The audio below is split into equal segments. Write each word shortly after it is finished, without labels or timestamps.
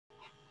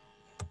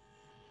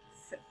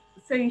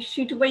So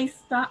should we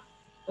start?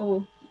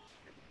 Oh,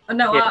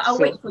 no, Yeah, I'll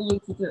wait for you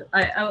to do it.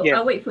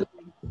 I'll wait for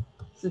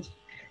you.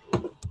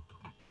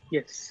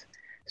 Yes.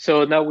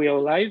 So now we are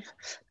live.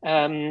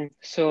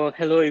 So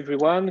hello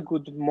everyone.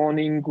 Good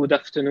morning, good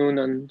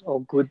afternoon,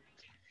 or good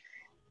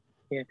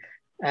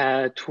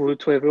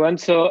to everyone.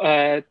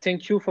 So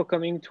thank you for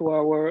coming to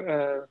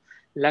our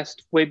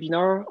last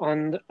webinar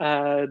on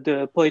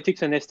the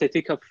politics and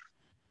aesthetic of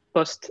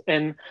post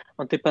and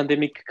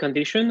anti-pandemic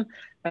condition.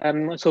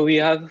 So we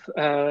have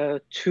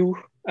two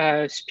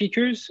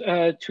speakers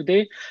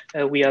today.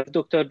 We have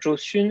Dr.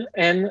 Zhou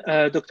and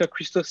Dr.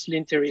 Christos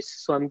Lynteris.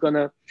 So I'm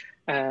gonna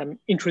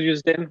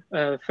introduce them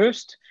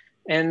first,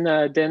 and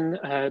then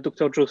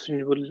Dr.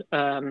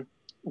 Zhou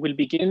will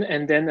begin,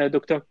 and then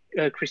Dr.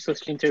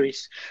 Christos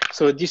Lynteris.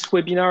 So this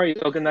webinar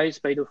is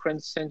organized by the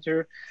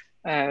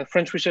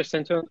French Research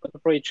Center on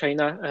Contemporary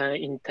China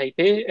in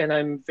Taipei, and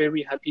I'm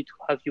very happy to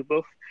have you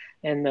both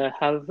and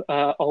have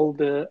all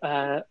the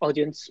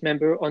audience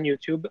member on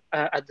YouTube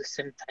at the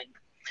same time.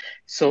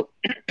 So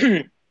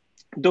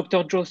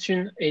Dr.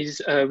 Zhou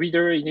is a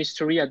reader in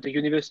history at the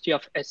University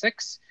of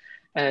Essex.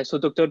 So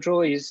Dr.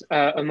 Zhou is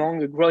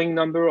among a growing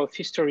number of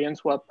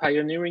historians who are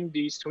pioneering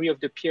the history of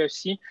the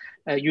PRC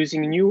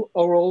using new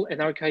oral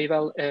and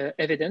archival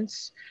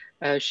evidence.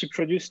 She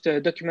produced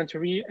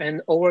documentary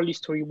and oral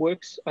history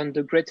works on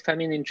the Great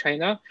Famine in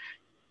China.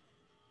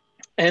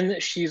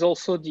 And she's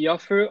also the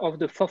author of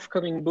the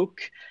forthcoming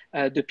book,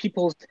 The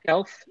People's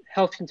Health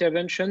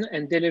Intervention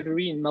and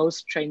Delivery in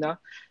Mao's China,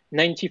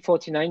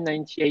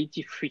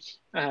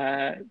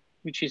 1949-1983,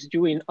 which is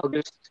due in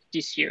August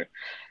this year.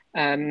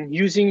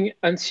 Using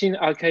unseen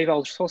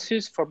archival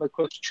sources from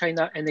across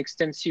China and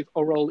extensive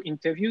oral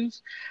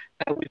interviews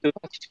with the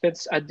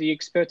participants at the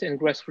expert and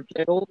grassroots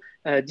level,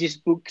 this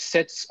book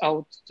sets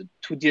out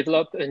to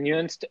develop a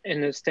nuanced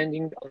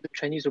understanding of the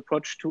Chinese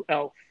approach to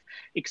health,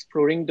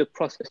 exploring the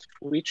process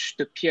through which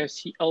the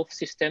PRC health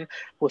system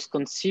was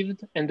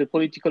conceived and the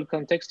political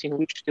context in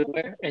which they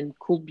were and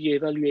could be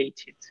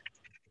evaluated.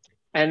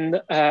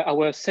 And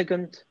our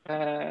second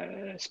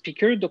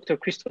speaker, Dr.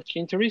 Christos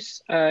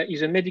Lynteris,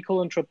 is a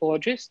medical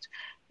anthropologist,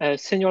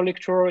 senior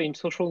lecturer in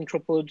social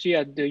anthropology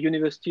at the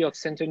University of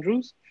St.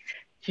 Andrews.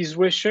 His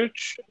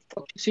research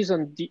focuses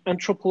on the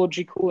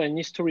anthropological and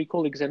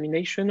historical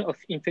examination of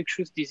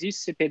infectious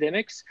disease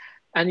epidemics,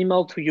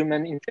 animal to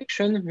human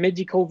infection,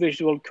 medical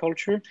visual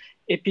culture,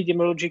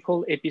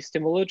 epidemiological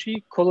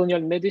epistemology,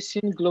 colonial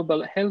medicine,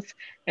 global health,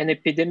 and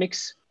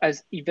epidemics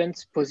as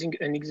events posing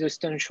an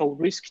existential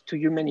risk to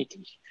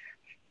humanity.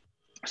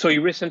 So he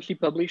recently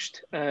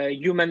published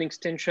Human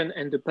Extension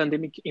and the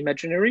Pandemic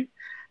Imaginary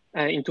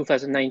in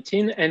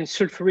 2019, and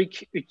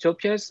Sulfuric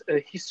Utopias,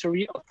 A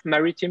History of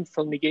Maritime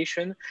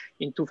Fumigation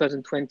in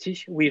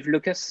 2020 with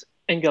Lucas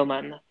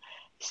Engelman.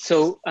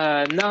 So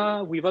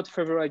now, without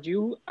further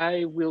ado,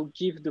 I will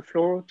give the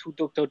floor to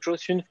Dr.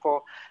 Zhou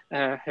for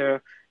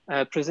her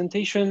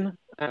presentation.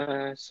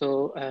 Dr.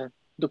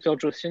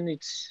 Zhou,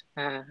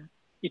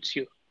 it's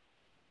you.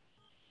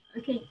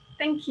 Okay,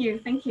 thank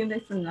you,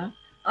 listener.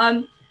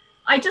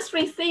 I just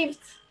received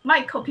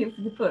my copy of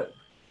the book,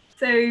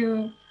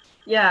 so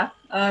yeah,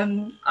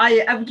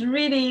 I would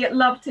really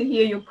love to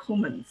hear your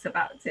comments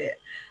about it.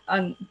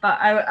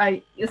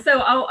 But so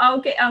I'll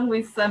get on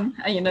with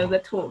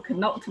the talk,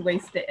 not to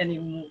waste it any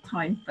more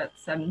time. But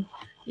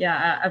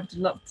yeah, I would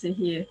love to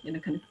hear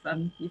kind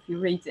of if you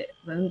read it,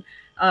 then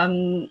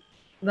I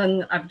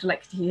would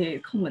like to hear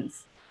your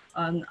comments.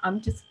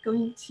 I'm just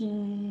going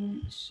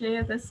to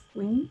share the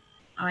screen.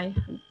 I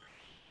hope.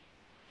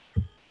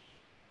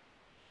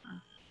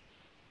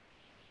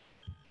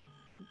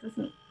 It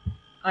doesn't.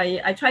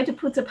 I tried to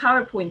put a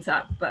PowerPoint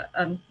up, but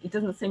it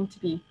doesn't seem to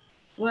be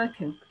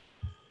working.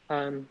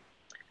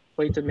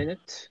 Wait a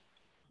minute.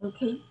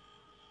 Okay.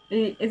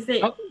 Is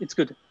it? Oh, it's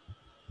good.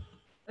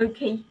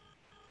 Okay.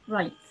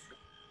 Right.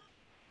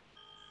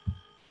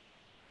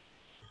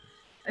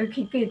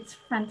 Okay, good.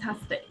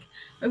 Fantastic.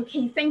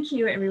 Okay, thank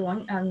you,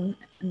 everyone.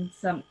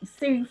 So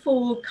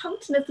for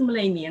countless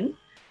millennia,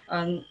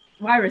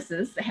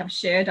 viruses have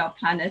shared our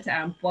planet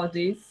and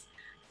bodies.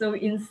 So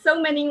in so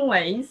many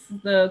ways,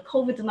 the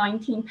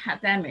COVID-19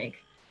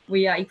 pandemic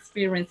we are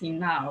experiencing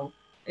now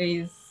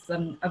is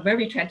a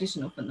very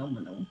traditional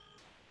phenomenon.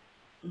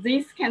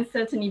 This can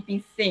certainly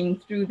be seen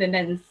through the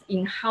lens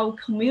in how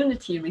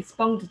community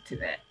responded to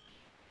it.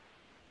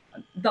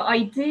 The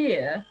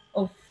idea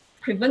of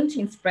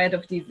preventing spread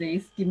of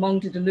disease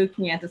demanded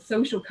looking at the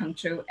social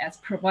control as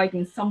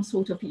providing some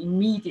sort of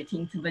immediate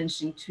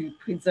intervention to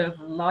preserve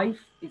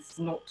life is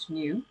not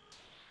new.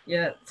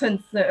 Yeah,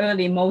 since the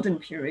early modern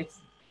period,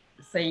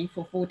 say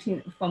from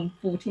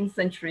 14th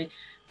century,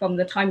 from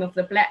the time of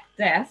the Black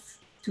Death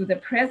to the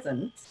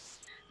present,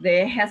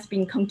 there has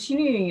been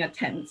continuing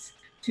attempts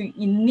to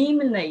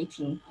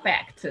eliminating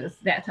factors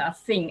that are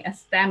seen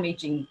as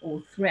damaging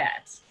or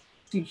threats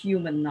to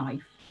human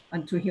life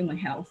and to human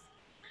health.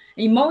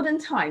 In modern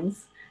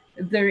times,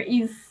 there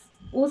is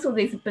also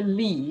this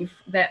belief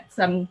that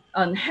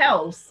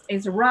health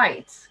is a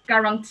right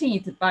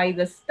guaranteed by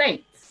the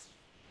state.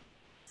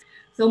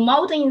 So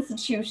modern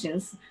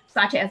institutions,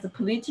 such as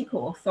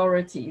political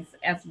authorities,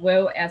 as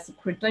well as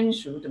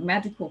credentialed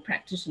medical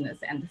practitioners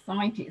and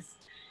scientists,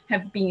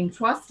 have been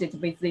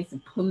entrusted with this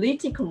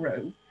political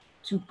role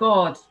to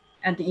guard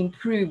and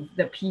improve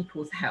the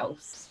people's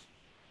health.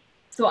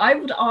 So I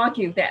would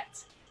argue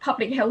that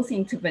public health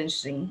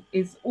intervention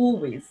is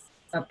always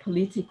a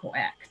political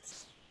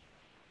act.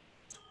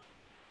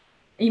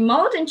 In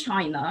modern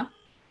China,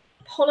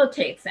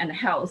 politics and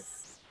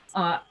health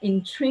are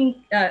intricately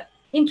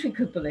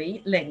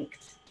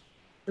linked.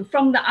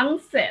 From the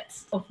onset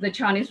of the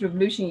Chinese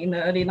Revolution in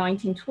the early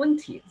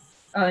 1920s,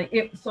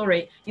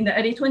 in the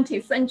early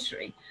 20th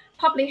century,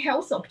 public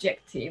health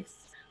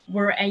objectives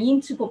were an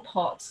integral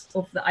part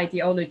of the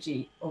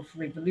ideology of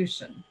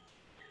revolution.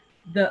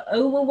 The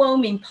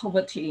overwhelming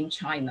poverty in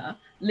China,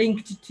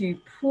 linked to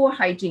poor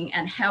hygiene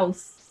and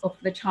health of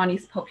the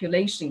Chinese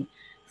population,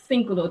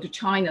 signaled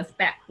China's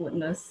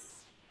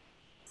backwardness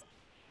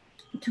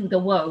to the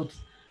world.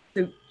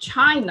 So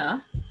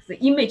China, the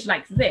image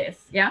like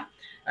this,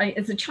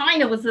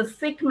 China was the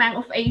sick man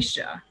of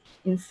Asia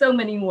in so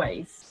many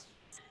ways.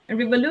 And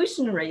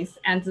revolutionaries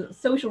and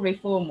social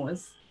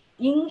reformers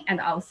in and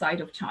outside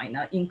of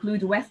China,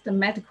 include Western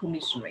medical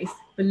missionaries,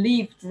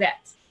 believed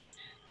that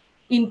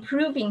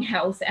improving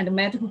health and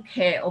medical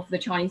care of the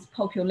Chinese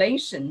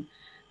population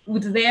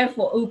would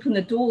therefore open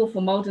the door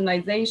for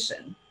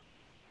modernization.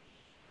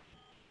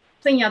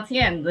 Sun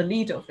Yat-sen, the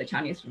leader of the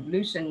Chinese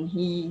Revolution,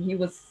 he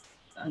was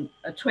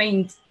a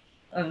trained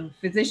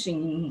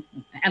physician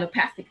in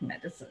allopathic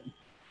medicine.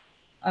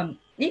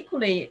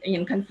 Equally,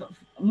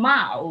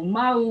 Mao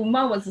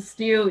was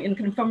still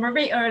from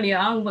very early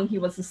on, when he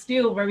was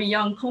still a very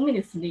young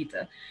communist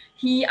leader,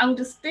 he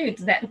understood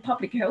that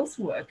public health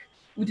work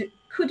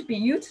could be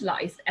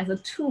utilized as a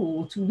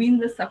tool to win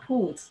the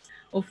support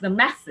of the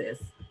masses.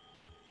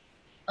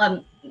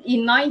 In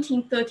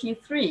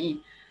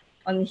 1933,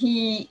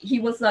 he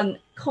was a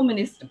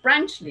communist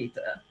branch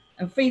leader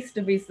and faced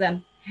with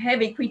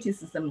heavy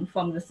criticism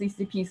from the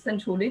CCP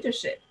central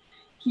leadership.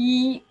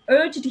 He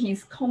urged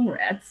his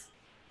comrades,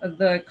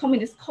 the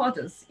communist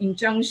cadres in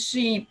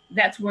Jiangxi,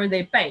 that's where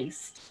they're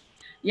based,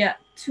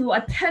 to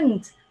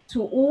attend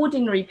to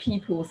ordinary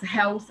people's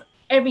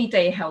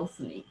everyday health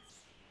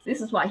needs.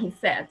 This is what he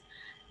said.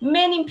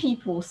 Many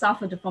people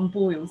suffered from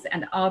boils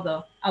and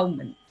other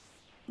ailments.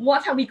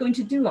 What are we going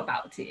to do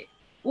about it?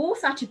 All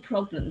such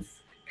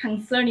problems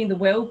concerning the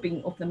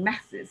well-being of the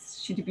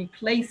masses should be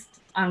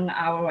placed on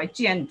our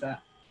agenda.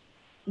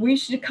 We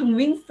should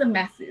convince the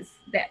masses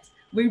that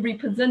we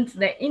represent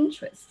their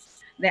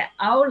interests, that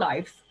our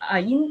lives are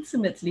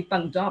intimately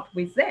bound up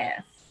with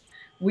theirs.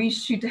 We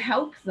should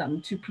help them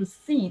to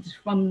proceed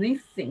from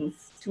these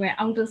things to an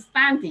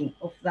understanding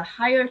of the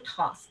higher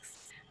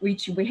tasks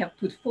which we have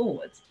put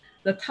forward,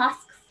 the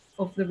tasks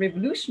of the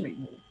revolutionary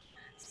war,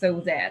 so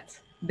that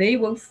they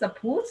will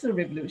support the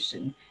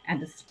revolution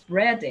and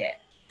spread it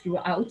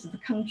throughout the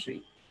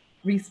country,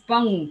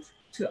 respond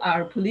to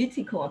our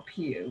political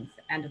appeals,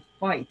 and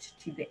fight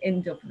to the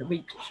end of the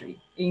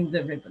victory in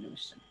the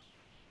revolution.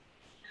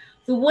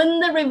 So when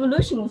the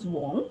revolution was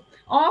won,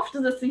 after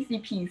the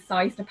CCP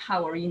seized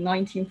power in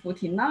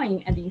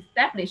 1949 and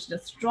established a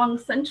strong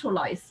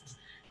centralized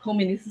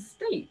communist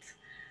state,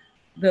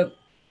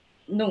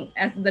 known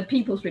as the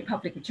People's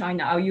Republic of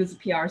China, I'll use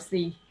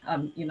PRC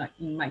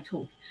in my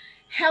talk,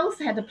 health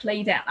had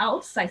played an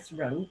outsized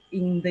role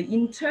in the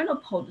internal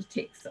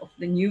politics of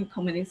the new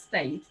communist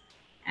state,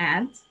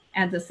 and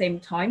at the same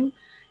time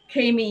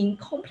came in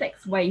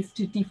complex ways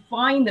to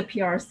define the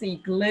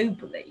PRC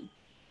globally.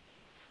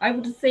 I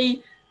would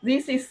say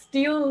this is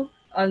still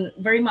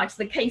very much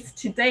the case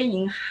today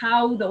in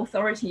how the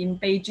authority in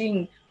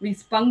Beijing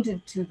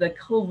responded to the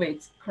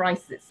COVID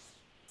crisis.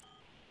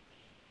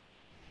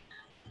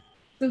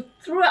 So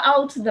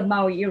throughout the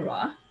Mao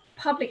era,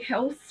 public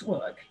health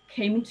work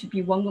came to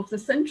be one of the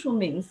central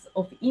means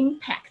of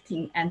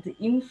impacting and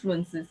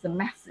influences the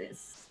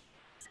masses.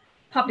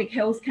 Public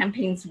health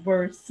campaigns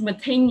were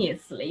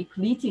simultaneously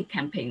political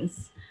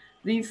campaigns.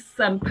 These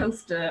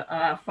poster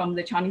from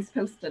the Chinese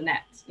poster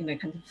net,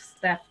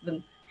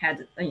 Stefan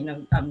had,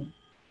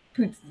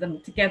 put them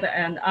together,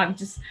 and I'm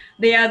just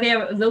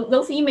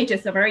those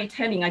images are very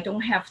telling. I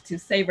don't have to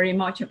say very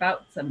much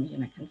about them.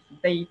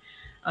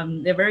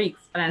 They're very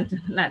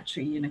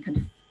explanatory.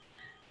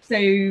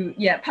 So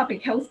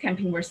public health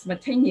campaigns were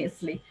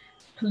simultaneously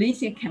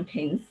political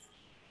campaigns.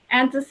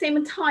 At the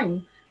same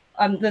time,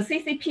 the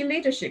CCP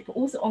leadership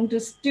also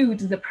understood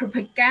the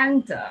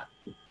propaganda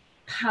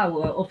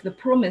power of the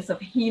promise of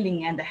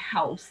healing and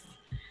health.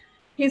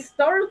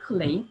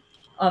 Historically,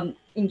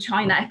 in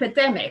China,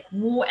 epidemic,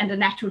 war, and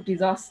natural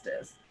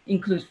disasters,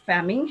 include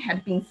famine,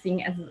 had been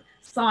seen as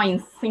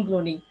signs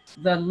signaling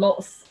the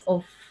loss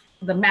of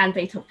the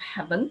mandate of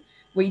heaven,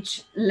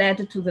 which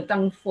led to the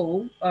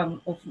downfall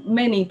of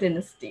many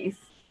dynasties.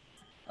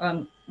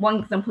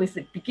 One example is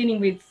beginning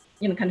with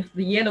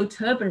the Yellow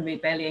Turban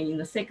Rebellion in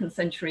the 2nd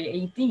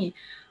century AD.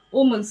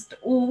 Almost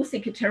all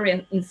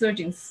sectarian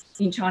insurgents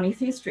in Chinese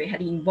history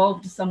had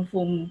involved some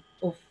form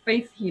of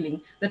faith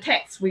healing. The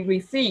texts we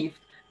received,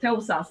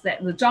 tells us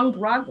that the Zhou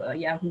brother,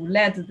 who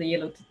led the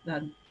Yellow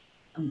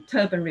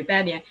Turban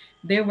Rebellion,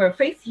 they were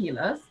faith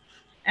healers.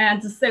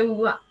 And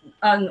so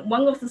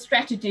one of the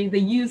strategies they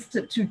used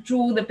to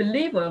draw the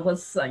believer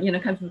was,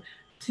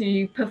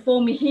 to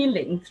perform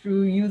healing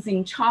through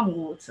using charm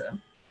water.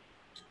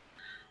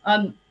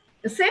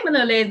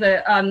 Similarly,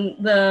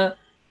 the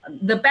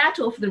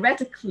Battle of the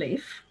Red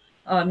Cliff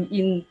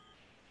in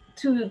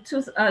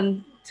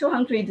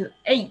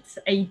 208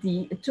 AD,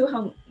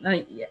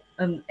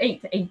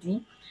 8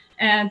 AD,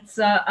 and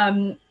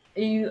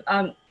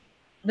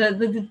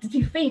the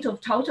defeat of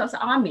Cao Cao's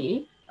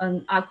army,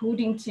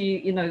 according to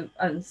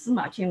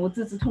Sima Qianwu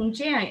Zizi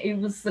Tongjian, it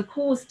was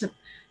caused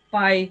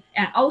by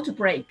an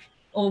outbreak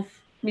of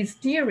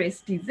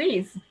mysterious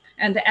disease.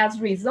 And as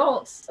a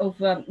result of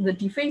the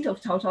defeat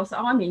of Cao Cao's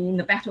army in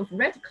the Battle of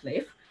Red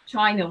Cliff,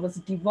 China was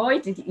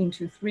divided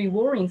into 3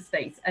 warring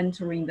states,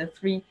 entering the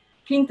Three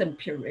Kingdom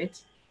period,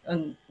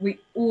 we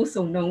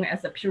also known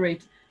as a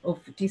period of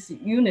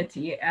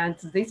disunity. And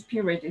this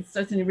period is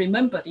certainly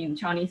remembered in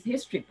Chinese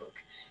history book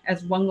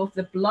as one of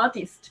the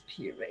bloodiest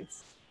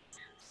periods.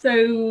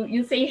 So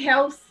you see,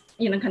 health,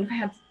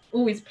 has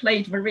always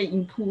played very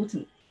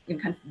important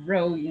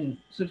role in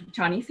sort of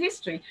Chinese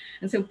history.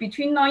 And so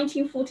between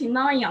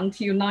 1949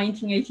 until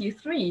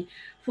 1983,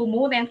 for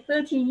more than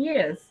 30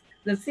 years,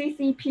 the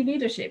CCP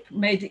leadership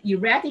made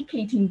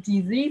eradicating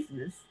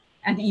diseases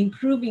and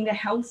improving the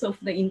health of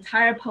the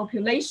entire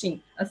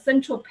population a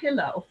central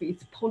pillar of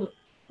its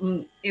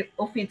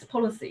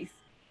policies.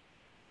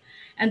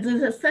 And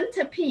the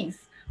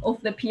centerpiece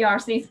of the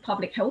PRC's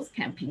public health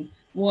campaign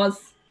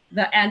was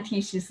the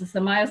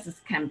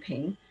Anti-Schistosomiasis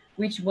campaign,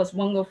 which was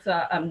one of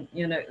the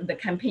the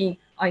campaign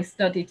I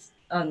studied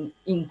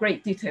in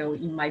great detail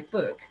in my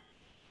book.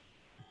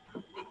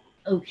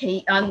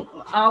 Okay,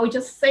 I'll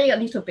just say a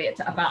little bit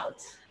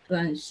about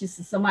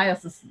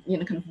schistosomiasis,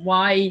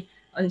 why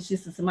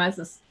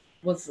schistosomiasis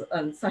was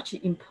such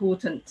an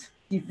important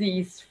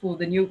disease for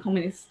the new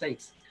communist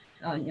state,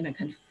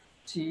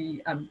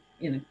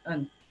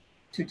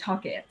 to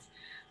target.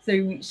 So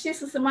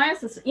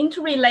schistosomiasis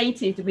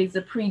interrelated with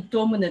the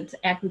predominant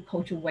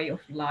agricultural way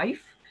of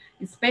life,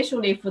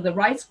 especially for the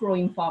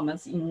rice-growing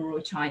farmers in rural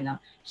China.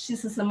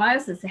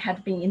 Schistosomiasis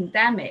had been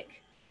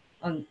endemic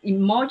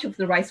in much of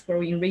the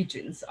rice-growing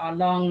regions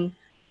along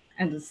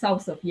and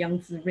south of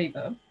Yangtze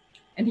River.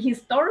 And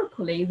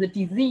historically, the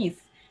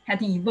disease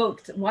had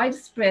evoked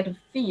widespread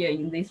fear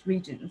in these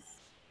regions.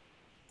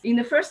 In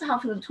the first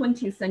half of the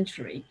 20th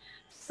century,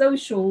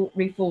 social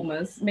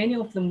reformers, many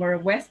of them were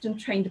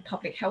Western-trained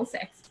public health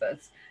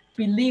experts,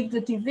 believed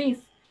the disease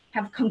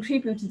have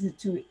contributed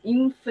to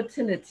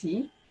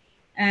infertility,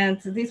 and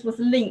this was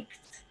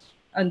linked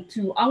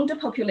to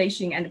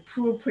underpopulation and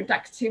poor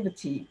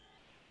productivity.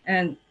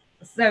 And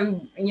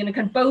so,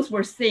 both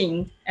were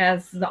seen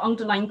as the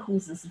underlying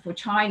causes for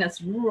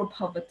China's rural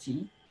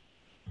poverty.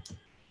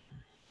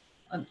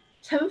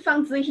 Chen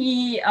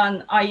Fangzi,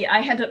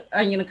 I had a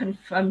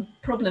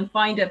problem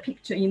finding a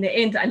picture. In the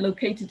end, I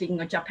located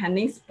in a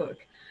Japanese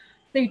book.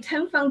 So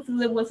Chen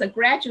Fangzi was a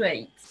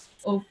graduate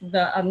of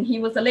the, he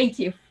was a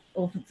native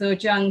of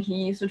Zhejiang.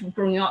 He sort of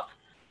growing up,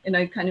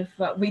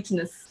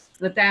 witnessed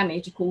the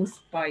damage caused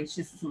by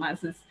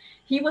schistosomiasis.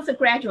 He was a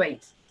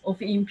graduate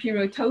of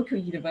Imperial Tokyo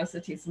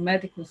University's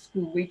medical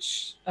school,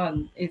 which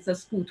is a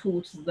school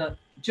taught the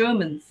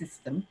German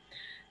system.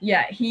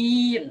 Yeah,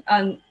 he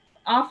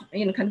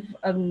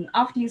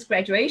after his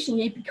graduation,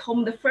 he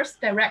became the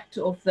first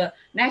director of the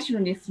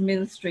Nationalist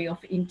Ministry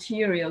of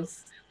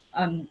Interior's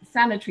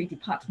sanitary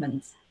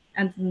department.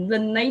 And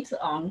then later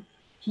on,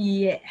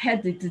 he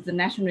headed the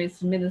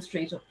Nationalist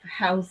Ministry of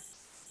Health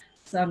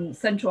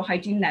Central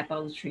Hygiene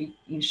Laboratory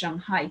in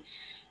Shanghai.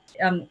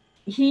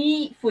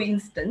 He, for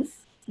instance,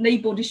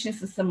 labeled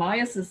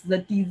schistosomiasis the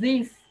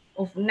disease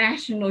of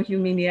national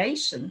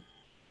humiliation.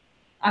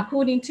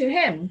 According to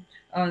him,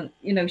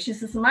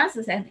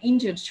 schistosomiasis had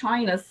injured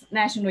China's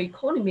national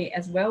economy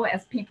as well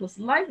as people's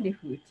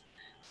livelihood.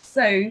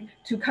 So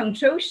to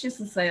control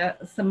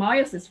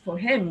schistosomiasis for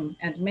him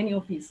and many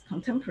of his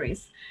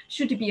contemporaries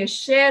should be a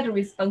shared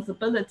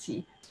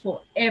responsibility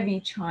for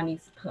every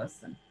Chinese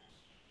person.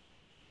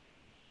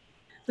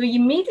 So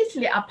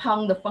immediately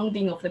upon the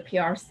founding of the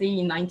PRC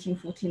in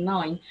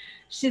 1949,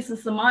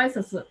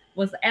 schistosomiasis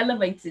was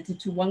elevated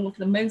to one of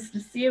the most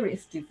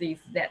serious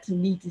diseases that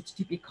needed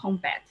to be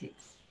combated.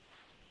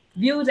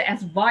 Viewed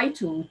as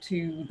vital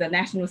to the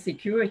national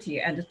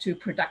security and to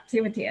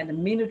productivity and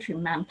military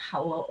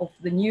manpower of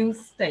the new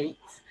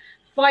states,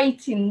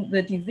 fighting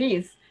the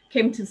disease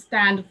came to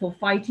stand for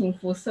fighting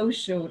for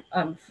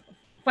socialism.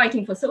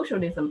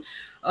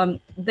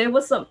 There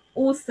was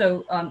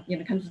also,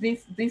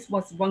 this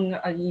was one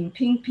in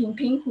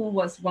Pinghu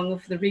was one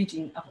of the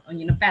regions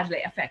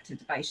badly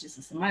affected by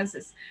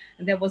schistosomiasis.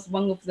 And there was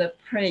one of the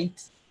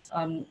parades,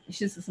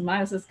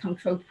 schistosomiasis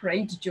control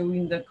parade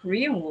during the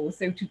Korean War.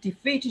 So to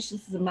defeat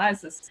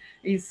schistosomiasis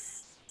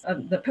is,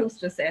 the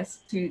poster says,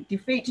 to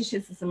defeat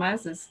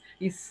schistosomiasis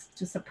is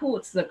to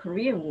support the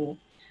Korean War.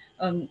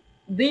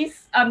 this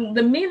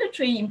the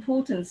military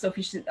importance of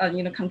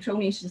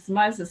controlling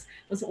schistosomiasis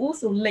was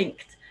also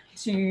linked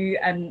to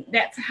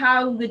that's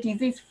how the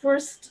disease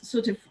first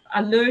sort of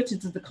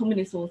alerted the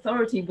communist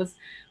authority was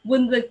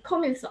when the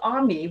communist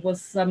army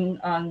was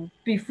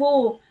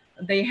before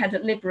they had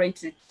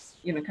liberated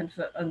kind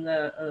of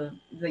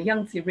the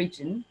Yangtze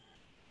region,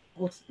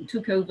 or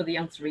took over the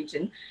Yangtze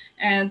region,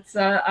 and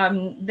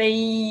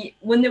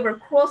when they were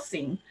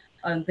crossing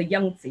the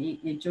Yangtze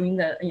during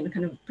the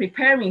kind of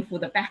preparing for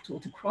the battle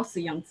to cross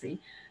the Yangtze,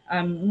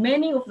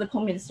 many of the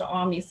communist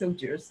army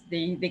soldiers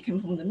they came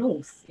from the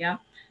north, yeah.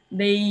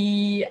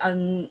 They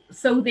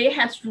so they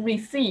had to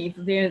receive,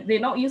 they're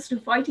not used to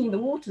fighting in the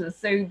water,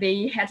 so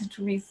they had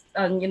to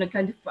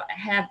kind of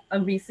have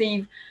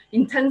receive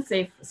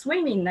intensive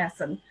swimming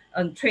lesson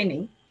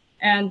training,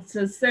 and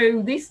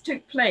so this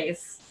took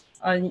place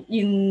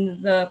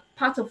in the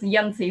part of the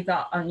Yangtze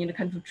that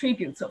kind of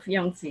tributes of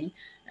Yangtze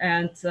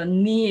and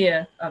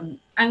near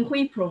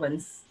Anhui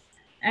province,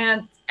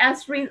 and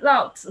as a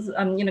result,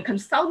 kind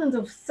of thousands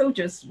of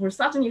soldiers were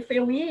suddenly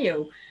fell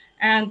ill.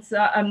 And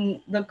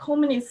the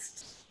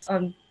communist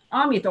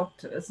army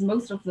doctors,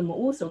 most of them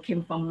also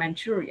came from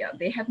Manchuria.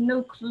 They had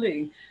no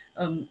clue,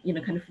 kind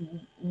of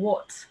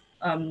what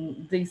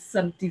this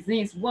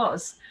disease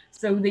was.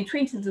 So they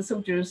treated the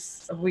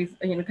soldiers with,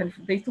 kind of,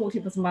 they thought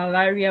it was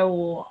malaria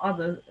or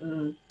other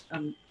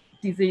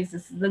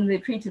diseases. Then they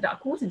treated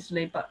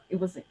accordingly, but it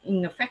was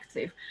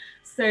ineffective.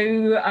 So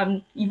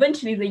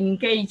eventually they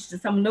engaged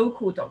some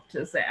local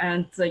doctors,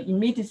 and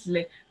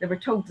immediately they were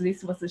told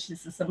this was a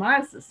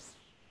schistosomiasis.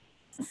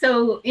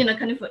 So,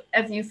 kind of,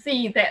 as you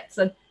see, that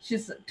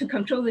to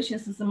control the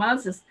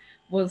schistosomiasis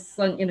was,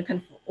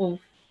 kind of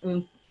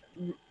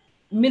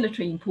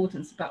military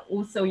importance, but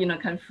also,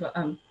 kind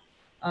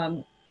of,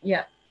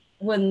 yeah,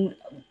 when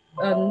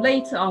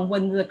later on,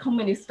 when the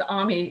communist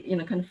army,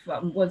 kind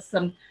of was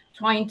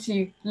trying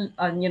to,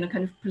 kind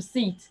of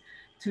proceed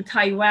to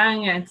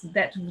Taiwan, and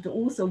that would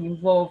also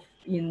involve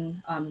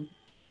in,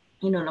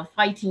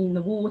 fighting in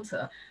the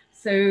water.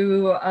 So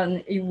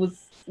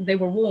they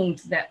were warned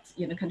that,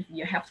 kind of,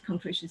 you have to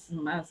control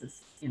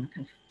schistosomiasis, kind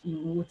of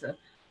in water.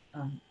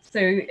 So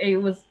it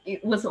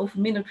was of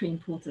military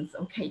importance.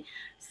 Okay.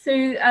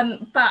 So,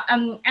 but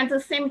at the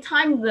same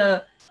time,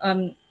 the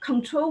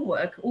control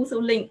work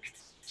also linked,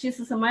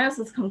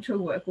 schistosomiasis control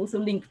work also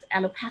linked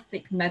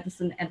allopathic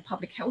medicine and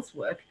public health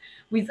work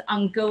with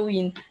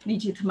ongoing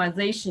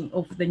legitimization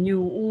of the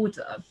new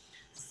order.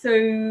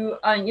 So,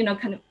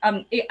 kind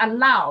of, it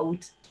allowed,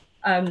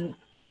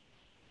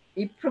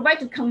 it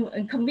provided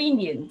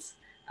convenient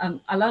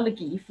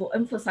analogy for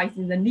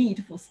emphasizing the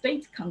need for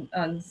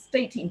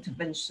state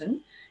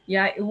intervention.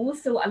 Yeah, it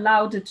also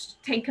allowed it to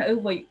take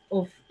over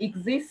of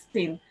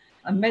existing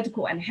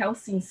medical and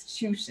health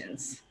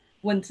institutions,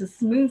 went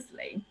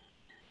smoothly.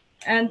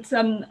 And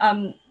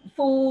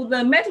for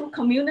the medical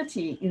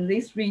community in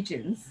these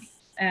regions,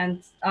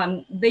 and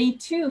they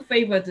too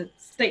favored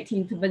state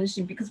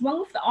intervention, because one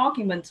of the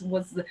arguments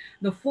was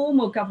the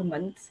former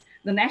government,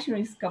 the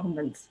nationalist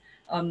government,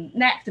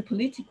 lacked the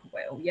political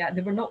will. Yeah,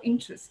 they were not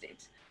interested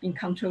in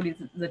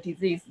controlling the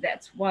disease.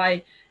 That's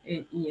why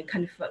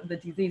kind of the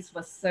disease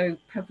was so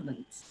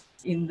prevalent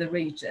in the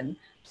region.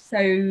 So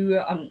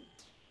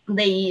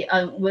the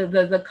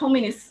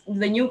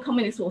new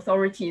communist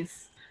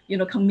authorities,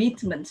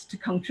 commitment to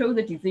control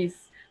the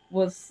disease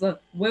was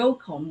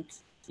welcomed,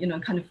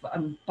 kind of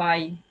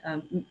by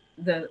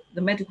the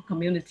medical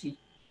community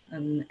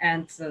and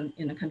kind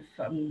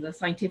of the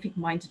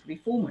scientific-minded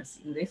reformers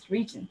in this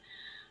region.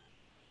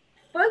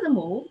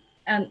 Furthermore,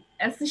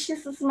 as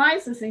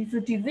schistosomiasis is a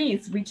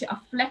disease which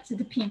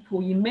afflicted people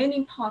in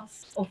many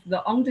parts of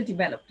the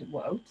underdeveloped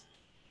world,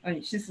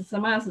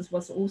 schistosomiasis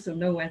was also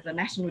known as the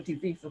national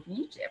disease of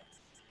Egypt.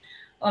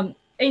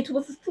 It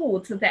was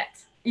thought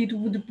that it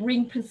would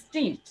bring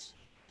prestige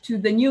to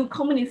the new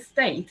communist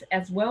state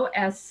as well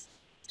as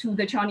to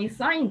the Chinese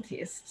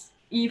scientists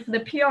if the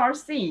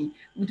PRC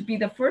would be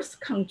the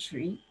first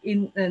country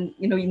in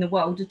the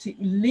world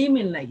to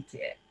eliminate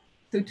it.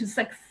 So to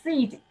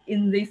succeed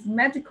in this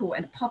medical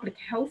and public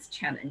health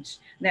challenge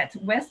that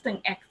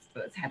Western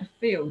experts had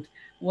failed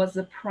was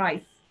a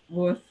prize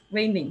worth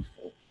winning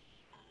for.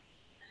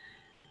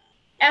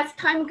 As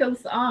time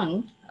goes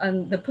on,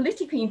 the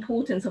political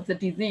importance of the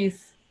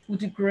disease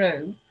would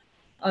grow.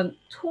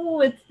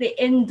 Towards the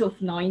end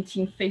of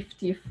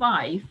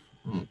 1955,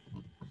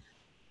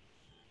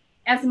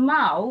 as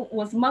Mao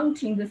was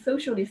mounting the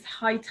socialist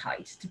high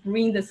tide to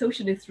bring the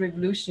socialist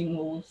revolution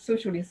or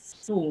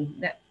socialist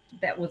storm,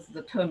 that was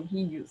the term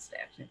he used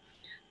actually,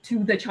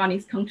 to the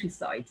Chinese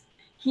countryside,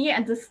 he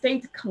and the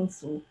state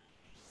council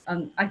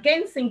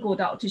again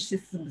singled out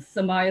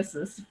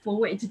schistosomiasis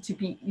for it to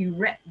be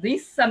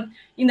this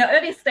in the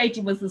early stage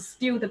it was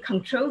still to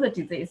control the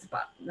disease,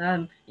 but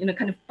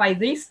kind of by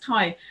this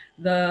time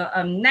the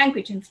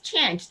language has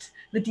changed.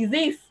 The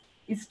disease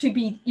is to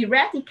be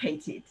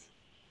eradicated.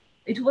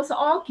 It was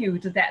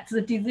argued that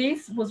the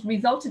disease was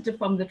resulted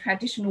from the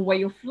traditional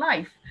way of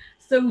life.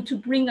 So to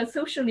bring a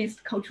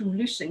socialist cultural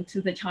revolution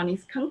to the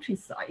Chinese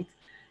countryside,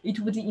 it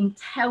would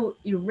entail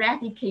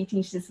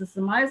eradicating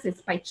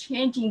schistosomiasis by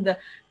changing the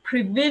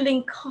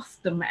prevailing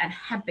custom and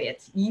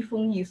habit. 移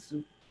风易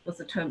俗 was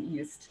the term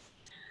used.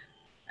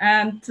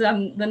 And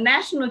the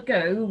national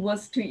goal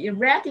was to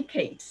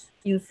eradicate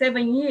in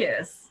 7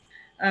 years.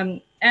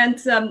 And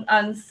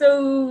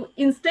so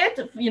instead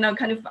of,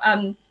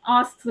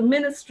 ask the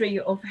Ministry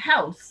of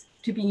Health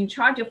to be in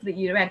charge of the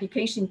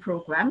eradication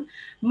program,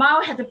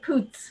 Mao had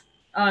put,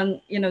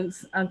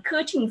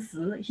 Christos,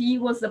 he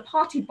was the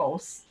party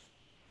boss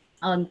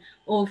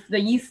of the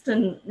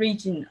eastern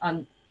region,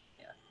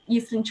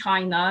 eastern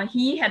China.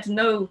 He had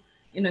no,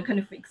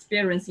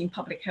 experience in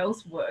public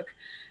health work.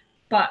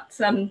 But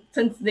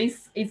since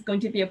this is going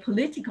to be a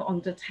political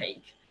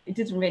undertaking, it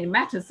didn't really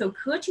matter. So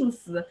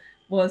Christos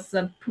was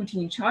put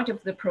in charge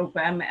of the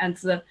program, and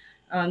the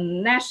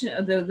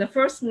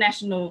first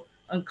national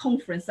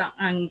conference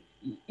on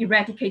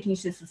eradicating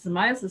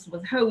schistosomiasis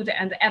was held.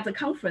 And at the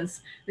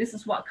conference, this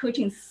is what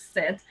Christos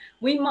said: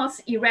 we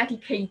must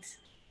eradicate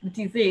the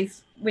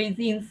disease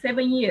within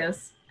 7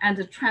 years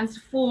and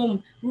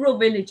transform rural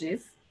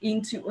villages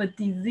into a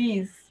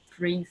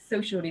disease-free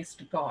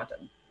socialist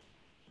garden.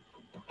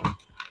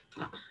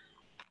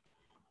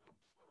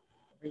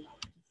 Sorry,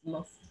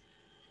 lost.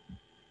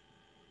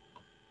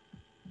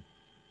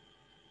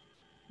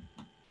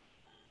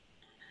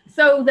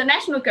 So the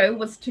national goal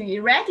was to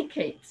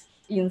eradicate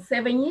in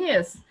 7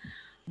 years.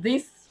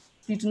 This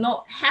did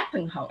not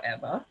happen,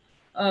 however.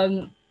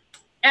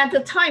 At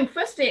the time,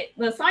 firstly,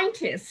 the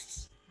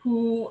scientists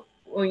who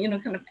were,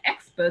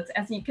 experts,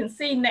 as you can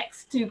see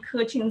next to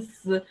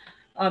Christos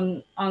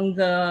on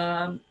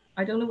the,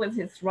 I don't know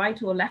whether it's right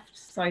or left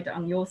side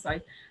on your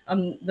side,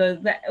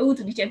 the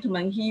elderly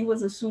gentleman, he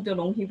was a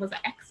Sudolong, he was an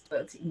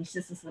expert in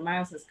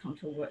schistosomiasis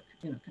control work,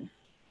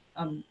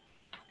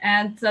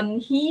 and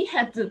he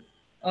had,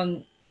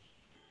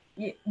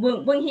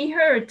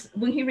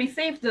 when he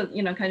received the,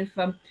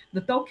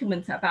 the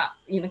documents about,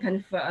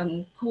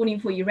 calling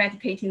for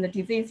eradicating the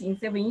disease in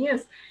 7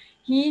 years,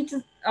 he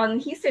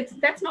said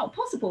that's not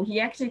possible. He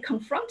actually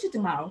confronted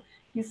Mao.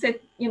 He said,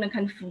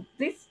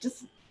 this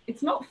just,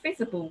 it's not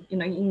feasible,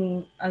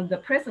 in the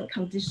present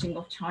condition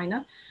of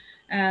China,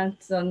 and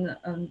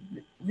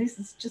this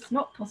is just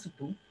not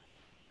possible.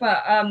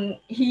 But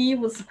he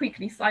was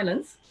quickly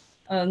silenced.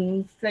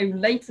 So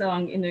later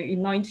on, in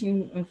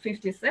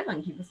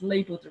 1957, he was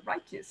labeled a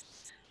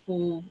rightist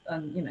for,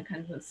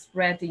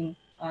 spreading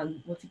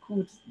what he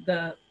called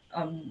the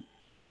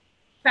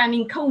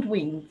fanning cold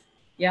wind,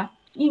 yeah,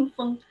 阴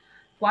风,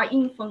 刮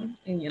阴风,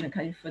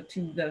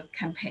 to the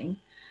campaign.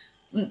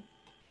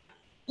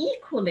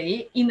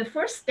 Equally, in the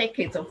first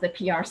decades of the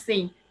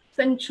PRC,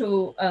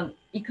 central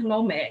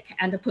economic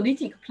and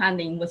political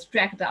planning was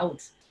dragged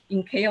out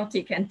in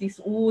chaotic and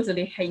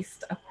disorderly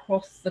haste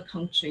across the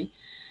country.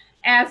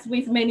 As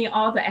with many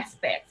other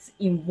aspects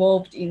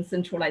involved in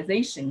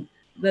centralization,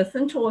 the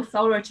central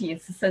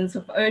authority's sense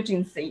of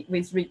urgency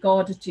with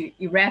regard to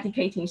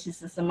eradicating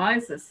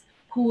schistosomiasis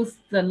caused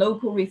the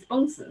local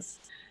responses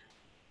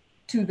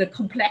to the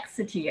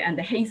complexity and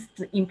the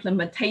hasty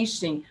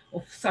implementation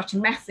of such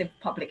massive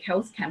public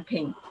health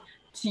campaign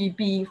to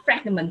be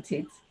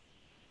fragmented.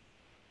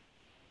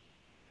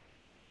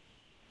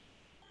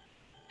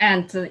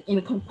 And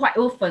quite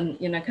often,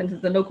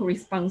 the local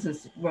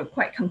responses were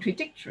quite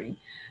contradictory.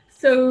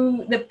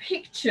 So the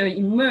picture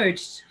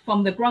emerged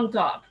from the ground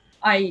up.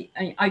 I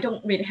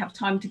don't really have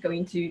time to go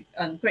into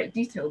great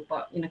detail,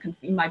 but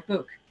in my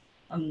book,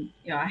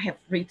 I have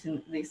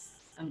written this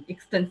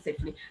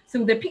extensively.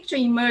 So the picture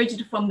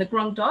emerged from the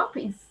ground up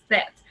is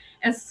that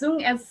as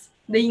soon as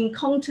they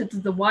encountered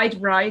the wide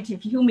variety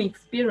of human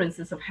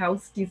experiences of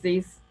health,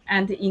 disease,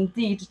 and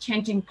indeed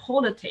changing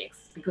politics,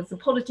 because the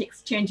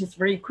politics changes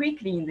very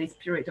quickly in this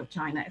period of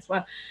China as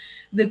well,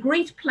 the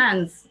great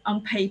plans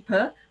on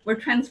paper were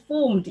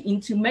transformed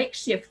into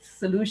makeshift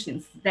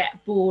solutions that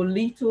bore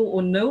little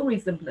or no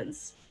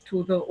resemblance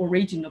to the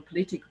original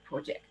political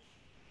project.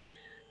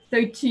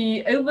 So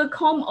to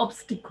overcome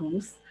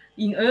obstacles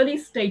in early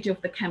stage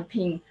of the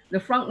campaign, the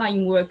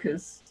frontline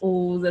workers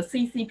or the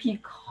CCP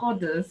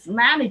cadres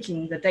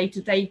managing the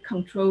day-to-day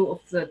control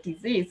of the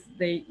disease,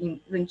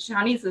 in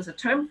Chinese there's a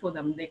term for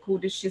them, they call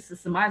it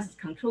schistosomiasis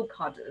control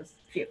cadres,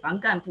 血防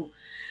干部.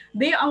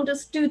 They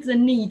understood the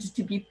need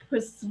to be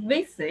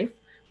persuasive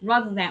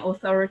rather than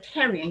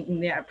authoritarian in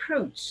their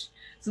approach.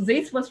 So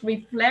this was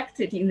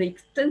reflected in the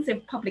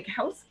extensive public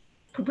health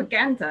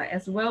propaganda,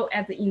 as well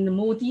as in the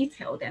more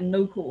detailed and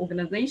local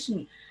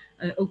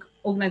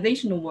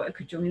organizational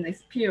work during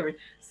this period.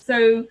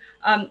 So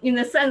in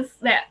the sense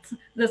that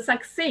the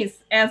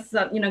success as,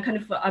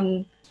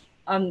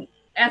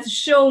 as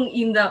shown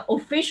in the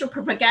official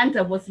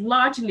propaganda was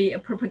largely a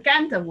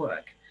propaganda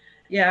work,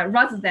 yeah,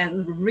 rather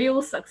than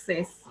real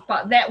success,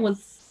 but that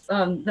was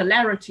the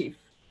narrative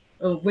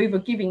we were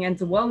giving and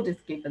the world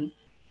is given.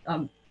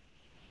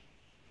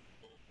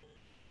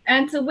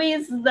 And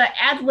with the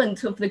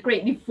advent of the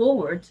Great Leap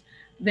Forward,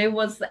 there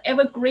was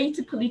ever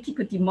greater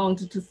political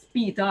demand to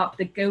speed up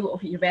the goal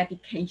of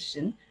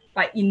eradication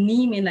by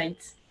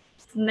eliminate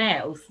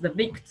snails, the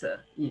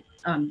victor.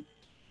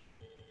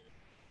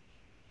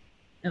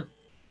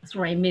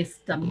 Sorry, I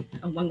missed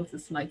one of the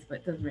slides, but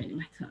it doesn't really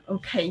matter.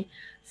 Okay,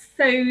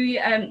 so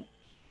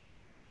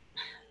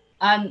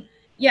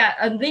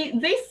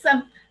this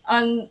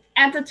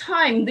at the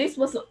time, this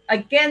was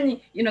again,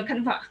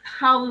 kind of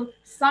how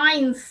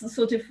science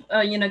sort of,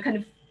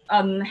 kind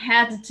of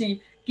had to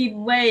give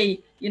way,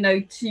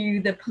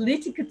 to the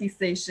political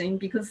decision,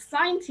 because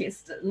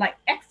scientists, like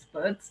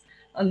experts,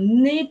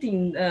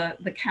 leading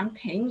the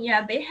campaign,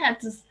 they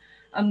had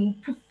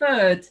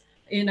preferred,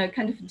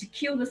 kind of to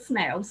kill the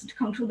snails to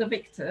control the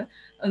vector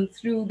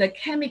through the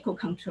chemical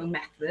control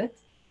method,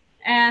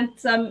 and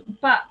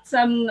but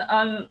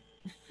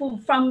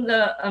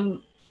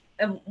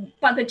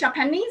the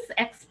Japanese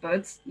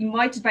experts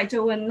invited by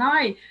Zhou and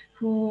I,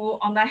 who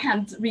on the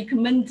hand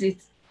recommended,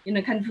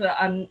 kind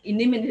of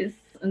eliminate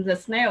the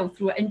snail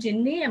through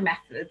engineer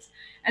methods,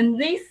 and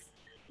this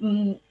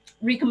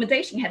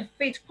recommendation had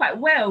fit quite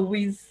well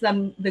with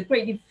the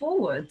Great Leap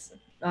Forward,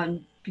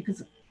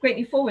 because Great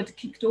Leap Forward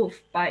kicked off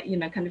by,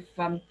 kind of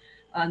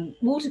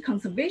water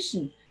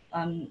conservation.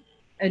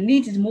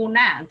 Needed more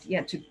land,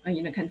 to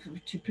kind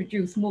of to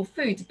produce more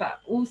food,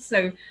 but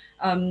also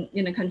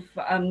kind of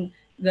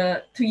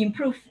to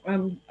improve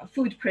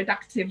food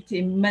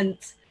productivity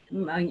meant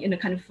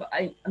kind of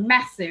a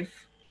massive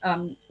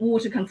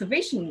water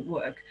conservation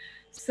work.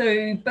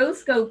 So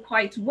both go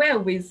quite well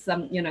with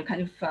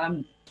kind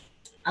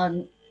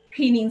of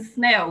cleaning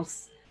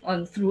snails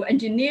through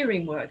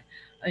engineering work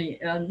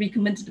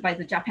recommended by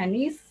the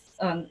Japanese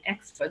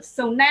experts.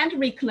 So land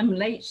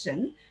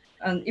reclamation.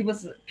 It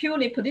was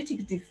purely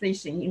political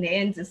decision in the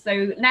end.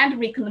 So land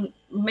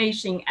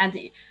reclamation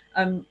and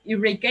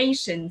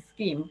irrigation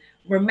scheme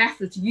were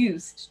methods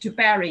used to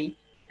bury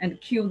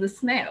and kill the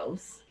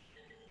snails.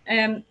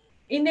 In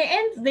the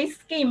end, this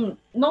scheme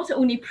not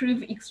only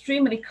proved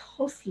extremely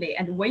costly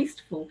and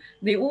wasteful,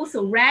 they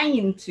also ran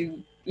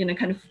into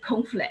kind of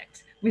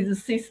conflict with the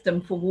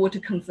system for water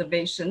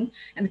conservation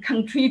and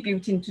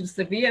contributing to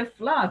severe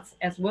floods,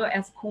 as well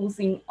as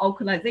causing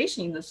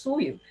alkalization in the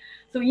soil.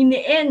 So in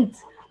the end,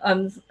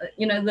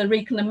 the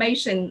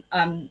reclamation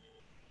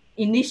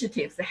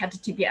initiatives had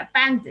to be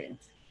abandoned.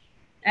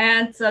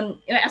 And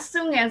as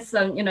soon as,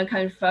 kind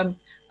of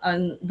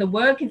the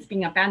work is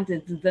being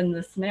abandoned, then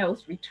the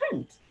snails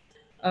returned.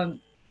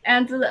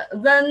 And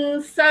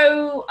then,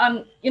 so,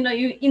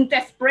 in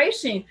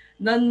desperation,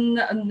 then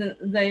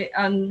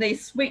they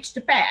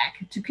switched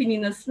back to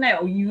killing the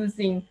snail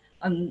using,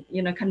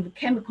 kind of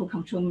chemical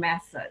control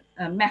methods,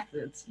 and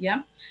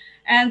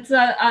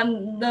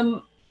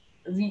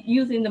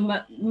using the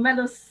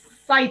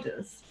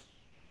melanocidus,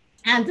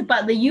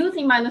 but the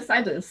using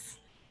melanocidus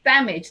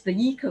damaged the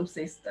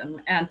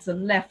ecosystem and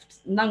left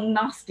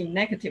long-lasting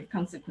negative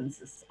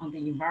consequences on the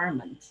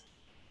environment.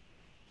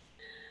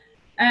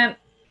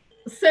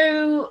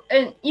 So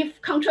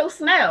if control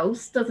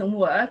snails doesn't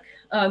work,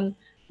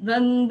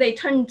 then they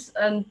turned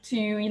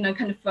to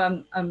kind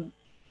of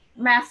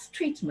mass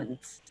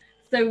treatment.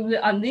 So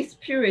this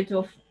period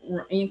of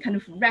kind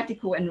of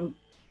radical and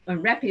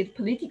rapid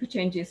political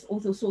changes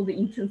also saw the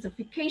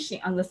intensification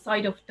on the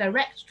side of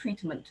direct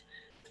treatment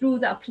through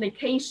the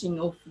application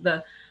of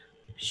the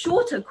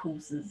shorter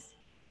courses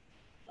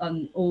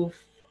of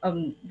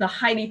the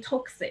highly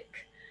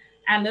toxic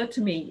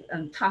anatomy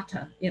and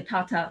Tata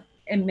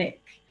emic.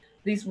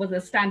 This was a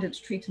standard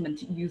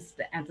treatment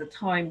used at the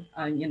time,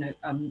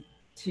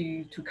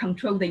 to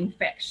control the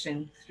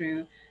infection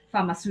through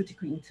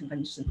pharmaceutical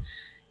intervention.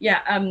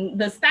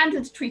 The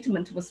standard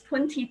treatment was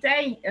 20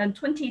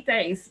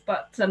 days,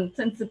 but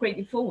since the Great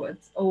Leap Forward,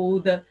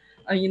 or the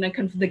kind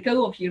of the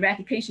goal of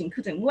eradication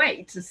couldn't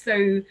wait.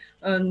 So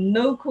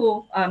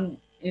local kind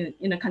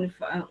of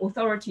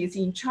authorities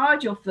in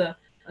charge of the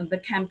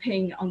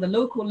campaign on the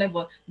local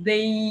level,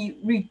 they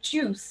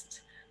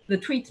reduced the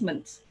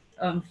treatment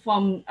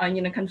from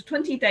kind of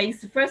 20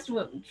 days, first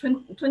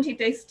 20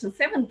 days to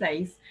 7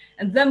 days,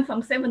 and then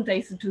from 7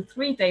 days to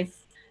 3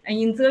 days. And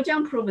in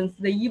Zhejiang province,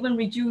 they even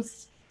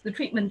reduced the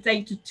treatment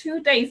day to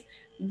 2 days.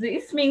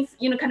 This means,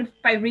 kind of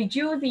by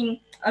reducing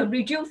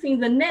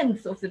the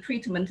length of the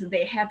treatment,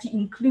 they had to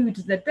include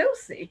the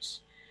dosage.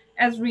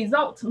 As a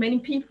result, many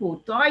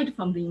people died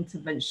from the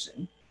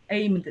intervention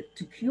aimed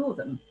to cure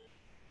them.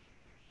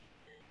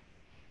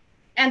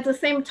 At the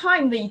same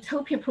time, the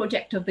Utopia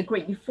project of the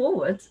Great Leap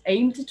Forward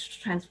aimed to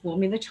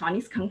transform the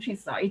Chinese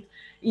countryside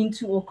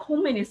into a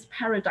communist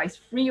paradise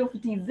free of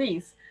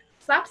disease,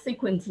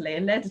 subsequently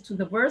led to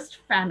the worst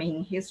famine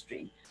in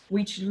history,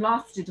 which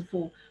lasted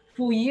for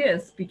 4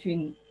 years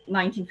between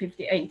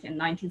 1958 and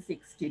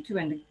 1962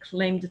 and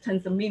claimed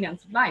tens of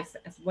millions of lives,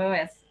 as well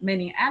as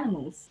many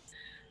animals.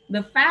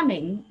 The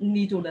famine,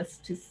 needless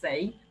to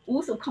say,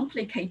 also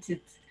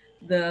complicated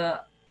the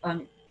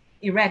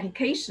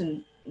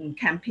eradication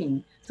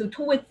campaign. So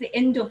towards the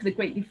end of the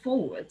Great Leap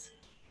Forward,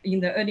 in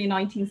the early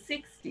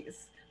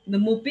 1960s, the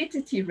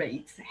morbidity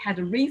rates had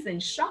risen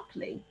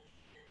sharply.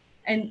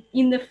 And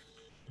in the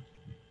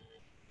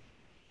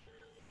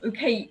by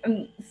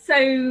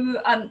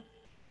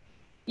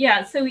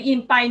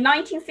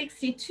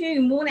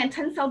 1962, more than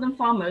 10,000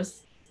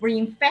 farmers were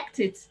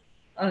infected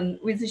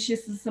with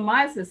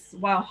schistosomiasis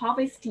while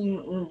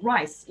harvesting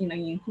rice,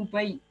 in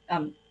Hubei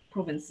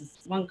provinces,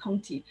 one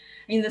county.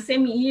 In the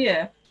same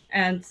year,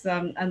 and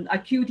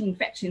acute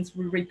infections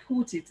were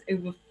reported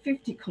over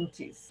 50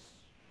 counties.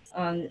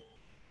 And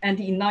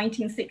in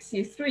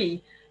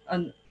 1963,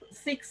 over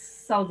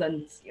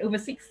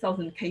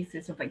 6,000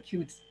 cases of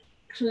acute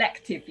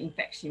collective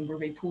infection were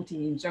reported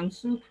in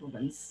Zhou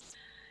province.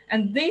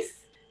 And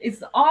this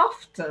is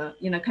after,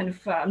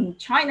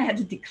 China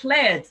had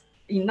declared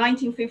in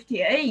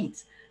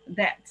 1958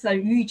 that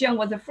Yuzheng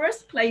was the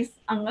first place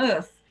on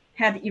earth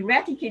had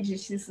eradicated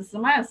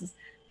schistosomiasis,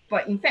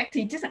 but in fact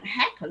it didn't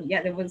happen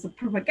yet. There was a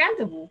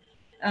propaganda war.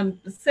 By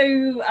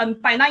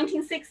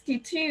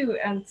 1962,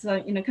 and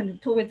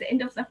towards the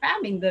end of the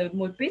famine, the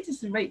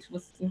morbidity rate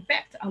was in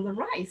fact on the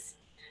rise.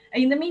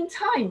 And in the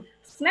meantime,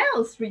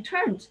 snails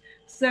returned.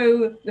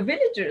 So the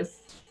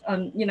villagers,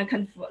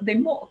 they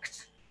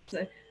mocked.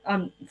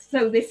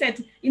 So they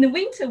said, in the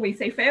winter we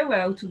say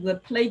farewell to the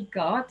plague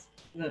god,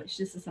 the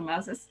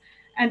schistosomiasis,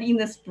 and in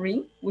the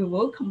spring we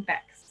welcome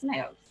back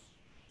snails.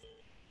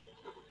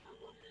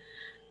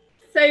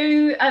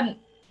 So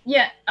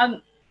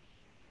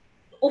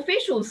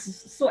officials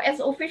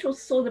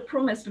saw the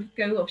promised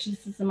goal of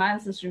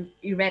schistosomiasis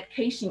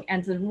eradication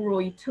and the rural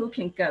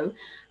utopian goal.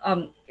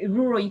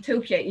 Rural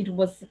utopia, it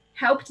was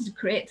helped to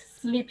create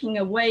slipping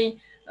away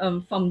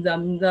from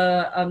them.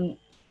 The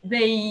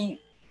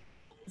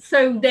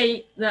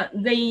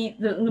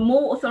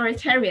more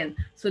authoritarian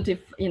sort of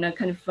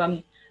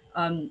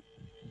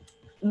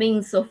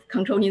means of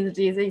controlling the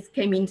disease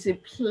came into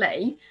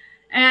play,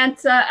 and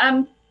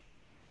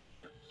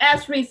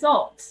as a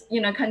result,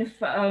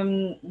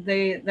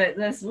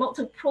 there's lots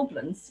of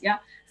problems. Yeah,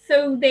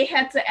 so they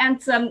had to, and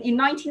in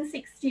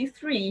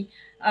 1963,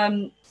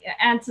 and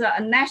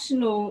a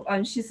national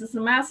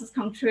schistosomiasis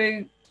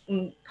control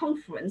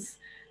conference,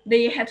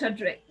 they had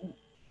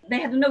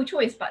no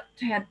choice but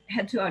had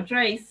to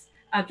address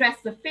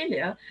the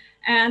failure.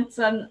 And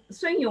Sun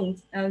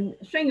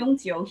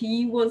Yongjiu,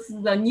 he was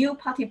the new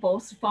party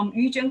boss from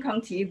Yuzheng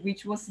County,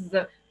 which was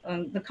the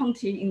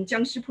county in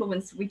Jiangxi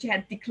province, which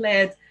had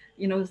declared,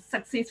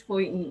 successful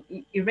in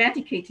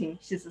eradicating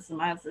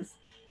schistosomiasis.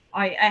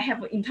 I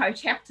have an entire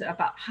chapter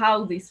about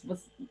how this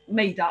was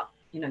made up.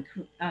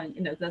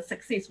 The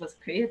success was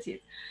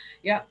created.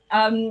 Yeah,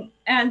 and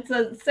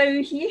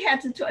so he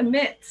had to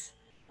admit,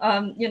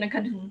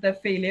 the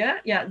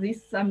failure. Yeah,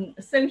 this.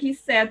 So he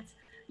said,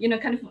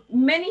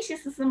 many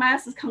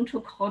schistosomiasis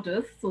control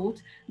cadres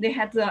thought they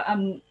had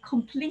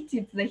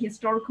completed the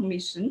historical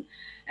mission,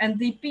 and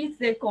they beat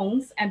their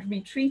guns and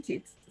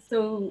retreated.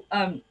 So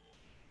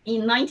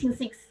in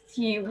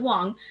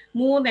 1961,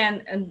 more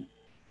than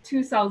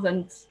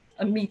 2,000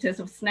 meters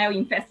of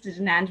snail-infested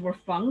land were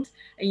found.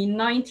 In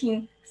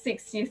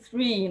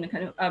 1963,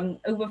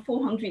 over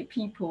 400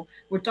 people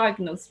were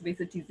diagnosed with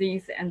the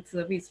disease, and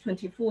with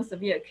 24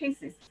 severe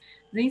cases.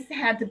 This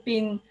had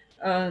been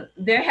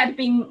there had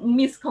been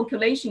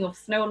miscalculation of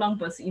snail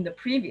numbers in the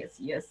previous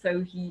year, so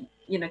he,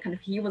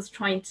 he was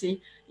trying to,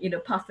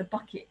 pass the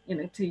bucket,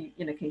 to,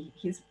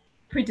 his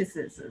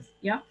predecessors,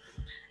 yeah,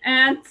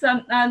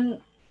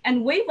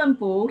 and Wei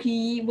Wenbo,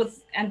 he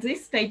was at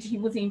this stage he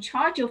was in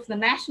charge of the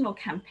national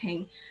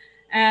campaign,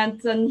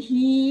 and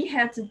he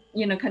had to,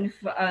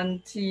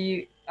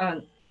 to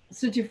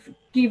sort of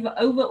give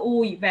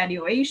overall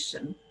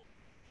evaluation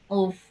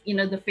of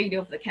the failure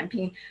of the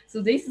campaign.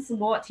 So this is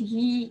what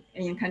he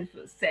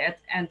said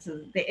at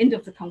the end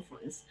of the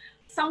conference.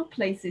 Some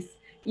places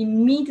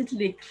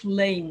immediately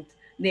claimed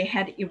they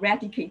had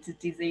eradicated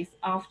disease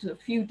after a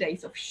few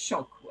days of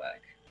shock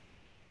work.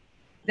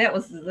 That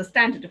was the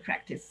standard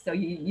practice. So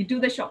you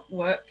do the shock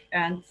work,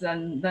 and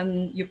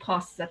then you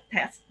pass the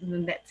test,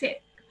 and that's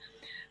it.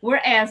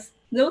 Whereas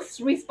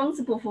those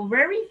responsible for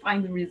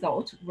verifying the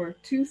result were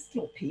too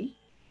sloppy.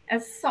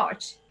 As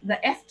such,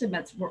 the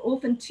estimates were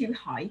often too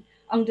high.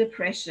 Under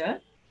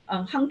pressure,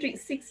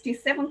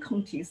 167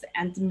 counties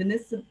and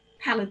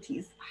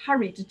municipalities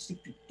hurried to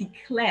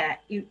declare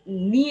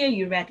near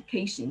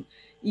eradication.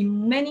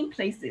 In many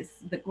places,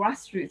 the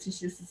grassroots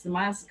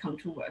schistosomiasis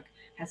control work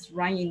has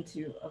run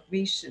into a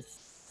vicious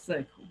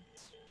circle.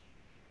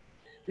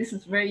 This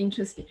is very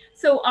interesting.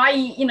 So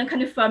I,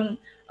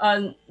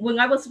 when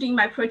I was doing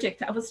my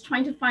project, I was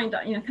trying to find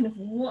out,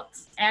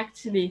 what's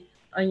actually,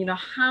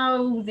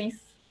 how this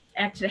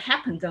actually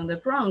happened on the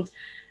ground.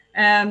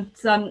 And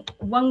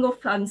one of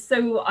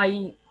so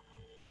I,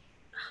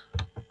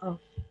 oh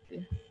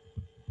dear.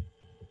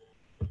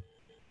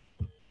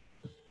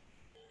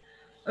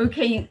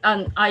 Okay,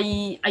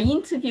 I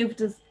interviewed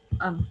this,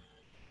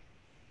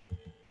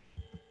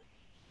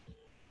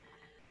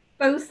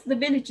 both the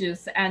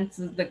villagers and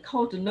the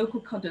local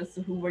cadres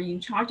who were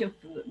in charge of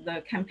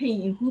the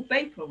campaign in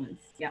Hubei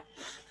province. Yeah,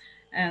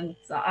 and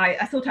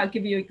I thought I'd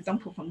give you an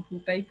example from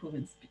Hubei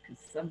province because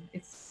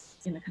it's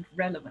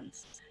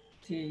relevant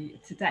to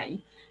today.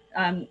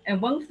 And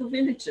one of the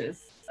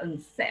villagers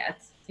said,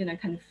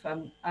 20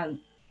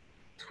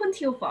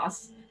 of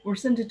us were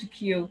sent to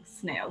kill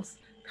snails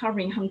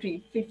covering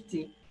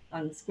 150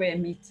 square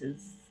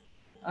meters.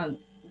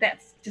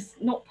 that's just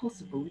not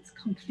possible. It's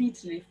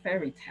completely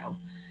fairy tale.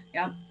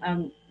 Yeah.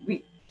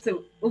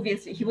 So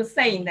obviously he was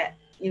saying that,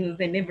 you know,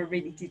 they never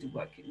really did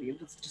work. It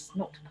was just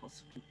not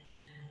possible.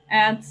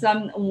 And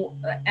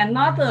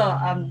another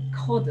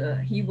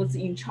coder, he was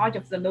in charge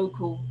of the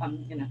local,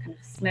 you know, kind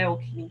of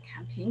snail killing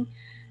campaign,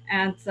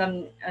 and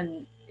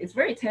it's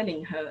very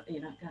telling her,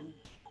 you know,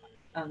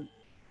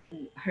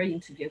 her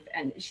interview,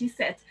 and she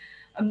said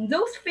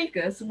those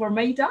figures were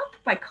made up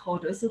by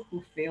coders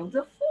who filled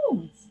the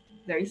forms.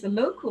 There is a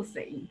local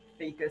saying,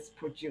 figures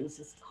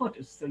produces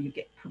coders, so you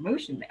get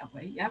promotion that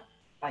way, yeah,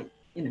 by,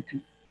 you know,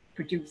 can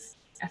produce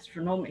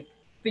astronomical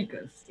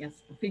figures, yes,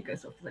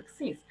 figures of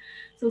success.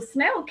 So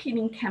snail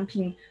killing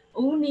campaign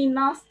only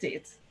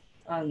lasted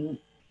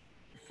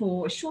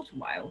for a short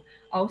while.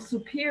 Our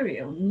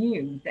superior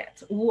knew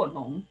that all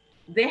along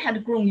they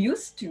had grown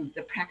used to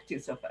the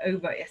practice of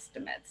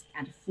overestimates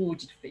and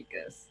forged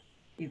figures.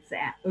 It's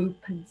an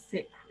open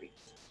secret.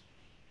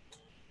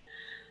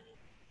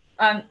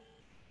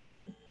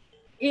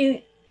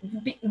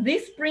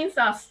 This brings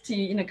us to,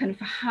 you know, kind of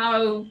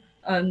how,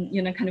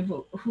 you know, kind of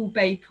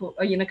Hubei,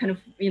 you know, kind of,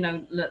 you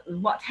know,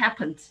 what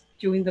happened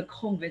during the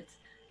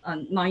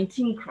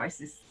COVID-19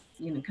 crisis,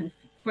 you know, kind of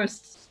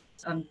first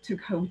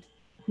took hold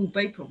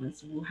Hubei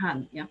province,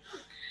 Wuhan, yeah.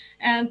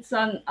 And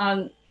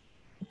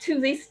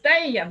to this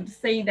day, I would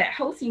say that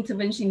health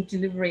intervention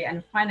delivery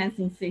and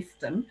financing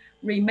system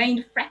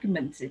remained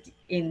fragmented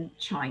in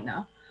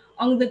China.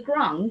 On the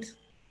ground,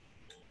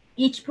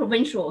 each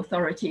provincial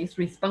authority is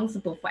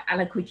responsible for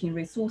allocating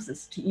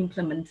resources to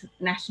implement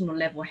national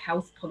level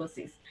health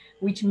policies,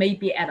 which may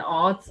be at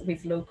odds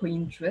with local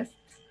interests.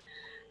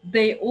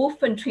 They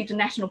often treat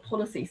national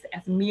policies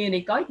as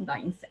merely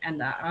guidelines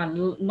and are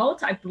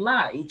not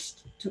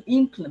obliged to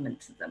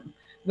implement them,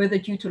 whether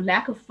due to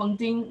lack of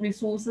funding,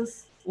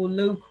 resources, or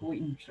local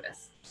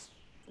interests.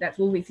 That's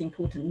always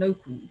important,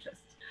 local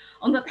interests.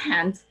 On the other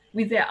hand,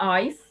 with their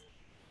eyes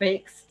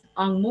fixed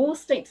on more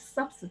state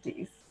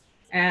subsidies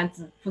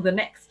and for the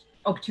next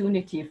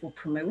opportunity for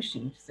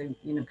promotion, so,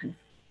 you know, kind of,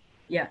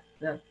 yeah,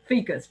 the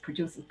figures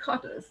producing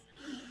cutters,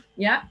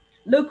 yeah,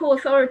 local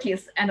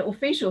authorities and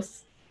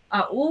officials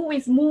are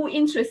always more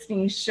interested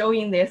in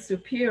showing their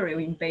superior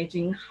in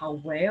Beijing how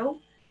well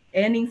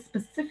any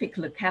specific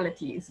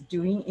locality is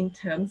doing in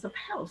terms of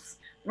health,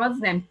 rather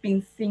than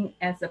being seen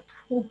as a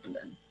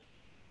problem.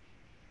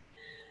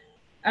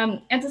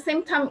 At the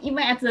same time, even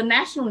at the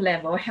national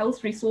level,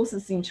 health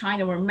resources in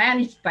China were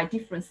managed by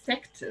different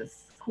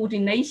sectors.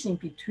 Coordination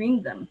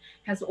between them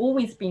has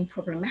always been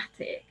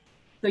problematic.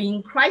 So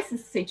in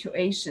crisis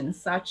situations,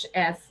 such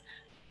as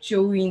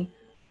during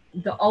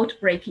the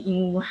outbreak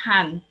in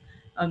Wuhan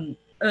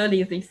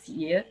earlier this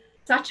year,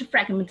 such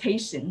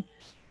fragmentation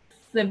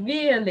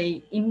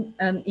severely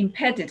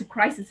impeded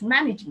crisis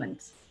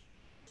management.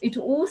 It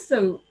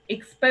also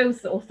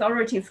exposed the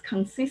authorities'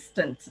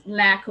 consistent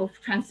lack of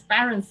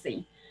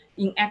transparency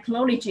in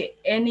acknowledging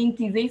any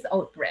disease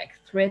outbreak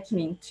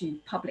threatening to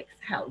public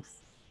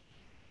health.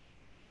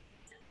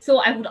 So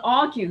I would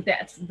argue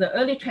that the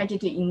early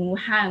tragedy in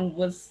Wuhan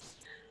was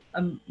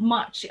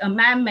much a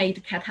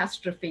man-made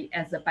catastrophe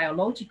as a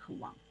biological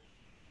one.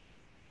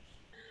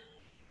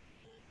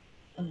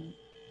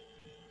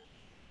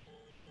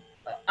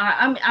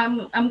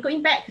 I'm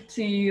going back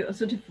to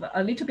sort of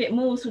a little bit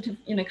more sort of,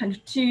 you know, kind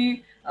of to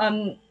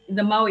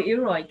the Mao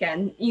era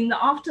again. In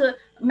the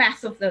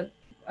aftermath of the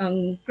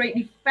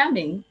Great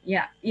Famine,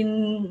 yeah,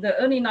 in the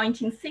early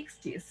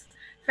 1960s,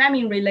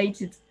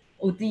 famine-related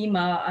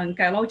edema and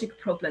gynecologic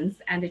problems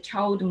and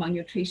child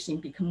malnutrition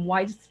become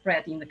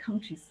widespread in the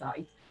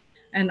countryside.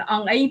 And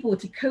unable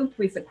to cope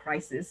with the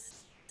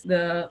crisis,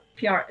 the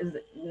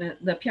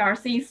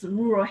PRC's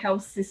rural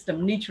health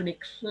system literally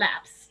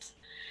collapsed.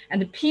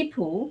 And the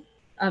people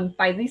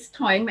by this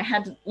time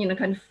had, you know,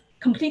 kind of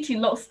completely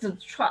lost the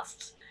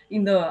trust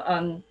in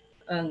the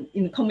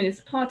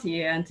Communist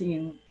Party and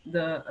in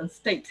the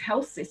state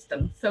health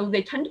system. So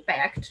they turned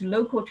back to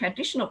local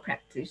traditional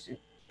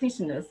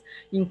practitioners,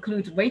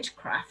 include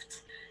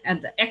witchcraft,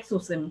 and the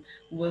exorcism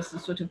was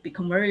sort of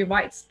become very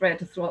widespread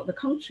throughout the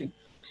country.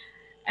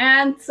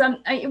 And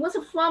it was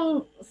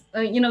from,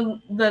 you know,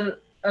 the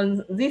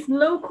these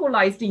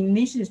localized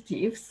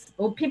initiatives,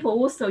 or people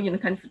also, you know,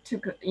 kind of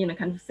took, you know,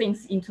 kind of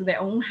things into their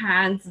own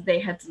hands. They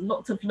had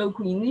lots of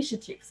local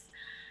initiatives,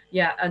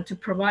 yeah, and to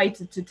provide,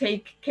 to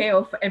take care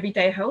of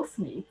everyday health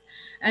needs.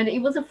 And it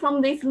was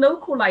from these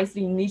localized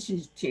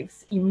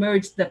initiatives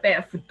emerged the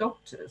barefoot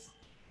doctors.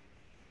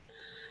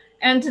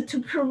 And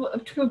to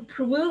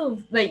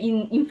prove the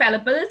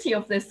infallibility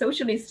of the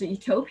Socialist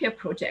Utopia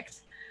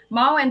project,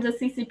 Mao and the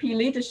CCP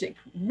leadership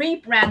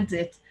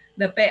rebranded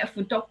the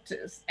barefoot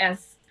doctors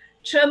as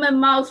Chairman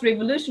Mao's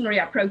revolutionary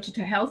approach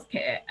to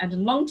healthcare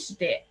and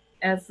launched it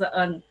as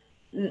a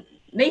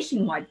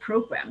nationwide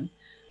program.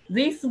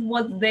 This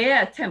was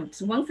their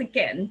attempt, once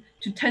again,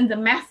 to turn the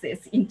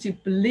masses into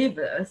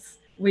believers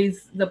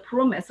with the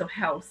promise of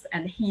health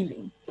and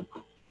healing.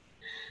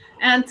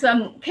 And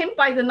came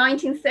by the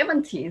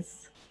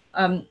 1970s,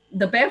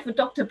 the Barefoot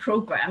Doctor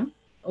program,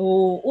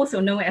 or also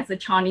known as the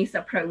Chinese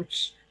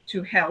approach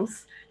to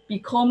health,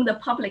 become the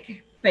public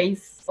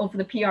face of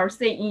the PRC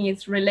in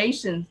its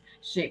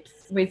relationships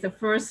with the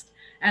first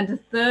and the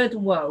third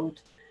world.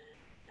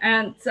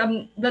 And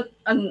the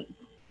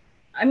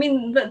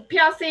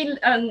PRC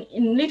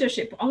in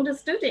leadership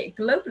understood it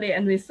globally,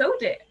 and they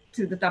sold it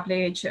to the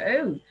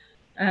WHO.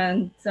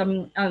 And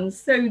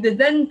so the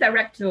then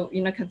director,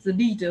 the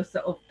leaders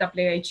of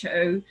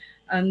WHO,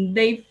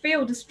 they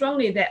felt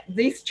strongly that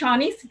this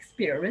Chinese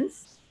experience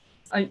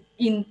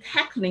in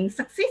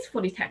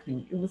successfully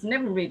tackling, it was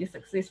never really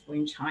successful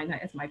in China,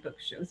 as my book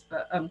shows,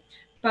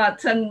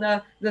 but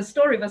the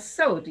story was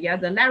sold,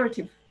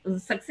 the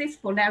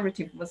successful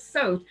narrative was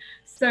sold.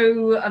 So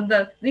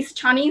this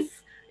Chinese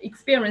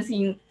experience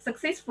in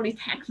successfully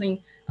tackling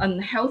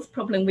health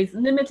problem with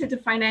limited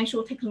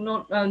financial,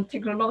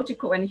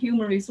 technological, and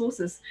human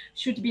resources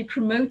should be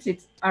promoted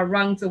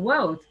around the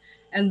world.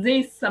 And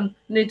this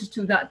led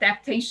to the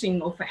adaptation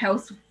of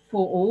health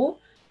for all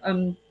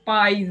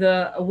by the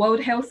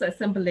World Health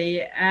Assembly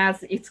as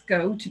its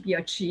goal to be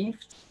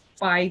achieved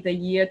by the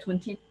year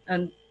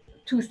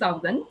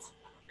 2000.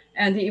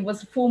 And it was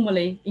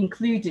formally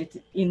included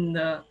in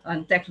the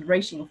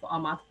Declaration of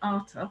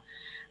Alma-Ata.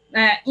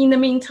 In the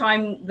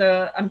meantime,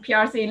 the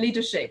PRC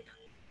leadership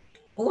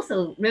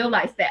also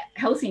realized that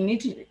health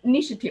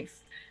initiatives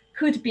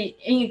could be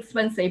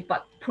inexpensive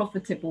but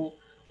profitable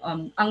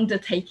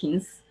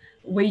undertakings,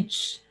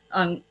 which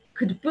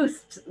could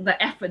boost the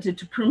effort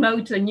to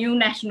promote a new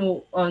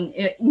international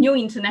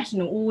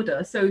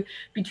order. So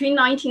between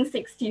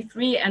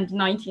 1963 and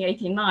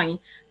 1989,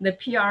 the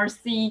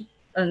PRC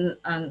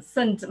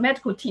sent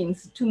medical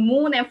teams to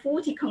more than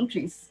 40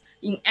 countries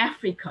in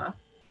Africa.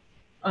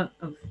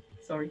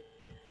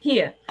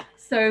 Here.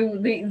 So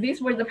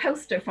these were the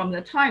posters from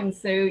the time.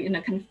 So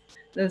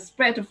the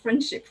spread of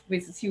friendship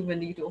with the silver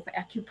needle of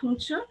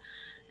acupuncture,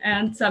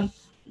 and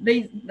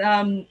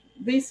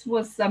this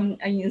was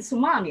in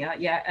Somalia,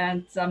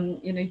 and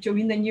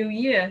during the New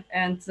Year,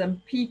 and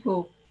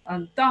people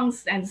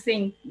danced and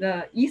sing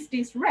 "The East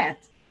is Red,"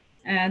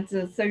 and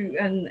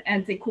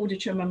and they called the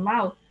Chairman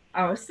Mao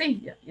our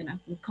savior,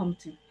 who come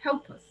to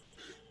help us.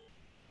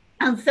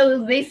 And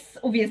so this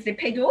obviously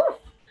paid off.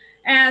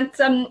 And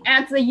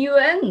at the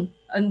UN,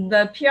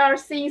 the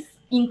PRC's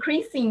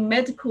increasing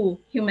medical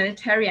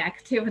humanitarian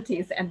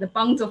activities and the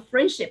bonds of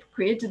friendship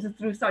created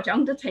through such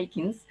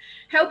undertakings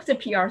helped the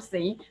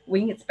PRC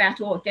win its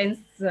battle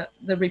against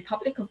the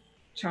Republic of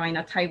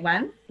China,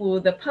 Taiwan,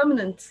 for the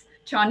permanent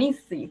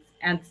Chinese seat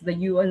at the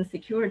UN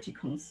Security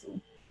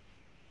Council.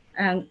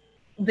 And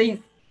this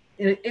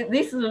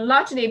is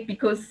largely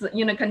because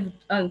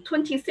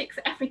 26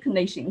 African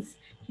nations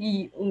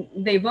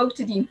they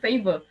voted in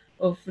favor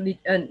of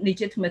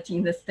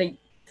legitimating the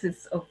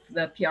status of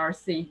the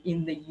PRC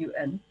in the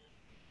UN.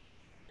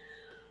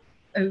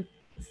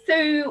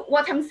 So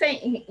what I'm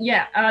saying,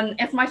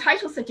 as my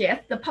title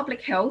suggests, the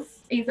public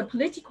health is a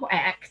political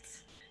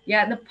act.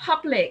 The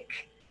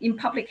public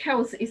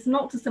health is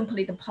not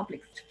simply the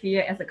public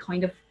sphere as a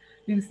kind of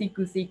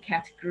loosey-goosey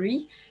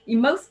category. In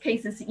most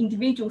cases,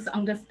 individuals'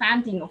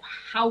 understanding of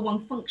how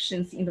one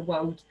functions in the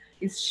world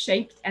is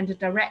shaped and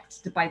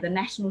directed by the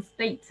national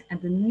state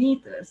and the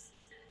leaders.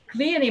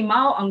 Clearly,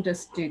 Mao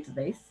understood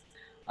this.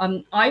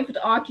 I would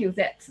argue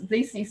that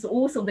this is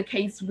also the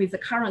case with the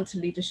current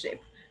leadership.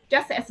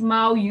 Just as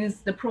Mao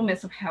used the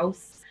promise of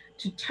health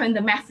to turn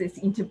the masses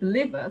into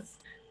believers,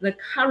 the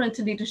current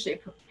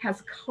leadership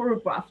has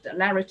choreographed a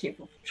narrative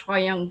of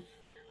triumph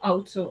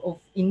out of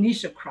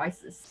initial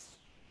crisis.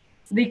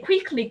 They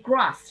quickly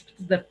grasped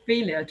the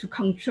failure to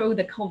control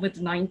the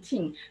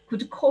COVID-19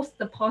 could cost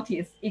the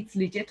party its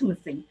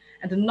legitimacy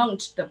and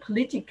launched a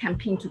political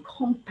campaign to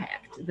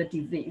combat the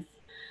disease.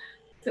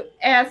 So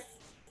as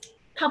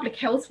public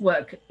health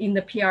work in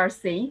the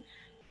PRC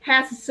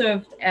has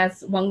served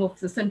as one of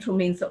the central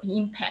means of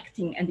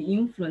impacting and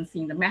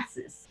influencing the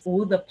masses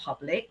or the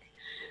public,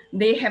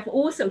 they have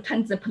also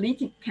turned the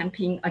political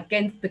campaign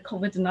against the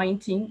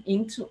COVID-19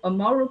 into a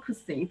moral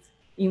crusade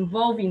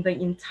involving the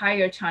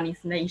entire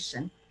Chinese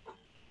nation.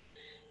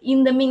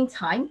 In the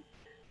meantime,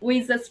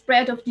 with the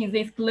spread of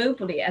disease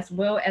globally, as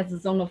well as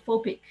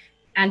xenophobic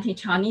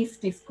anti-Chinese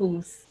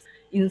discourse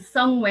in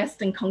some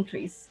Western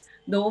countries,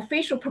 the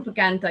official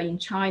propaganda in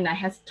China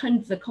has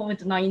turned the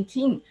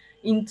COVID-19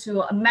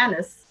 into a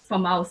menace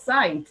from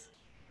outside.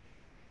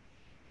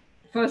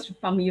 First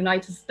from the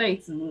United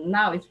States, and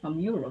now it's from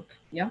Europe,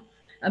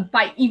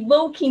 by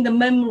evoking the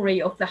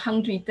memory of the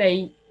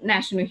 100-day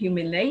national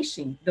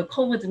humiliation, the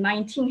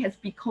COVID-19 has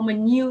become a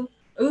new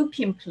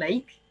opium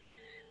plague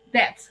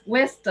that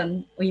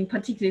Western, in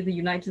particular the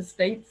United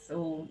States,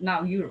 or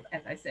now Europe,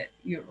 as I said,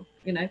 Europe,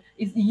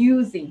 is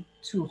using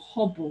to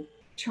hobble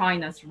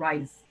China's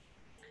rise.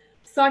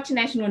 Such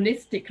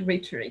nationalistic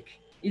rhetoric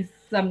is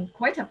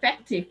quite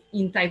effective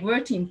in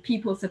diverting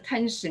people's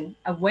attention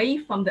away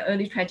from the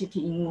early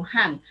tragedy in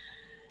Wuhan.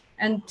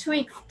 And to an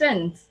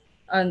extent,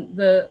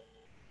 the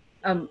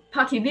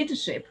party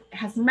leadership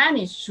has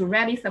managed to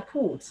rally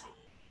support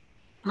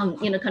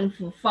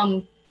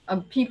from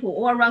people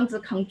all around the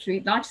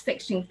country, large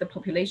section of the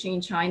population in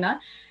China,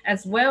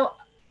 as well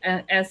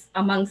as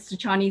amongst the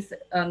Chinese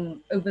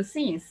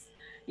overseas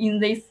in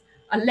this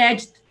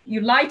alleged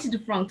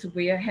united front.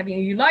 We are having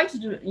a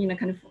united,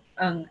 kind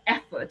of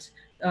effort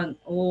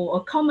or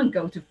a common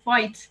goal to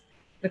fight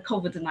the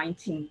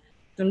COVID-19.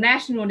 So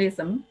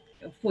nationalism,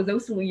 for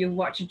those of you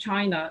watching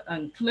China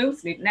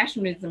closely,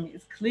 nationalism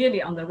is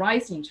clearly on the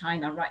rise in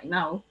China right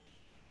now.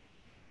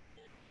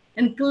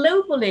 And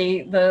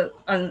globally, the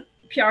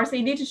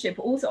PRC leadership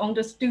also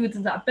understood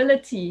the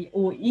ability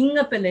or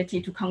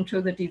inability to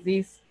control the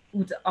disease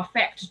would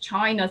affect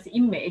China's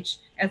image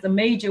as a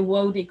major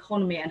world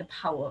economy and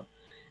power.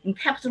 And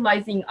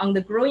capitalizing on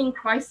the growing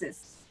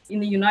crisis in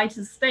the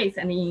United States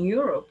and in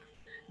Europe,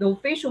 the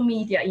official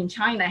media in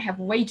China have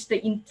waged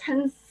the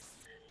intense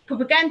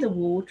propaganda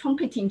war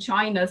trumpeting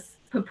China's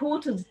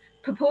purported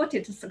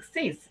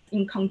success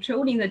in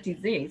controlling the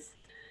disease.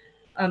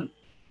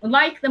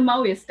 Like the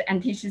Maoist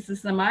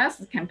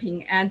Anti-Schistosomiasis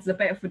campaign and the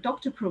Better for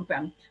Doctor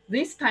program,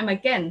 this time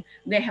again,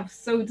 they have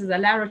sold the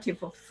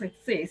narrative of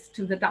success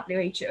to the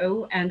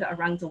WHO and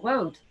around the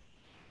world.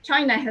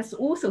 China has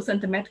also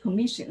sent medical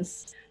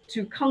missions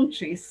to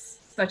countries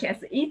such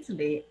as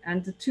Italy,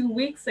 and 2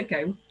 weeks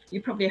ago,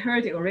 you probably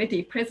heard it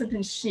already,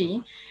 President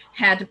Xi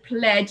had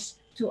pledged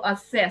to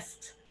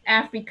assist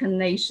African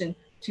nation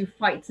to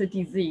fight the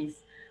disease.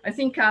 I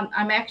think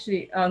I'm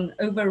actually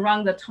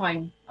overrun the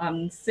time,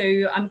 so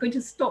I'm going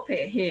to stop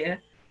it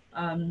here.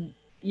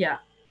 Yeah,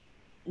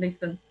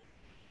 Nathan.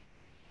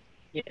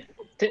 Yeah,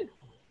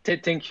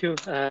 thank you,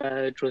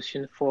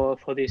 Josephine, for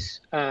this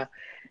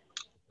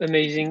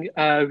amazing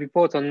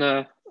report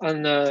on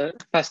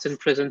past and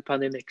present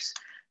pandemics.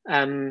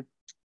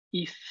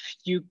 If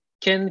you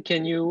can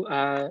you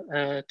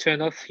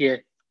turn off? Yeah,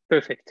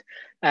 perfect.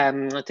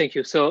 Thank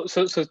you. So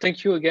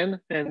thank you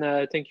again,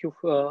 and thank you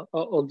for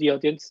all the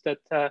audience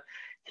that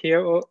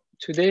here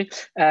today.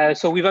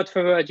 So without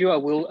further ado, I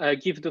will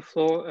give the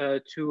floor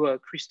to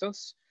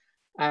Christos.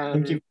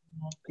 Thank you.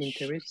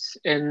 Lynteris.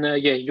 And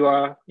yeah, you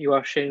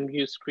are sharing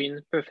your screen.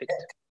 Perfect.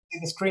 See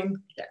the screen?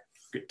 Yeah,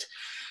 good.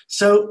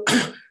 So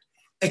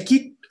a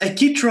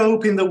key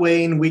trope in the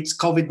way in which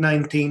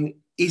COVID-19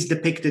 is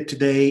depicted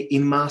today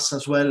in mass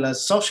as well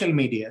as social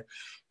media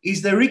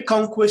is the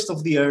reconquest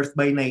of the earth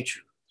by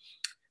nature.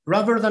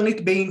 Rather than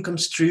it being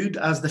construed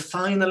as the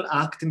final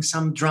act in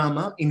some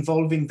drama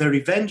involving the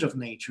revenge of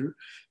nature,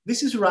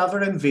 this is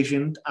rather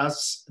envisioned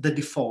as the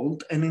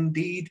default and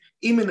indeed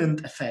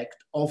imminent effect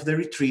of the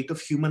retreat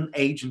of human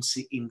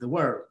agency in the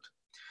world.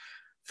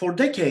 For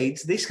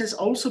decades, this has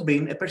also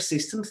been a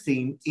persistent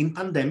theme in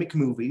pandemic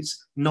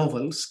movies,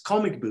 novels,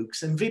 comic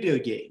books, and video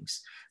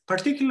games,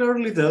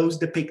 particularly those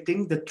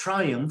depicting the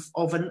triumph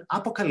of an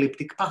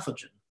apocalyptic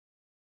pathogen.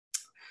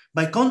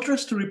 By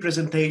contrast to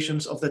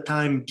representations of the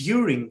time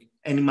during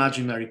an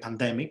imaginary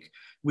pandemic,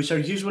 which are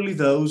usually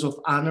those of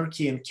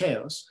anarchy and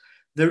chaos,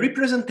 the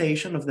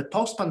representation of the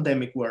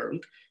post-pandemic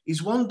world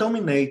is one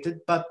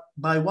dominated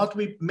by what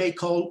we may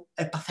call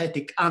a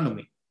pathetic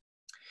anomie.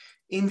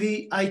 In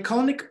the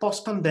iconic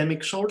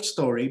post-pandemic short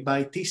story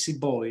by T.C.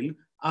 Boyle,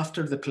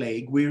 After the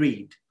Plague, we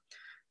read,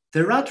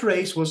 "The rat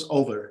race was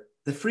over,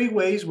 the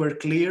freeways were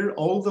clear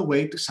all the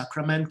way to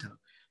Sacramento,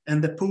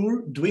 and the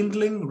poor,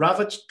 dwindling,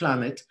 ravaged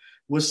planet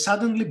was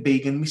suddenly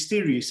big and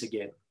mysterious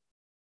again."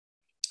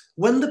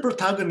 When the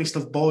protagonist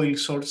of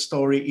Boyle's short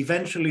story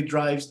eventually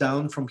drives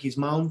down from his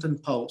mountain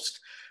post,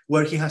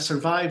 where he has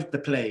survived the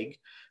plague,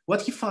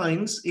 what he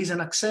finds is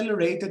an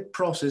accelerated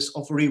process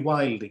of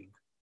rewilding.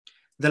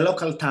 The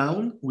local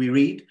town, we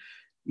read,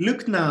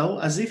 looked now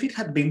as if it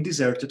had been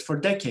deserted for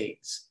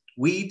decades.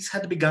 Weeds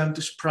had begun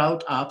to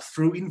sprout up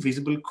through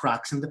invisible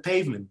cracks in the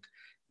pavement.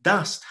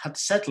 Dust had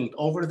settled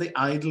over the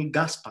idle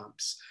gas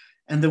pumps,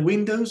 and the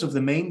windows of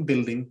the main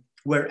building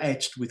were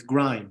etched with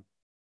grime.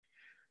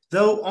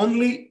 Though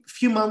only a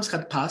few months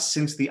had passed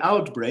since the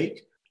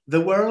outbreak,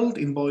 the world,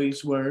 in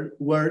Boyle's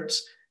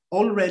words,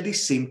 already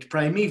seemed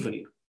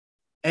primeval.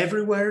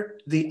 Everywhere,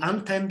 the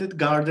untended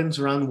gardens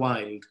ran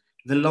wild,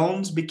 the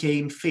lawns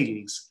became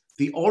fields,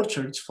 the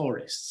orchards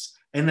forests,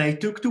 and I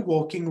took to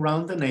walking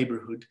round the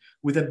neighborhood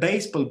with a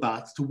baseball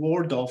bat to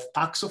ward off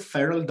packs of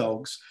feral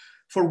dogs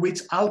for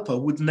which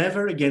Alpa would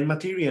never again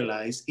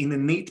materialize in a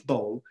neat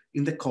bowl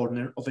in the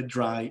corner of a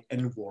dry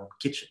and warm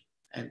kitchen.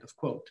 End of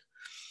quote.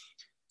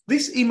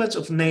 This image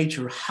of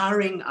nature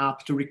hurrying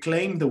up to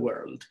reclaim the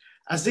world,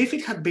 as if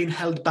it had been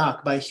held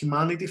back by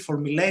humanity for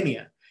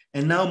millennia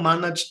and now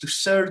managed to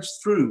surge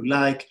through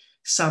like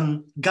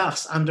some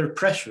gas under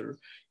pressure,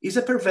 is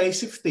a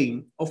pervasive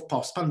theme of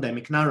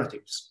post-pandemic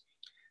narratives.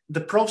 The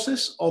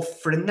process of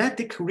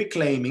frenetic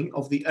reclaiming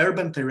of the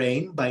urban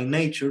terrain by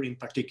nature in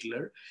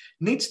particular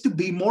needs to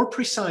be more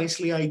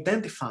precisely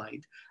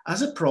identified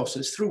as a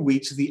process through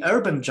which the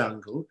urban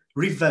jungle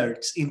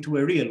reverts into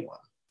a real one.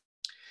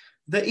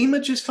 The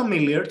image is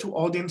familiar to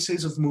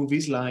audiences of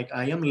movies like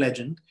I Am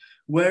Legend,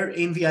 where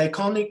in the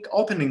iconic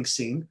opening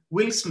scene,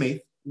 Will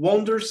Smith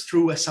wanders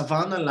through a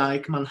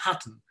savanna-like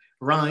Manhattan,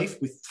 rife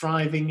with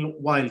thriving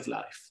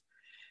wildlife.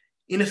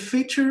 In a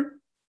feature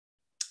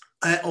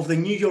of the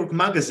New York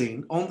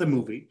Magazine on the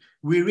movie,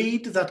 we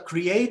read that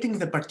creating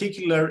the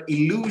particular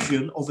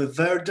illusion of a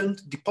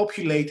verdant,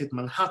 depopulated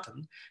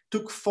Manhattan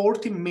took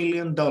 $40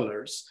 million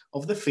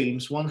of the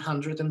film's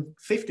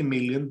 $150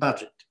 million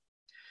budget.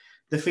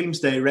 The film's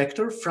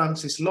director,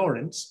 Francis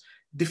Lawrence,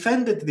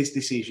 defended this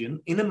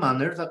decision in a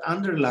manner that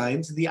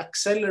underlines the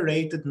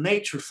accelerated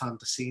nature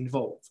fantasy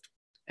involved.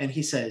 And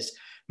he says,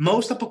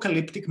 most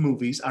apocalyptic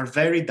movies are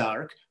very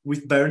dark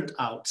with burnt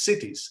out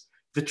cities.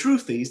 The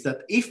truth is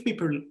that if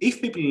people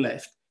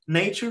left,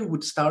 nature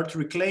would start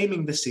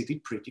reclaiming the city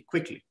pretty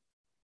quickly.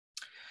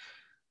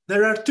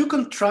 There are two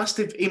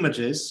contrastive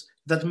images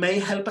that may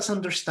help us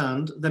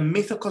understand the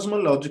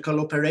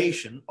mythocosmological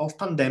operation of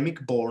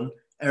pandemic-born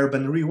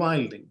urban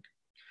rewilding.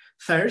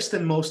 First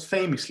and most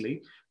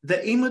famously,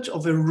 the image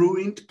of a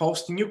ruined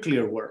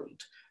post-nuclear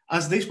world,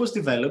 as this was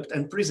developed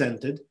and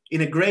presented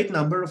in a great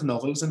number of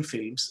novels and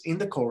films in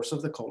the course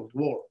of the Cold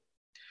War.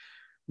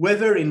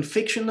 Whether in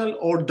fictional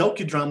or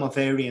docudrama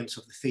variants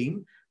of the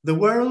theme, the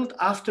world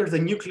after the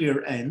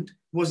nuclear end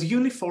was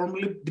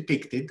uniformly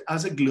depicted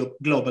as a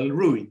global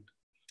ruin.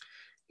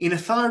 In a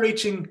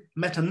far-reaching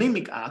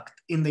metonymic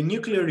act in the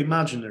nuclear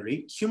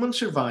imaginary, human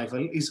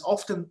survival is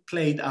often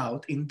played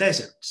out in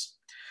deserts.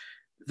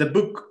 The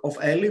Book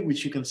of Eli,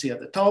 which you can see at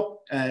the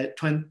top,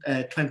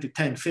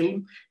 2010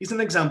 film, is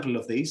an example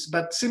of this,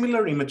 but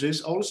similar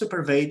images also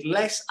pervade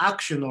less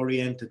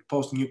action-oriented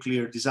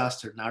post-nuclear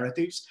disaster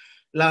narratives,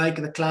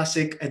 like the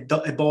classic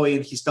A Boy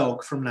and His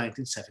Dog from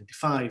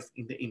 1975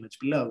 in the image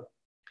below.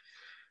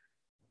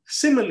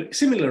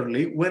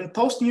 Similarly, when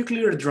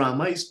post-nuclear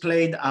drama is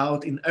played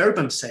out in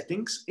urban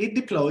settings, it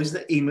deploys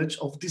the image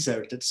of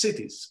deserted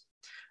cities.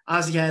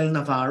 As Yael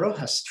Navarro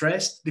has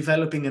stressed,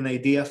 developing an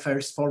idea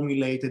first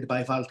formulated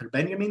by Walter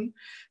Benjamin,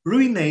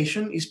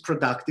 ruination is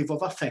productive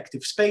of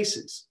affective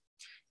spaces.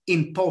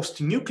 In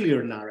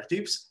post-nuclear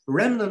narratives,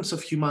 remnants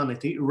of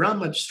humanity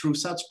rummage through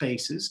such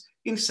spaces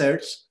in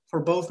search for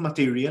both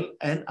material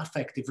and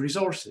affective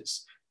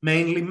resources,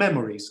 mainly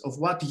memories of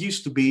what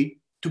used to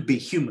be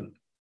human.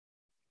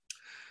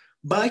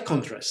 By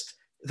contrast,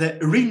 the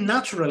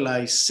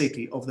renaturalized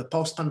city of the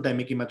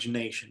post-pandemic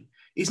imagination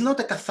is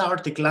not a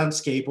cathartic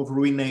landscape of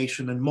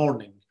ruination and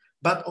mourning,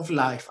 but of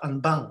life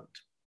unbound.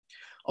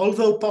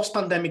 Although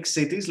post-pandemic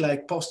cities,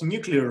 like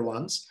post-nuclear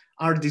ones,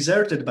 are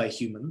deserted by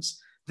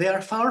humans, they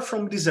are far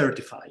from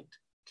desertified.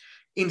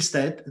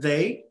 Instead,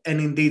 they, and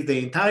indeed the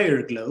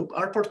entire globe,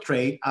 are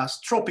portrayed as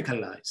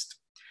tropicalized.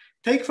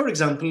 Take, for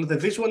example, the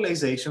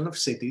visualization of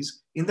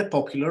cities in the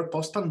popular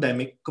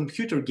post-pandemic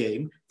computer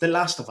game The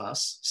Last of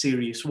Us,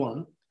 Series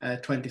 1,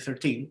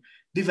 2013,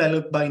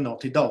 developed by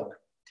Naughty Dog.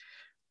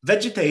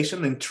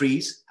 Vegetation and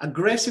trees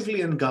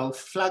aggressively engulf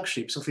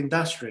flagships of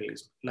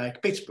industrialism,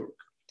 like Pittsburgh.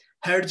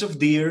 Herds of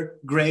deer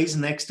graze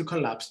next to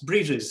collapsed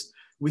bridges,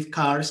 with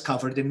cars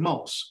covered in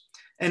moss.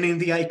 And in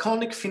the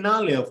iconic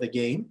finale of the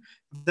game,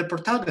 the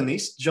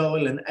protagonists,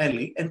 Joel and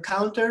Ellie,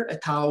 encounter a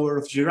tower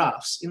of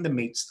giraffes in the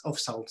midst of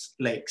Salt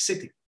Lake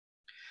City.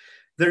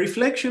 The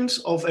reflections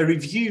of a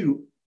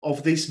review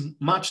of this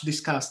much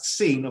discussed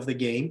scene of the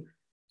game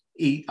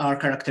are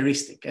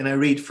characteristic, and I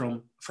read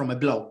from a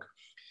blog.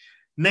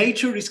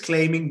 Nature is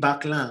claiming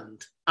back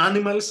land.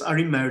 Animals are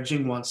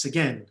emerging once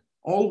again,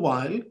 all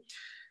while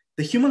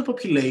the human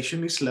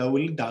population is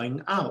slowly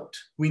dying out.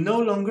 We no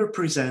longer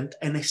present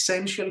an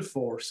essential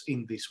force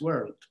in this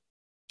world.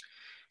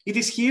 It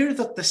is here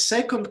that the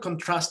second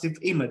contrastive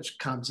image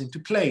comes into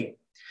play.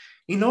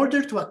 In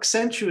order to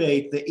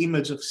accentuate the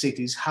image of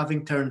cities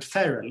having turned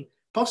feral,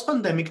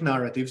 post-pandemic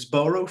narratives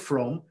borrow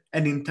from,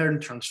 and in turn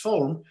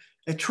transform,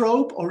 a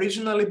trope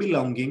originally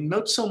belonging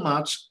not so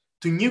much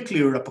to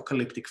nuclear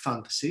apocalyptic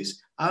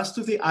fantasies as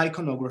to the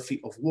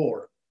iconography of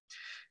war.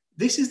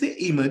 This is the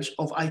image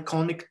of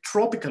iconic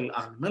tropical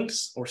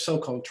animals, or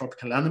so-called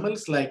tropical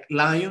animals, like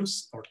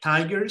lions or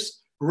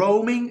tigers,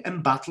 roaming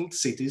embattled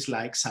cities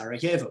like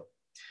Sarajevo.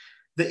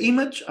 The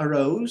image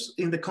arose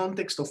in the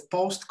context of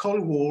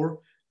post-Cold War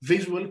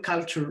visual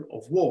culture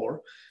of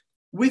war,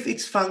 with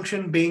its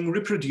function being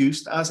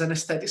reproduced as an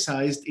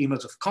aestheticized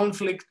image of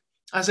conflict,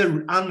 as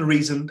an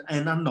unreasoned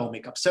and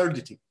anomic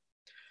absurdity.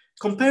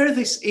 Compare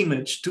this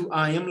image to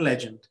I Am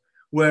Legend,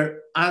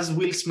 where as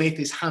Will Smith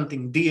is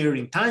hunting deer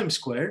in Times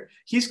Square,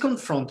 he's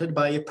confronted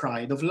by a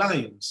pride of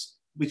lions,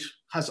 which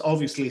has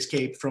obviously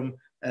escaped from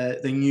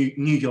the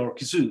New York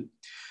Zoo.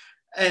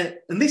 And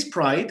this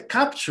pride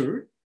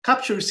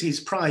captures his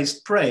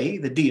prized prey,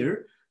 the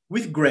deer,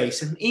 with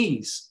grace and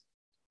ease.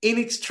 In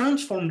its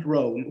transformed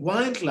role,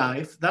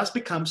 wildlife thus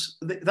comes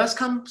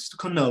to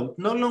connote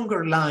no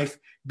longer life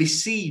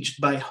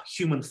besieged by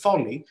human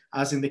folly,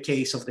 as in the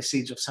case of the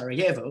siege of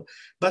Sarajevo,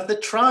 but the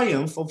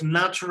triumph of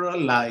natural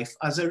life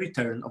as a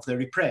return of the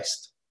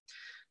repressed.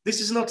 This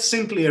is not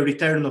simply a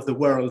return of the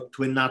world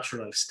to a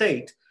natural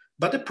state,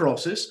 but a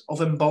process of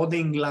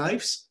embodying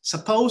life's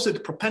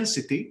supposed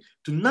propensity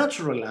to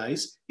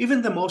naturalize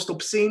even the most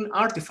obscene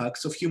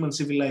artifacts of human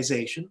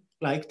civilization,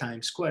 like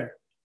Times Square.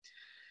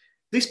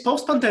 This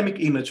post-pandemic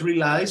image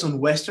relies on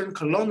Western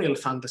colonial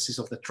fantasies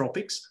of the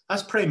tropics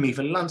as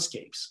primeval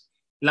landscapes.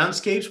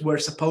 landscapes where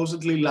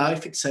supposedly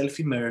life itself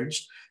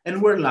emerged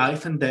and where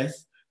life and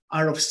death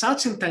are of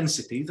such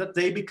intensity that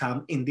they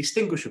become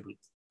indistinguishable.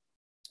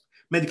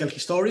 Medical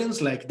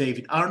historians like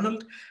David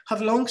Arnold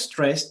have long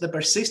stressed the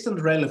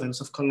persistent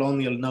relevance of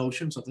colonial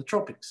notions of the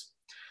tropics.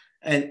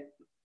 And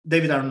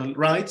David Arnold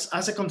writes,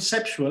 as a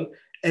conceptual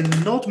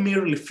and not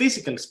merely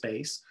physical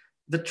space,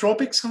 the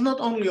tropics have not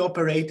only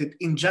operated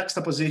in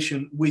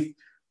juxtaposition with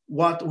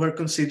what were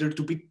considered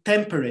to be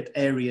temperate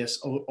areas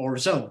or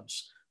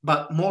zones,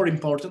 but more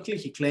importantly,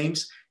 he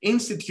claims,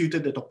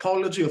 instituted a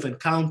topology of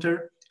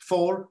encounter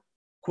for,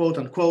 quote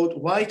unquote,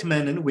 white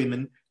men and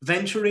women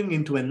venturing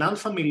into an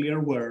unfamiliar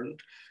world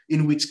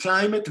in which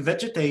climate,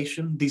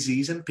 vegetation,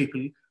 disease, and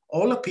people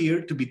all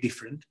appeared to be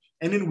different,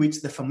 and in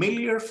which the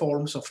familiar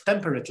forms of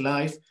temperate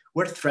life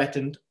were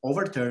threatened,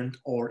 overturned,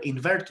 or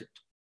inverted,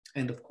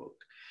 end of quote.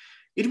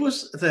 It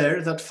was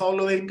there that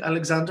following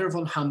Alexander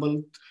von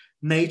Humboldt,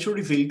 nature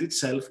revealed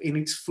itself in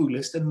its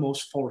fullest and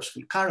most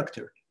forceful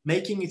character,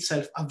 making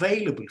itself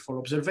available for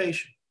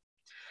observation.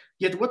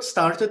 Yet what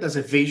started as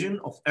a vision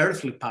of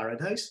earthly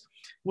paradise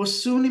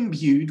was soon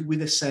imbued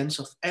with a sense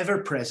of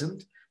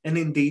ever-present and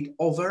indeed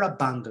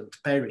overabundant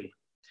peril.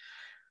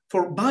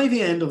 For by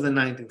the end of the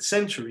 19th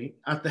century,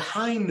 at the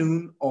high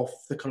noon of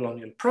the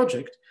colonial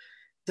project,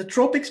 the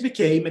tropics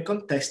became a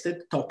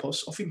contested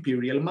topos of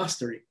imperial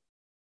mastery,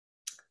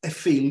 a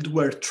field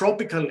where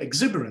tropical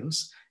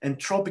exuberance and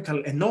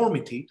tropical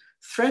enormity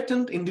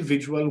threatened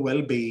individual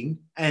well-being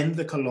and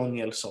the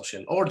colonial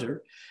social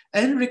order,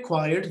 and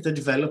required the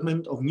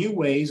development of new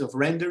ways of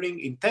rendering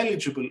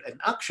intelligible and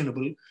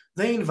actionable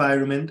the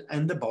environment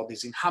and the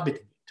bodies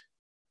inhabiting it.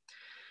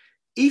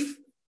 If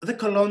the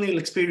colonial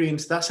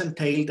experience thus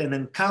entailed an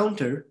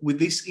encounter with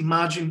this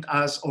imagined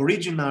as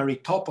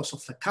originary topos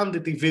of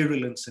fecundity,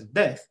 virulence, and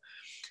death,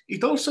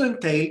 it also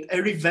entailed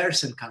a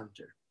reverse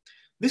encounter.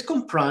 This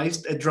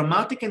comprised a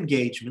dramatic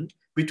engagement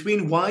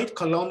between white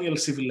colonial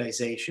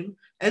civilization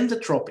and the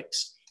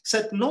tropics,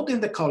 set not in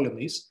the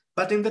colonies,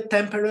 but in the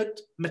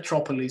temperate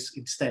metropolis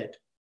instead.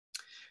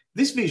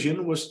 This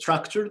vision was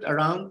structured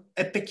around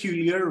a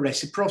peculiar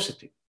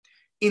reciprocity.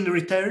 In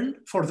return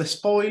for the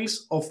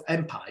spoils of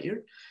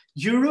empire,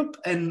 Europe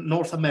and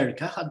North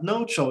America had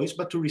no choice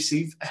but to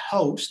receive a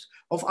host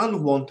of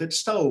unwanted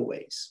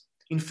stowaways,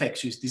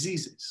 infectious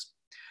diseases.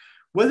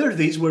 Whether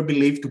these were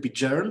believed to be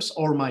germs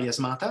or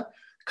miasmata,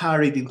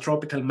 carried in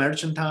tropical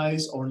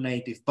merchandise or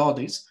native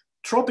bodies,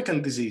 tropical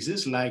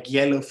diseases like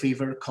yellow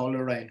fever,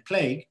 cholera, and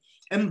plague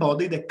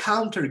embodied a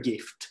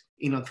counter-gift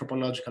in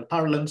anthropological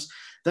parlance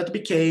that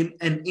became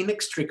an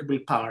inextricable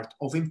part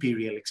of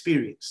imperial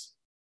experience.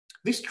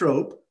 This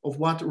trope of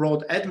what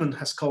Rod Edmond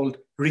has called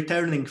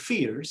returning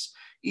fears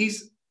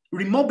is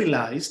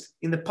remobilized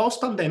in the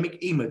post-pandemic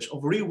image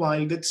of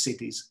rewilded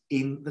cities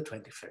in the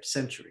 21st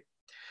century.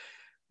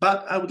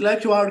 But I would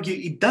like to argue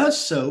it does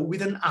so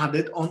with an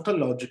added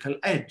ontological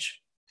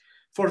edge.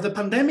 For the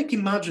pandemic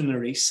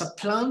imaginary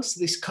supplants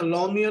this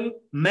colonial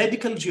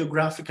medical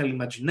geographical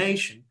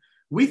imagination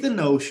with the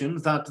notion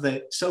that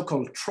the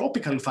so-called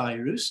tropical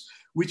virus,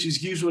 which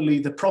is usually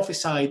the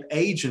prophesied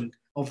agent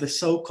of the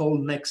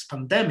so-called next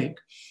pandemic,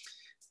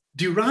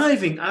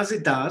 deriving as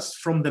it does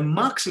from the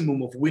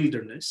maximum of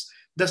wilderness,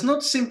 does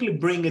not simply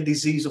bring a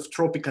disease of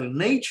tropical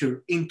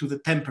nature into the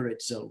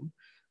temperate zone,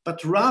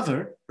 but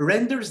rather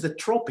renders the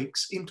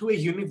tropics into a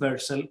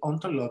universal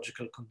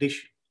ontological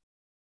condition.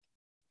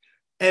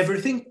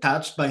 Everything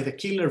touched by the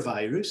killer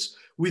virus,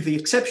 with the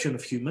exception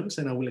of humans,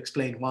 and I will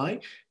explain why,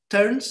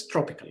 turns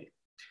tropical.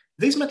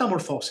 This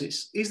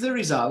metamorphosis is the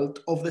result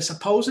of the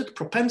supposed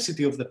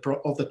propensity of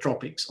the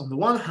tropics, on the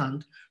one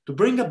hand, to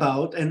bring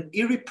about an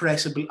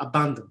irrepressible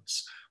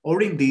abundance,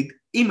 or indeed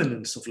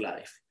immanence of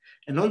life,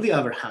 and on the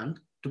other hand,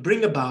 to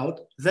bring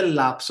about the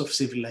lapse of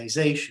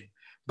civilization,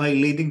 by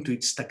leading to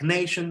its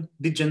stagnation,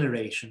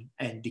 degeneration,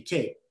 and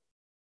decay.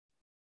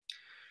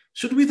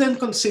 Should we then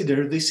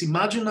consider this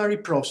imaginary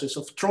process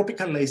of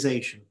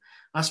tropicalization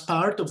as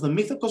part of the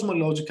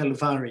mythocosmological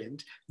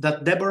variant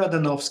that Deborah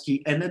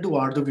Danowski and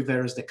Eduardo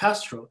Viveros de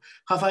Castro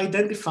have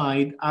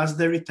identified as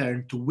the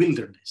return to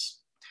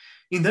wilderness?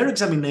 In their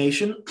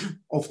examination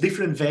of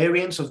different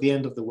variants of the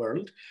end of the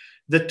world,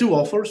 the two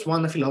authors,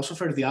 one a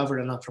philosopher, the other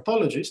an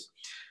anthropologist,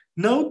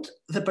 note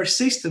the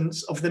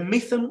persistence of the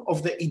mython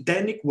of the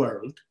Edenic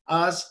world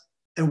as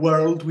a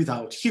world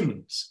without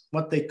humans,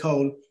 what they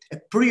call a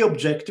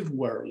pre-objective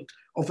world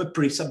of a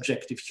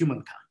pre-subjective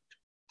humankind.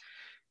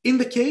 In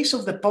the case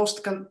of the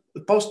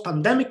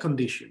post-pandemic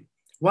condition,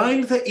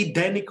 while the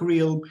Edenic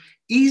realm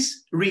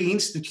is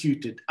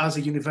reinstituted as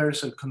a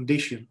universal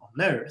condition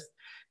on Earth,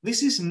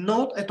 this is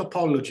not a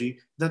topology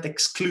that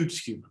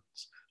excludes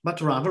humans,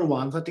 but rather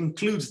one that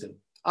includes them,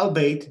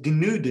 albeit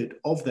denuded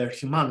of their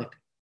humanity.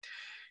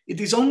 It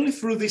is only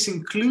through this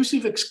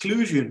inclusive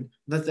exclusion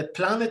that the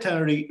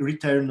planetary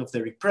return of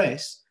the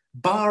repressed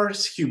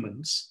bars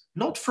humans,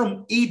 not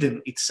from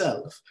Eden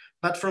itself,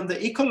 but from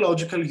the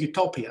ecological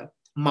utopia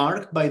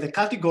marked by the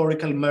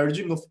categorical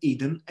merging of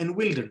Eden and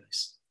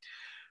wilderness.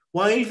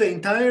 While the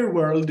entire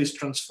world is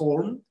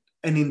transformed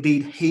and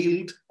indeed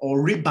healed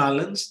or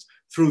rebalanced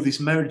through this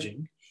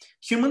merging,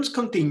 humans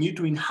continue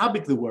to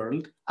inhabit the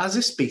world as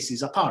a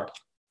species apart.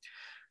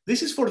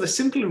 This is for the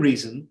simple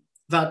reason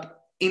that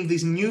in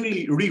this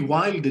newly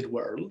rewilded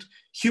world,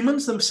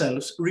 humans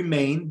themselves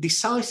remain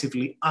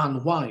decisively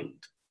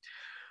unwild.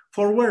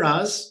 For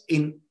whereas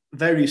in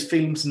various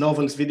films,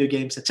 novels, video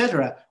games,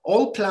 etc.,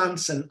 all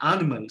plants and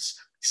animals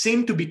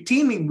seem to be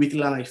teeming with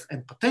life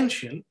and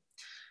potential,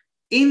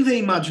 in the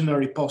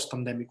imaginary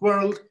post-pandemic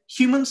world,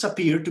 humans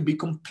appear to be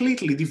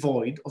completely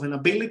devoid of an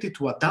ability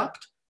to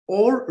adapt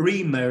or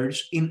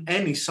re-emerge in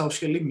any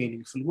socially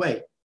meaningful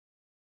way.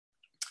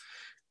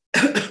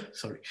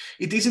 Sorry.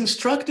 It is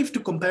instructive to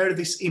compare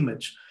this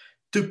image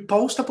to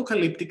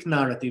post-apocalyptic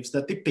narratives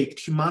that depict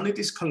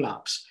humanity's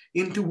collapse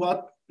into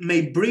what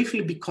may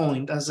briefly be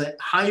coined as a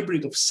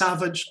hybrid of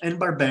savage and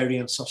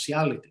barbarian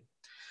sociality.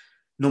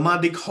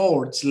 Nomadic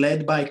hordes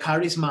led by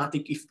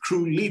charismatic, if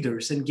cruel,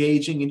 leaders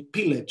engaging in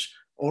pillage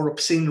or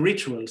obscene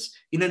rituals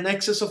in an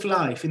excess of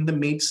life in the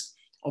midst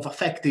of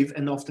affective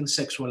and often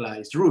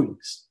sexualized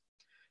ruins.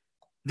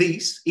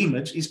 This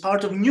image is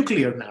part of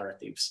nuclear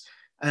narratives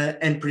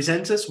and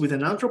presents us with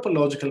an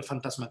anthropological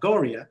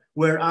phantasmagoria,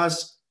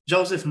 whereas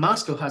Joseph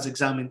Masco has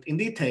examined in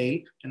detail,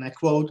 and I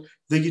quote,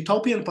 the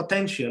utopian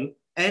potential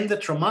and the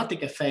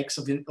traumatic effects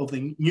of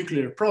the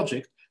nuclear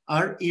project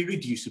are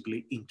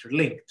irreducibly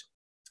interlinked.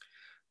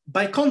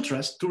 By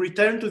contrast, to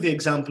return to the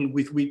example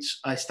with which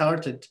I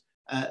started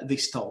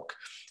this talk,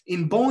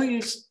 in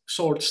Boyle's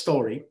short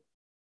story,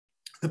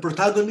 the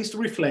protagonist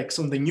reflects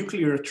on the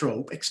nuclear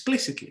trope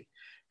explicitly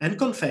and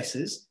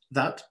confesses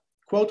that,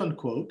 quote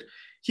unquote,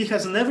 he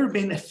has never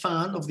been a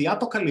fan of the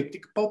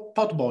apocalyptic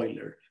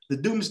potboiler, the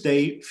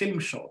doomsday film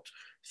shot,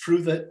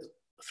 through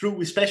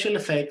with special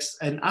effects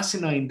and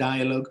asinine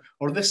dialogue,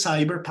 or the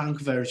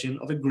cyberpunk version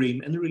of a grim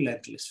and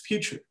relentless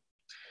future.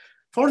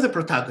 For the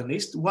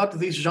protagonist, what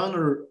this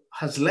genre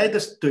has led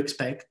us to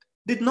expect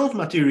did not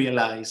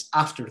materialize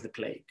after the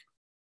plague.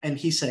 And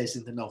he says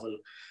in the novel,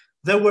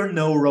 there were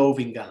no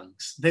roving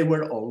gangs. They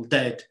were all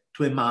dead,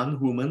 to a man,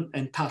 woman,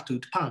 and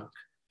tattooed punk.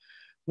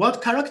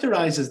 What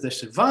characterizes the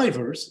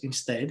survivors,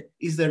 instead,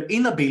 is their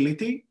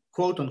inability,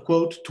 quote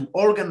unquote, to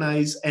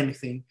organize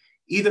anything,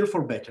 either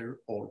for better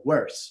or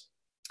worse.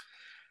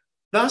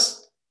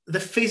 Thus, the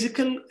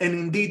physical and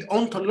indeed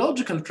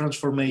ontological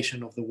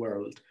transformation of the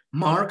world,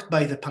 marked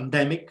by the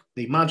pandemic,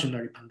 the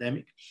imaginary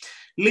pandemic,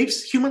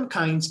 leaves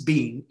humankind's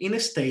being in a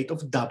state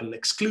of double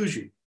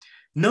exclusion,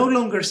 no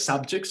longer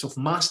subjects of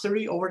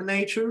mastery over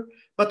nature,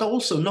 but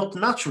also not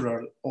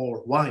natural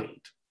or wild.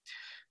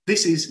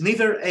 This is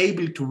neither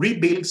able to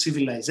rebuild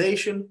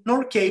civilization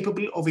nor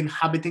capable of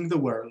inhabiting the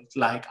world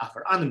like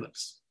other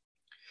animals.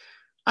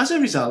 As a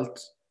result,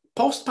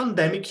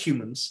 post-pandemic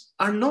humans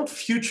are not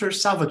future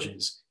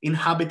savages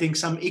inhabiting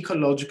some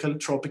ecological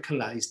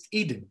tropicalized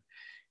Eden.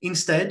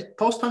 Instead,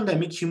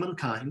 post-pandemic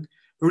humankind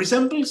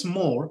resembles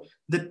more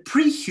the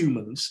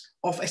pre-humans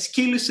of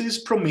Aeschylus's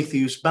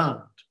Prometheus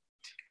band,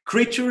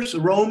 creatures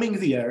roaming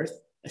the earth,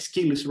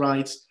 Aeschylus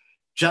writes,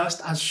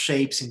 just as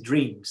shapes in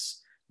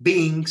dreams,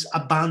 beings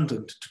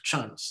abandoned to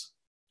chance.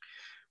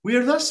 We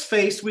are thus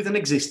faced with an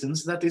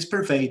existence that is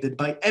pervaded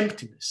by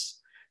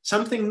emptiness,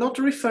 something not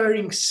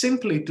referring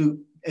simply to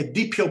a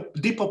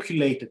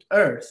depopulated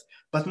earth,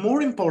 but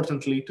more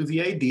importantly to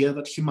the idea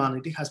that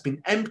humanity has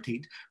been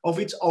emptied of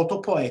its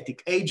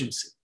autopoietic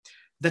agency,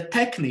 the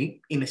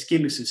techne, in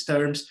Aeschylus's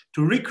terms,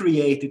 to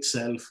recreate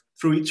itself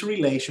through its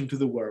relation to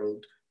the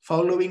world,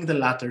 following the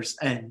latter's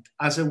end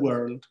as a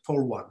world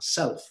for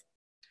oneself.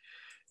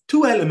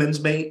 Two elements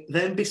may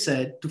then be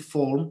said to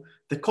form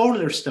the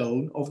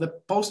cornerstone of the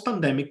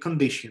post-pandemic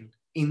condition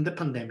in the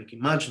pandemic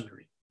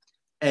imaginary.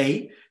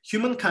 A,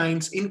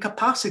 humankind's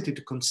incapacity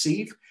to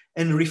conceive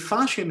and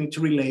refashion its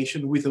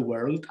relation with the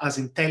world as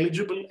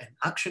intelligible and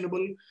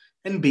actionable,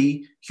 and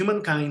B,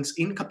 humankind's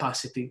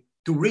incapacity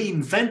to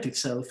reinvent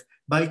itself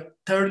by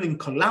turning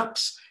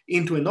collapse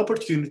into an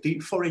opportunity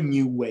for a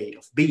new way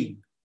of being.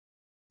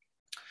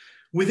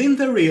 Within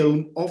the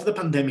realm of the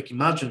pandemic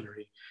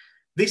imaginary,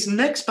 this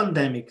next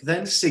pandemic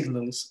then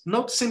signals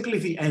not simply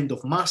the end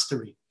of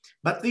mastery,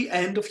 but the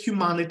end of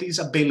humanity's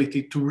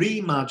ability to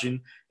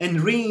reimagine and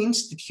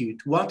reinstitute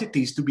what it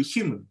is to be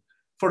human,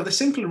 for the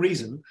simple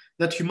reason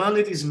that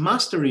humanity's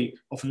mastery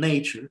of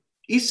nature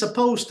is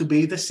supposed to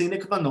be the sine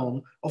qua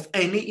non of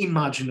any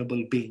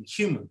imaginable being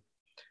human.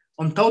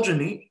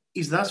 Ontogeny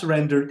is thus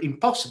rendered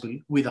impossible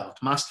without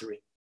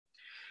mastery.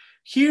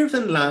 Here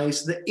then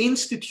lies the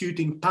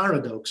instituting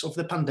paradox of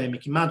the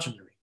pandemic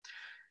imaginary.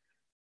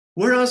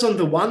 Whereas on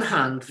the one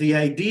hand, the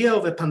idea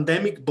of a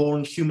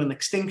pandemic-born human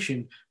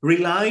extinction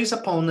relies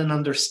upon an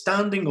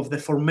understanding of the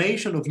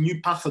formation of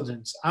new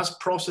pathogens as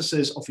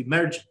processes of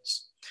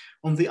emergence.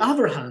 On the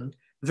other hand,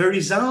 the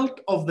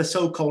result of the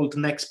so-called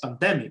next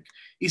pandemic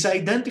is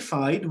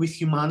identified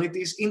with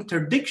humanity's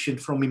interdiction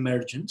from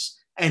emergence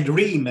and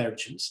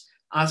re-emergence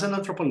as an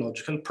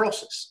anthropological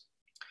process.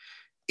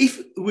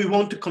 If we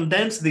want to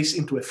condense this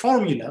into a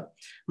formula,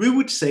 we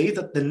would say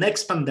that the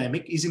next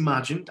pandemic is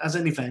imagined as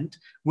an event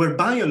where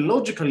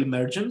biological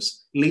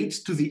emergence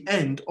leads to the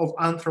end of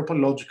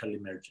anthropological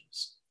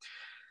emergence.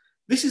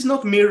 This is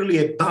not merely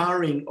a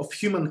barring of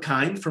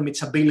humankind from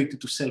its ability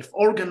to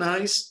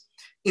self-organize,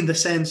 in the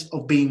sense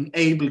of being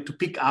able to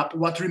pick up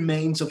what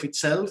remains of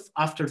itself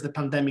after the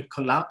pandemic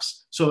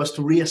collapse, so as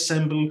to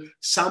reassemble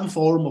some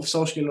form of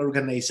social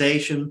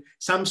organization,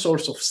 some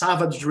source of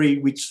savagery,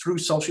 which through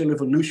social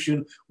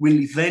evolution will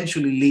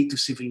eventually lead to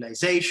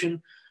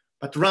civilization,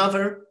 but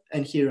rather,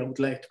 and here I would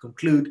like to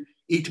conclude,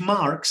 it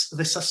marks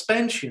the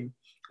suspension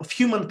of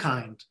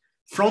humankind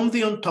from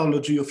the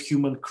ontology of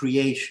human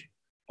creation,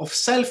 of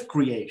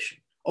self-creation,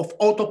 of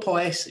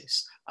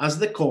autopoiesis as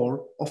the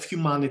core of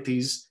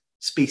humanity's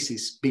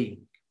species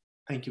being.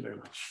 Thank you very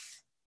much.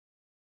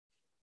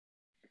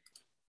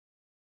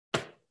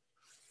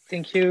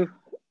 Thank you.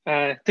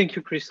 Thank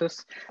you,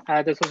 Christos.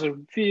 That was a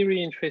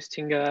very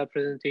interesting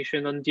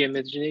presentation on the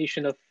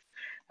imagination of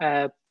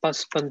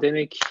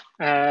post-pandemic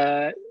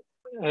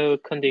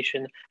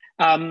condition.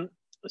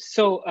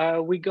 So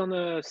we're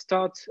gonna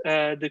start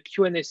the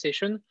Q&A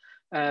session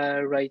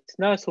right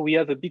now. So we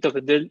have a bit of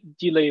a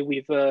delay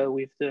with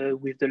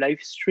the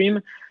live stream.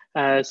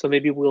 So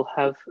maybe we'll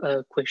have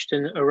a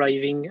question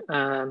arriving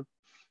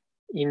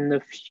in a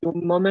few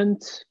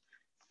moments.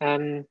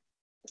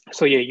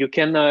 So yeah, you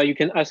can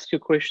ask your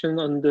question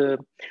on the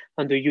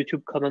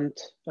YouTube comment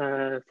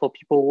for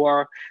people who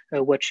are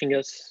watching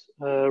us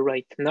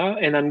right now,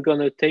 and I'm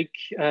gonna take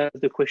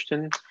the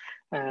question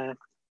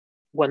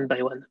one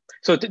by one.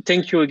 So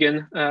thank you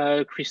again,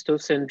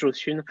 Christos and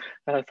Zhou,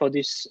 for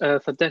this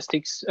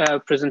fantastic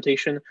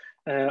presentation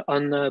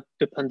on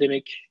the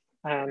pandemic,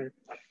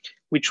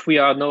 which we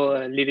are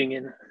now living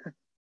in.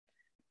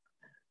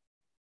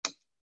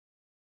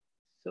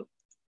 So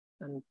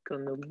I'm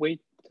gonna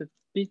wait a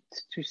bit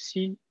to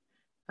see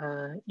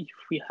if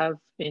we have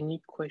any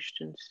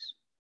questions.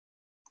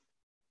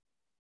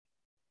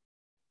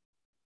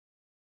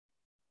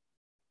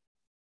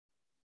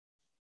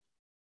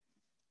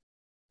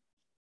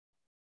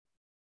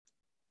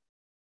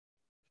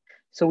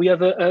 So we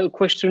have a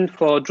question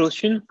for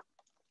Zhou.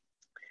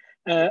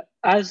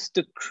 Has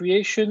the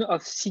creation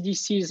of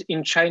CDCs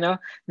in China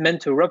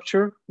meant a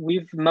rupture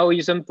with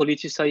Maoism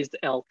politicized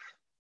health?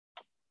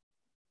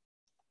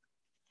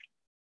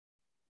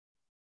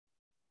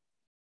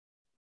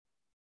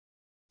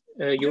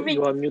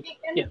 You are mute.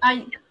 Yeah.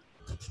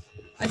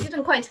 I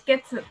didn't quite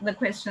get the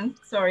question,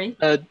 sorry.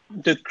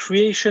 The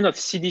creation of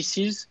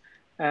CDCs,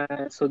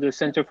 so the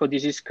Center for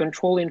Disease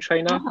Control in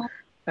China,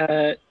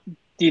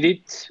 did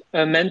it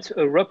meant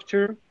a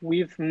rupture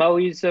with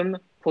Maoism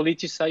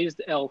politicized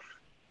health?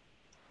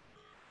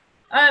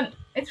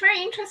 It's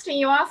very interesting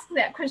you ask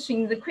that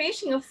question. The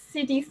creation of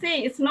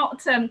CDC is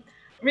not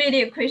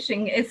really a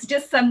question. It's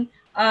just some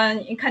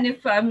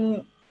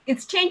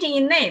it's changing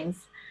in names.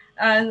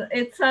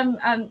 It's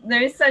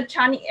there is a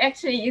Chinese,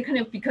 actually you kind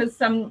of,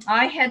 because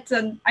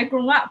I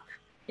grew up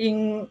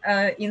in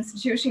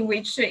institution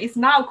which is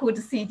now called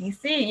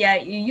CDC. Yeah,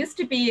 it used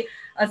to be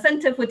a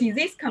Center for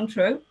Disease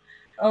Control,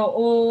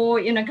 or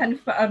you know, kind of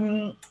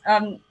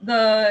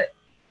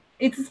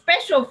it's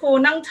special for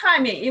a long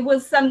time. It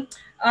was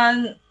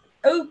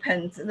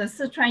opened, the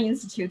Sichuan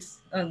Institute,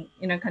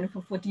 you know, kind of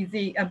for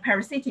disease,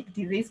 parasitic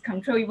disease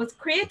control. It was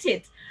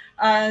created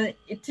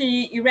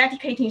to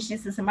eradicating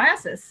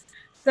schistosomiasis.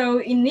 So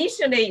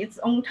initially, its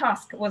own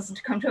task was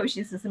to control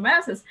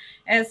schistosomiasis.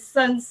 As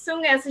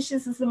soon as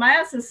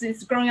schistosomiasis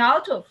is growing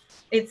out of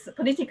its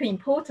political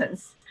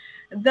importance,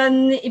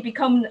 then it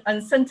becomes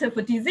a Center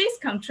for Disease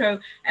Control.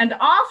 And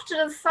after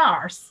the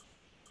SARS,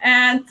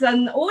 and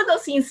then all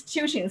those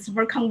institutions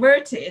were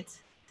converted,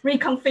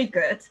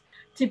 reconfigured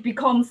to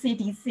become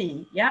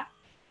CDC. Yeah,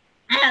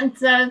 and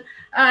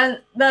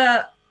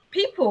the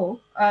people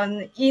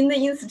in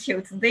the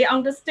institute, they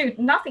understood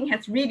nothing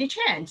has really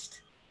changed.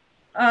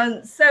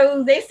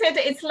 So they said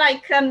it's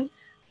like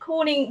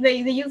calling, they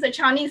use the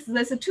Chinese,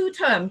 there's a two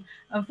term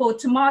for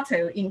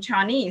tomato in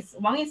Chinese.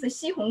 One is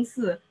西红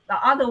柿,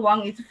 the other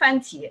one is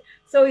番茄.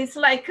 So it's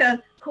like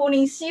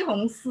calling 西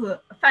红柿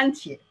番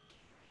茄.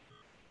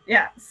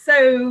 Yeah,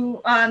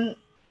 so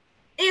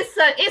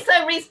it's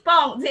a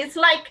response. It's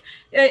like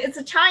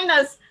it's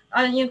China's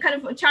you know,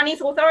 kind of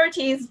Chinese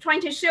authorities trying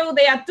to show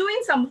they are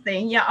doing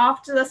something, yeah,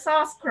 after the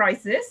SARS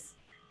crisis,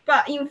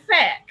 but in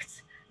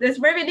fact there's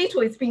very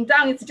little it's been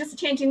done. It's just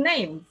changing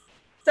names.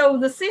 So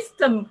the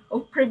system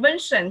of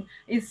prevention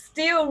is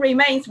still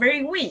remains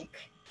very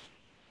weak.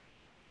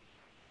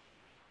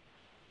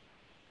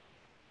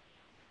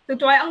 So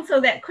do I answer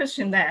that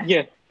question there?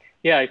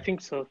 Yeah, I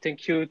think so.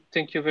 Thank you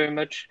very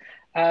much.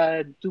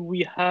 Do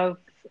we have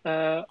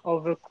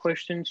other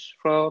questions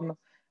from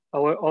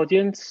our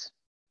audience?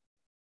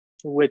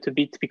 Wait a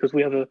bit because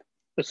we have a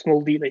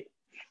small delay.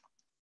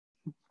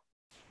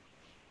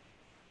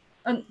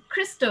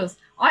 Christos,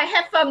 I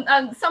have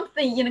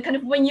something, you know, kind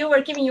of when you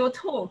were giving your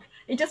talk,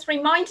 it just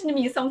reminded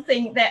me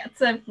something that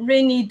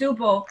René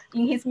Dubos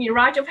in his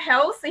Mirage of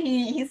Health,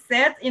 he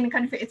said, in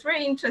kind of, it's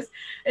very interesting.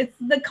 It's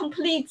the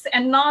complete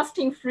and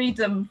lasting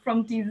freedom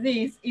from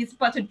disease is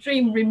but a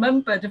dream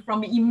remembered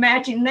from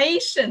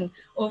imagination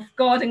of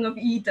Garden of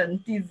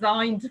Eden,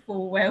 designed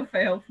for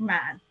welfare of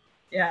man.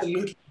 Yeah.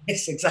 Absolutely.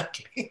 Yes,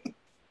 exactly.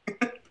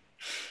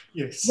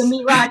 Yes. The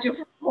mirage of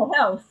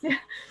health.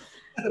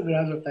 The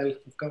mirage of health,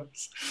 of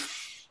course.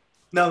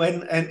 No,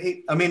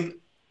 I mean,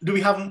 do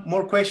we have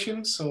more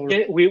questions? Or?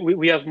 Yeah,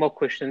 we have more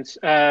questions.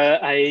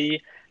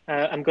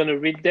 I'm going to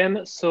read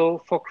them.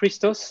 So for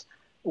Christos,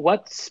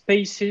 what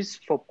spaces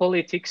for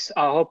politics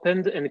are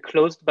opened and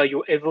closed by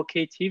your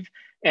evocative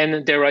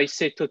and, dare I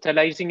say,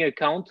 totalizing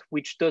account,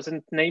 which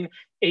doesn't name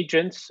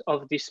agents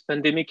of this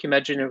pandemic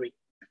imaginary?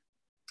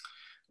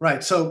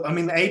 Right. So, I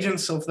mean,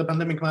 agents of the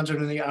pandemic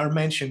imaginary are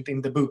mentioned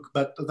in the book,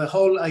 but the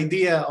whole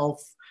idea of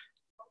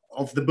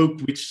the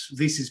book, which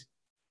this is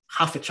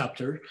half a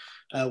chapter,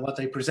 what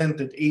I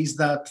presented, is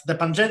that the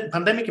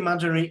pandemic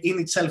imaginary in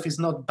itself is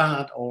not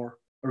bad or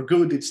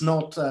good. It's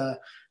not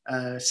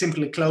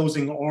simply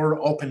closing or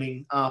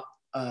opening up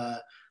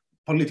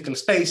political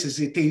spaces.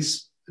 It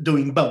is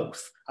doing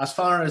both. As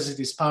far as it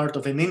is part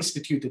of an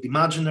instituted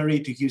imaginary,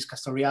 to use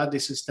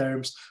Castoriadis's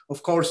terms,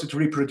 of course, it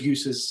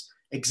reproduces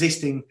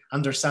existing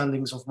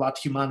understandings of what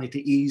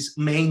humanity is,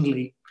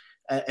 mainly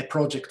a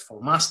project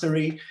for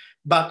mastery,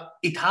 but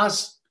it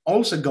has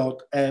also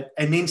got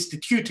an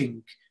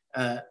instituting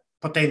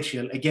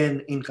potential,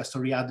 again, in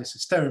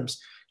Castoriadis's terms.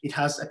 It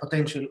has a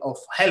potential of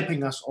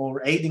helping us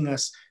or aiding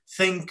us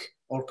think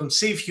or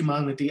conceive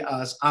humanity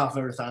as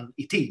other than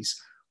it is,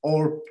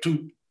 or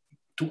to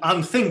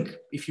unthink,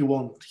 if you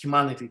want,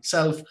 humanity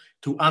itself,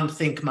 to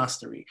unthink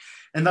mastery.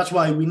 And that's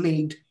why we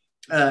need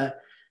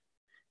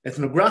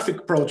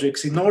ethnographic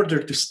projects in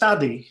order to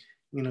study,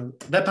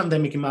 the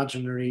pandemic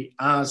imaginary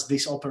as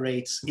this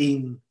operates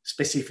in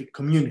specific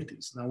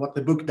communities. Now, what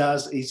the book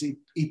does is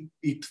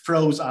it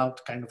throws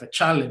out kind of a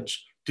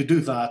challenge to do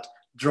that,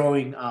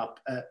 drawing up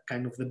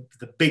kind of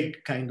the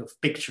big kind of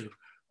picture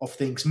of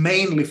things,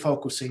 mainly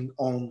focusing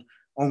on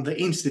the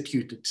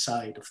instituted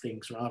side of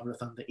things rather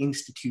than the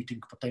instituting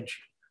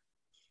potential.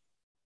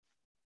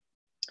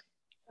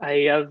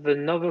 I have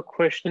another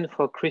question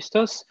for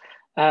Christos.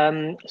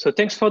 So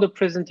thanks for the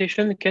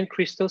presentation. Can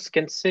Christos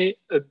say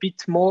a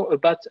bit more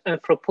about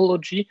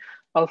anthropology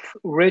of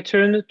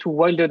return to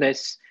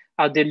wilderness?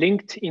 Are they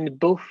linked in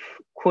both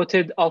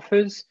quoted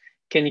authors?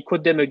 Can you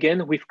quote them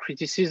again with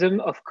criticism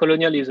of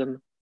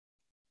colonialism?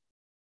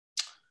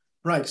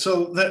 Right,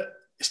 so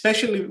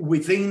especially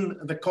within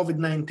the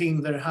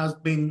COVID-19, there has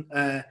been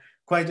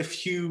quite a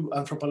few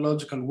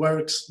anthropological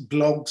works,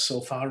 blogs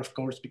so far, of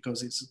course,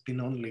 because it's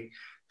been only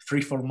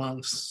 3-4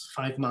 months,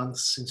 5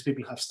 months since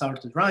people have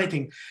started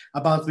writing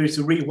about this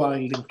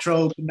rewilding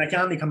trope.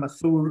 Naganika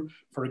Mathur,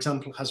 for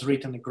example, has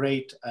written a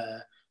great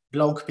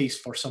blog piece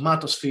for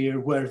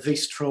Somatosphere, where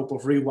this trope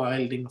of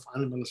rewilding, of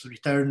animals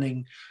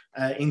returning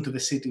into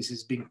the cities,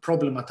 is being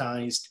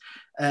problematized.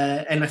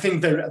 And I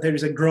think there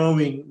is a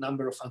growing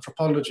number of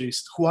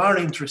anthropologists who are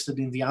interested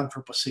in the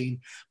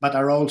Anthropocene, but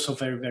are also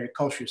very, very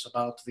cautious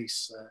about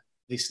this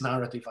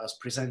narrative as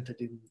presented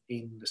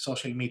in the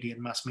social media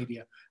and mass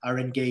media are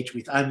engaged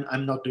with.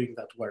 I'm not doing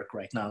that work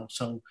right now,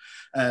 so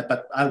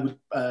but I would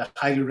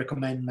highly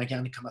recommend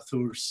Naganika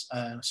Mathur's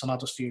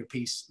Somatosphere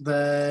piece.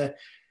 The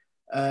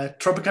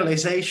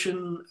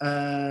tropicalization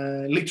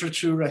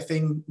literature, I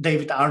think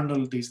David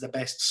Arnold is the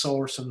best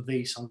source on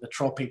this, on the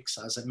tropics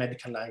as a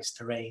medicalized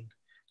terrain.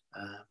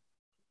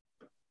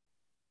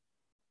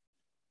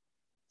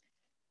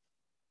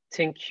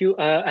 Thank you.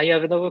 I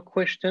have another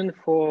question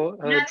for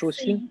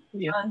Zhou.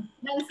 Yeah.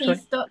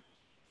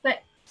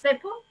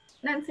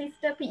 Nancy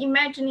Steppe,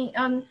 imagining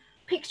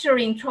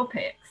picturing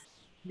tropics.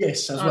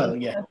 Yes, as well.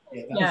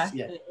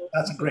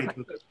 That's a great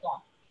book.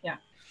 Yeah.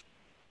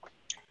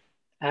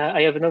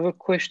 I have another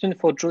question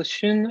for Zhou.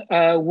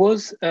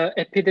 Was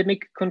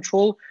epidemic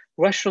control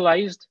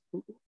racialized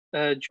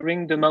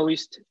during the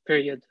Maoist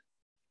period?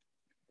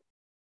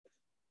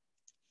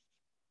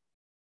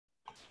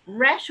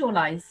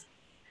 Racialized?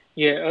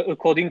 Yeah,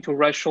 according to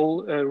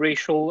racial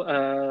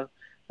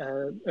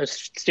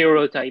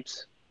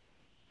stereotypes.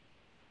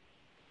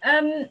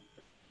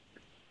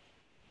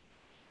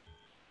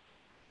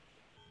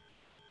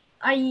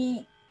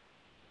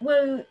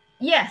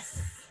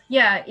 Yes,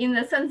 yeah. In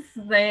the sense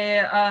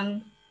they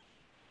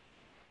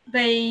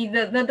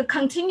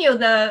continue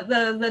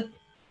the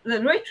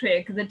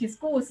rhetoric, the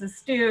discourse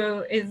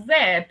still is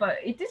there, but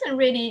it didn't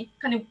really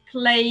kind of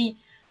play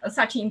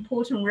such an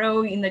important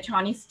role in the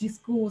Chinese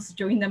discourse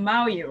during the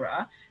Mao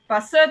era.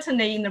 But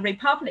certainly in the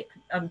Republic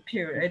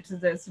period,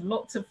 there's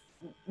lots of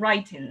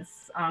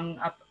writings on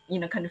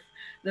kind of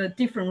the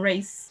different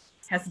race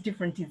has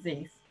different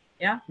disease.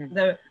 Yeah,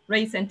 the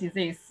race and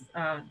disease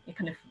are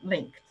kind of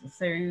linked.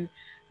 So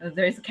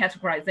there is a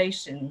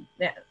categorization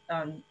that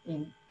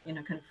in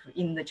kind of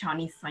in the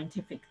Chinese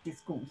scientific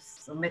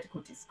discourse or medical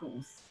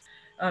discourse.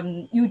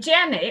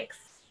 Eugenics,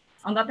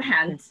 on the other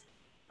hand,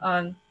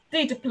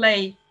 did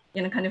play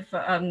kind of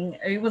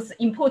it was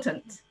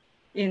important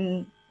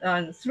in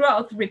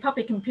throughout the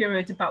Republican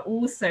period, but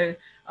also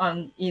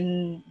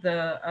in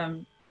the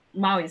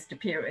Maoist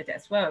period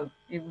as well.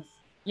 It was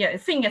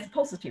it's seen as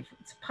positive.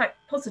 It's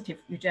positive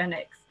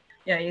eugenics.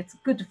 Yeah, it's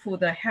good for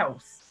the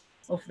health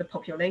of the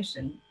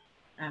population.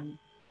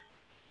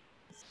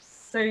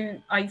 So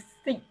I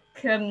think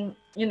kind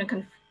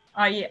of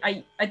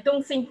I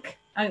don't think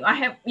I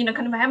have,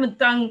 I haven't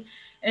done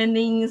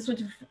any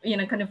sort of,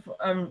 kind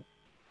of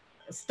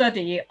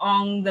study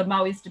on the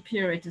Maoist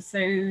period, so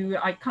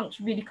I can't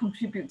really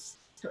contribute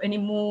to any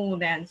more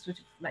than sort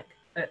of like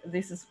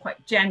this is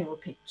quite general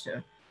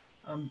picture.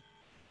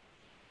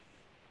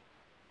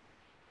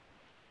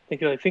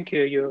 Thank you. I think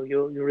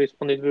you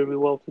responded very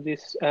well to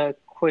this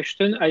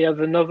question. I have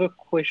another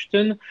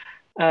question.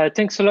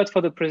 Thanks a lot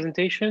for the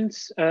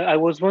presentations. I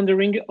was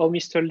wondering how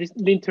Mr.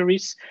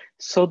 Lynteris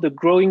saw the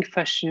growing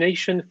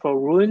fascination for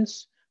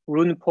ruins,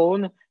 rune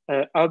porn,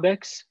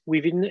 urbex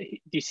within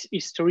this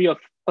history of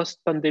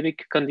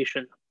post-pandemic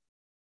condition.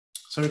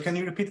 Sorry, can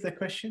you repeat the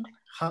question?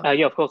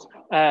 Yeah, of course.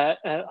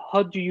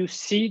 How do you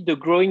see the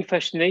growing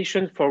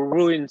fascination for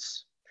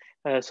ruins?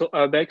 So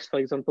urbex, for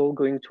example,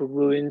 going to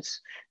ruins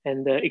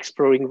and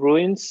exploring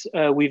ruins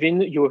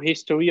within your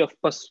history of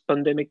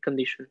post-pandemic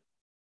condition.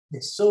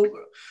 Yes. So,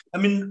 I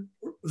mean,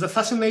 the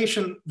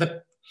fascination,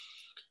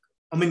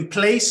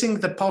 placing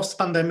the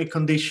post-pandemic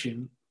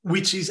condition,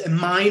 which is a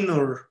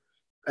minor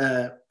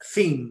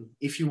theme,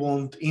 if you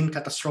want, in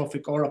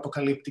catastrophic or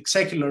apocalyptic,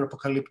 secular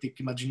apocalyptic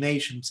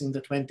imaginations in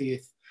the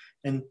 20th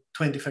and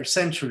 21st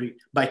century,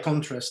 by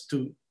contrast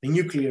to the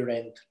nuclear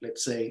end,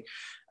 let's say,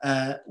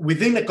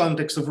 within the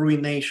context of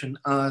ruination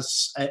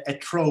as a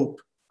trope,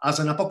 as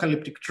an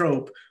apocalyptic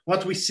trope,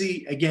 what we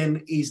see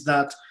again is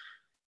that,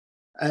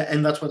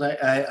 and that's what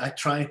I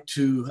try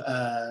to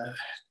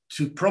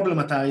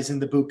problematize in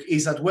the book,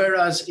 is that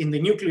whereas in the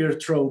nuclear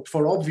trope,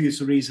 for obvious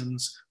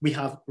reasons, we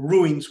have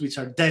ruins which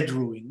are dead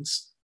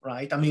ruins,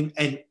 right? I mean,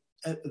 and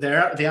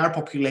they are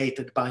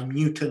populated by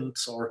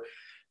mutants or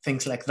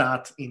things like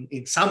that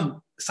in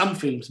some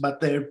films, but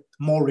they're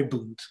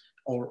moribund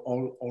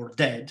or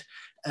dead.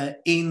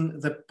 In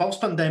the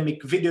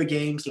post-pandemic video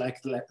games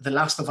like The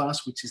Last of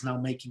Us, which is now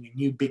making a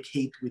new big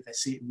hit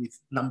with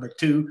number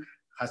 2,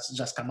 has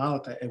just come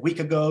out a week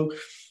ago,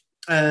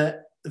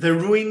 the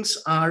ruins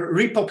are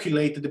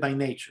repopulated by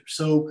nature.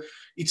 So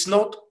it's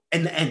not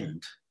an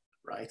end,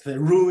 right? The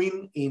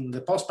ruin in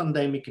the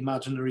post-pandemic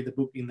imaginary,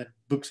 in the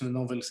books and the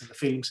novels and the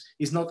films,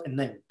 is not an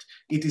end.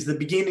 It is the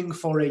beginning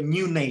for a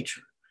new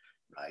nature,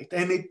 right?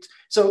 And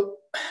so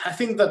I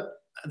think that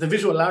the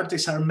visual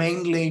artists are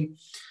mainly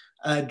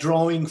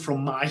drawing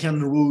from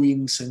Mayan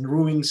ruins and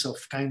ruins of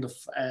kind of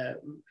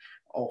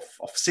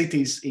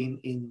cities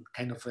in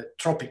kind of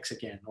tropics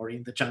again, or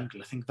in the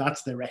jungle. I think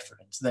that's the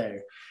reference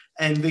there.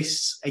 And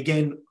this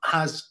again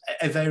has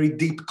a very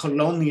deep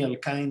colonial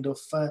kind of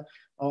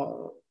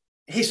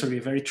history,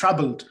 a very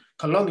troubled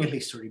colonial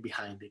history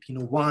behind it.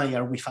 Why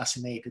are we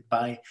fascinated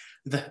by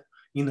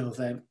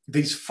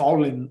these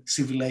fallen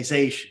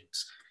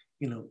civilizations?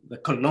 The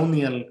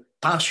colonial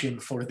passion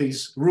for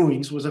these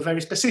ruins was a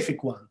very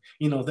specific one.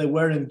 They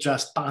weren't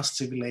just past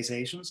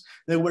civilizations,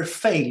 they were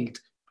failed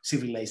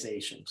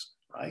civilizations,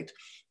 right?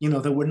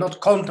 They were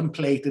not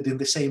contemplated in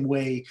the same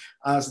way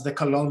as the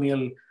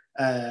colonial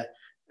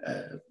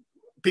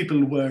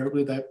people were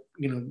with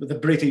the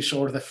British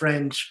or the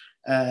French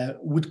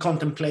would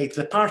contemplate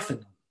the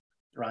Parthenon,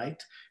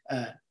 right?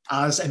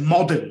 As a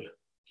model,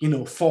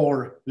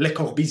 for Le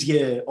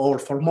Corbusier or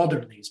for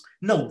modernism.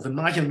 No, the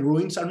Mayan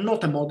ruins are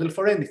not a model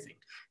for anything.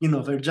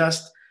 They're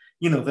just,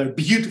 they're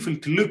beautiful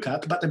to look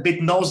at, but a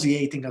bit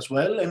nauseating as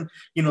well. And,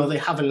 they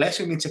have a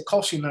lesson. It's a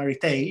cautionary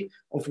tale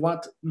of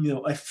what,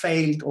 a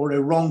failed or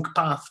a wrong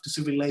path to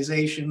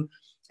civilization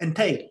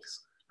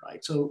entails,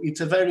 right? So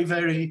it's a very,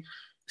 very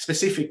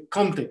specific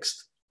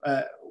context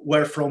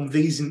where from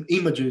these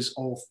images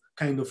of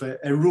kind of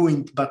a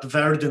ruined but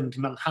verdant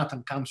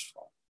Manhattan comes from.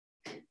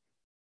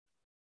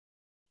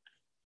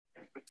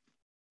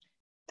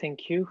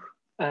 Thank you.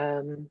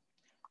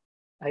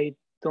 I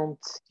don't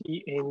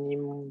see any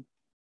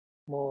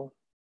more.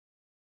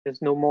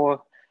 There's no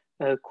more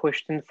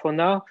question for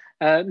now.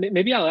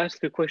 Maybe I'll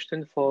ask a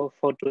question for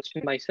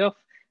Josephine myself.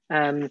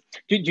 Do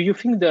you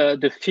think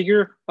the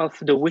figure of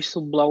the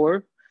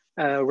whistleblower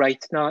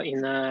right now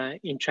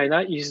in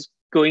China is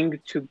going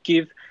to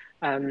give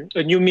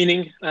a new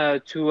meaning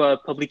to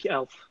public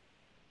health?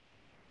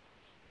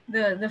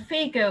 The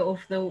figure of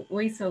the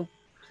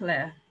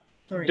whistleblower.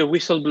 Sorry. The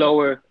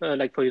whistleblower,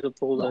 like for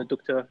example,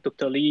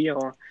 Dr. Lee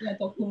or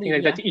Dr. Lee,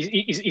 like that.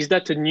 Is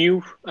that a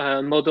new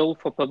model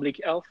for public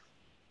health?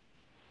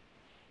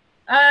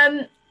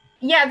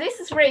 Yeah, this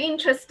is very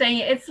interesting.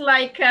 It's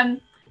like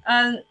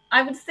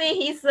I would say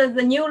he's the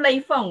new Lei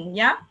Feng,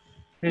 yeah,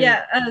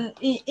 yeah.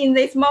 In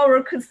this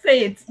moral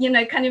crusade,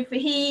 kind of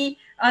he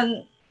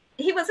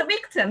was a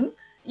victim,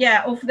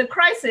 yeah, of the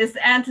crisis,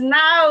 and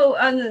now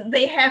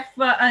they have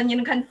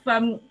kind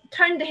of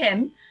turned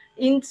him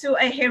into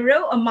a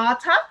hero, a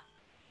martyr,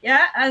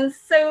 yeah, and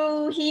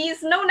so he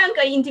is no longer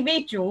an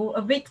individual,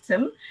 a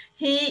victim.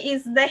 He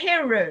is the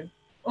hero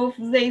of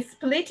this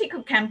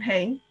political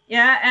campaign,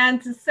 yeah,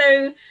 and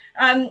so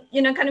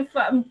kind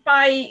of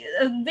by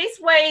this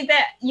way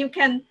that you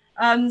can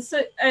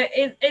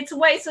it's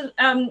ways of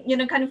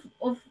kind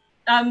of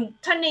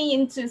turning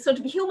into sort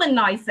of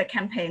humanize the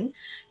campaign,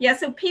 yeah,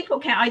 so people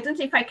can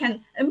identify,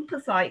 can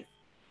empathize,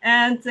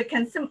 and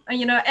can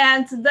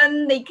and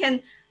then they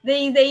can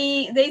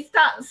they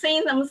start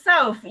seeing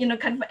themselves, you know,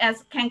 kind of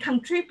as can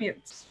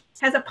contribute,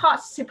 has a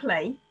part to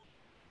play.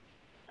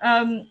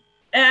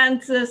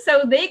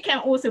 So they can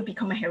also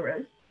become a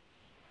hero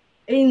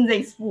in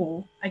this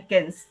war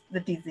against the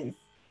disease.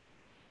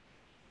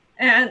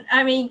 And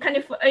I mean, kind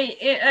of,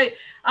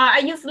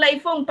 I use Lei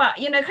Feng, but,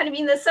 you know, kind of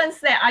in the sense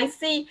that I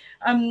see,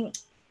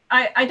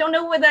 I don't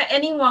know whether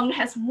anyone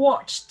has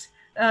watched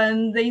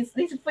this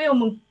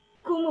film,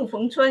 Kumu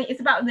Fengchun. It's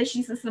about the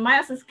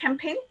Schistosomiasis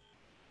campaign.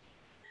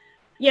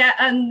 Yeah,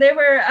 and there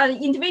were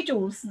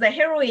individuals, the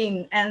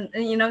heroine, and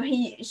you know,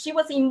 she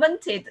was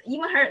invented.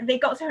 Even they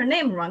got her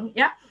name wrong.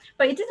 Yeah,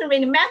 but it didn't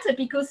really matter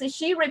because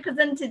she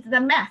represented the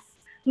mass,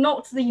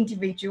 not the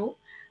individual.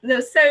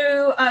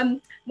 So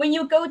when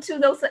you go to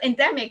those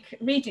endemic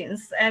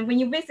regions and when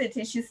you visit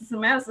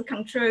Schistosomiasis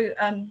control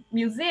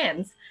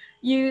museums,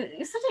 you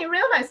suddenly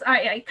realize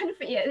I kind of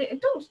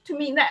it don't to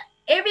me that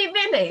every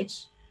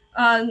village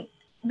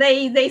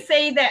they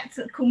say that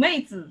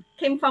Kumeizi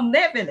came from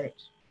their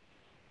village.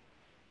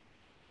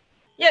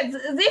 Yeah,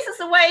 this is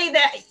the way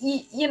that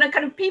you know,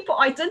 kind of people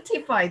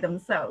identify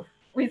themselves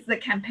with the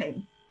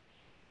campaign.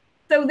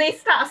 So they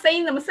start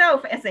seeing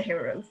themselves as the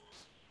heroes.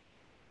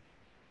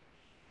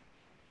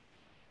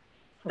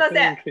 Does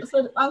that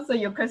sort of answer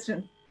your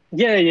question?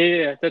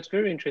 Yeah. That's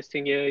very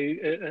interesting. Yeah,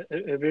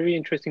 a very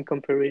interesting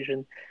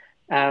comparison.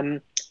 I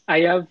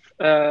have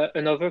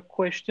another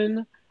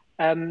question.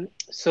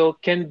 So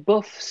can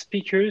both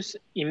speakers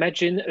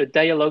imagine a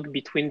dialogue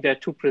between their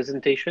two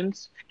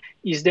presentations?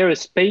 Is there a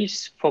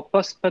space for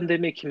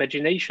post-pandemic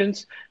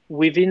imaginations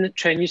within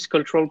Chinese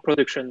cultural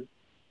production?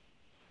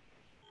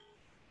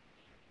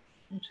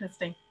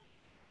 Interesting.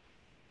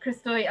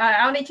 Christos,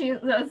 I'll let you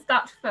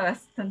start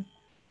first.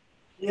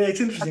 Yeah,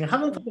 it's interesting. I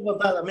haven't thought about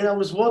that. I mean, I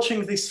was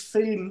watching this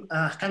film.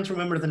 I can't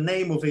remember the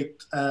name of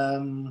it.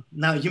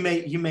 Now you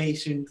may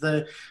assume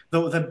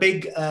the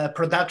big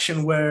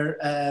production where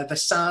the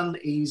sun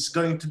is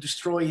going to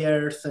destroy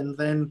Earth, and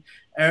then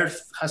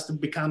Earth has to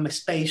become a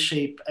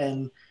spaceship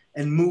and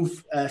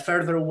move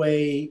further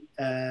away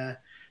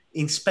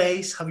in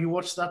space. Have you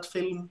watched that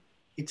film?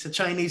 It's a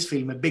Chinese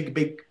film, a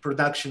big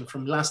production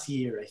from last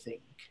year, I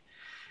think.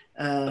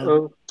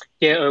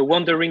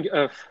 Wandering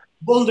Earth.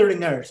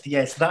 Wandering Earth,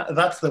 yes,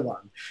 that's the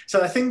one.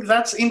 So I think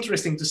that's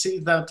interesting to see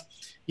that,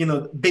 you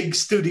know, big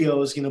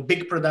studios, you know,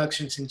 big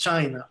productions in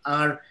China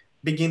are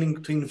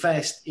beginning to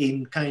invest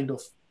in kind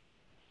of,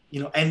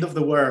 you know, end of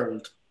the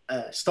world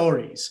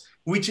stories,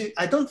 which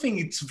I don't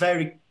think it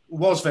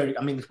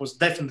was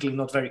definitely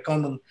not very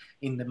common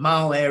in the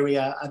Mao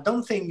area. I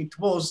don't think it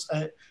was.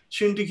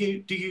 Shun,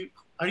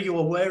 are you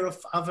aware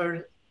of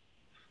other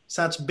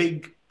such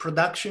big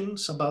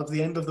productions about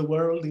the end of the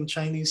world in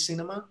Chinese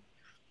cinema?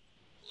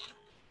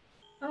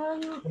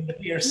 In the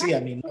PRC, I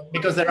mean,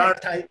 because there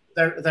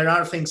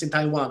are things in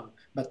Taiwan,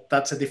 but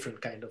that's a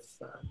different kind of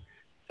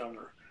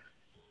genre.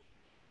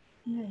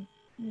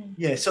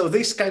 Yeah, so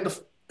this kind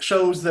of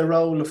shows the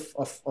role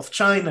of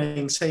China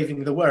in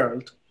saving the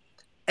world,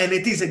 and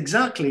it is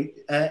exactly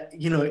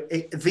you know,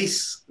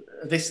 this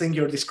thing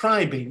you're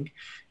describing,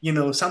 you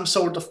know, some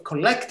sort of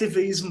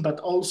collectivism, but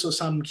also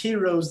some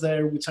heroes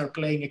there which are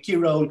playing a key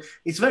role.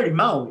 It's very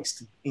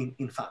Maoist,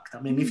 in fact.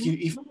 I mean,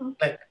 if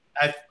like,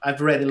 I've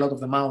read a lot of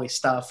the Maoist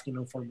stuff, you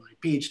know, for my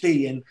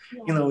PhD, and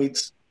you know,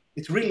 it's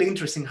really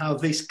interesting how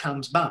this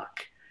comes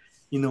back,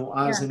 you know,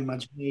 as an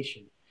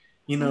imagination.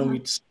 You know,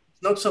 it's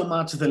not so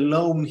much the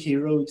lone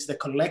hero; it's the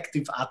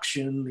collective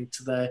action, it's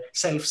the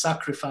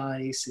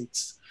self-sacrifice,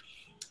 it's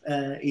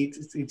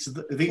this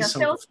sort of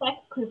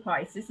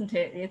self-sacrifice, isn't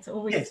it? It's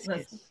always yes.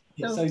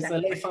 So it's the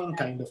Lei Feng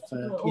kind of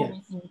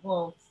always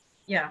involved.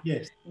 Yeah.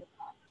 Yes.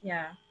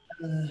 Yeah.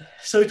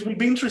 So it will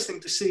be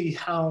interesting to see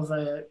how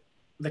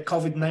the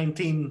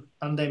COVID-19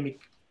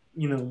 pandemic,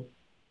 you know,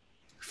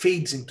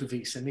 feeds into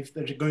this, and if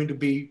there are going to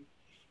be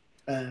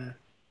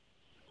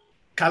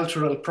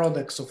cultural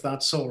products of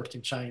that sort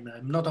in China.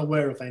 I'm not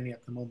aware of any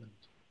at the moment.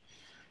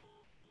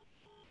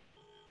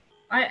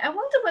 I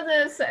wonder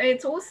whether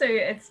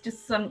it's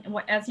just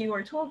as you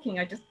were talking,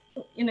 I just,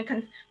 you know,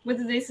 kind of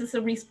whether this is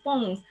a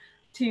response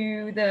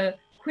to the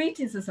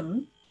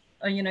criticism,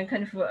 you know,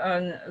 kind of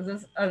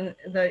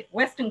the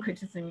Western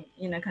criticism,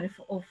 you know, kind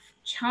of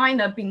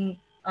China being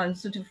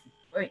sort of,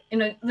 you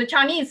know, the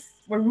Chinese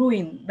were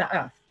ruining the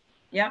earth.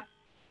 Yeah.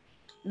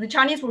 The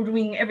Chinese were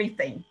doing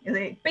everything.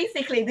 They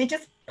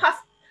just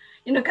passed,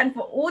 you know, kind of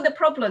all the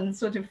problems,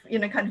 sort of, you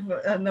know, kind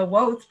of the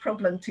world's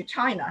problem to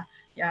China.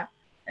 Yeah.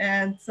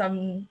 And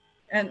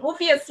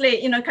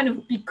obviously, you know, kind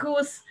of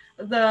because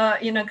the,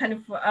 you know, kind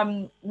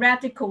of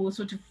radical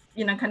sort of,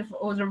 you know, kind of,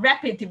 or the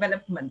rapid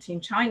development in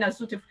China,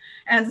 sort of,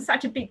 and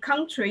such a big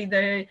country,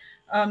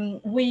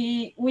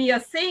 we are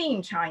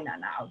seeing China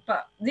now,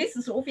 but this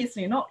is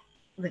obviously not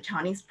the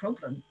Chinese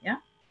problem. Yeah.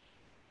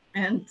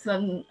 And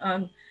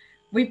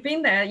we've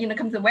been there, you know,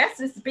 come to the West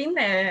has been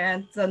there,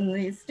 and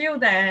it's still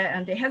there,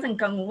 and it hasn't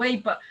gone away.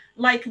 But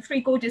like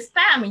Three Gorges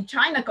Dam in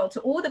China got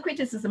all the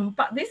criticism,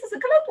 but this is a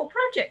global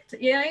project.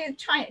 You know,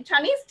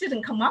 Chinese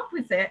didn't come up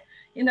with it.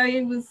 You know,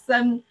 it was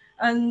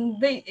and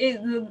the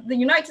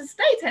United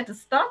States had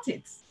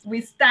started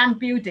with dam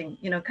building,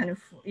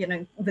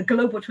 the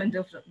global trend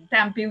of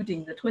dam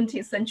building in the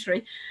 20th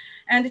century.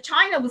 And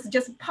China was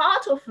just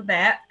part of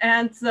that.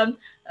 And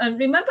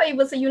remember, it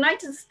was the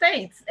United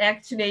States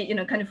actually,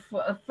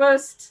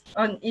 first,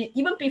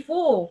 even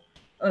before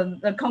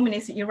the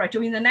communist era,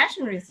 during the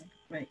nationalist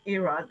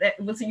era, that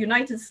was the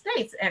United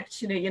States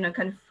actually,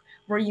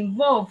 were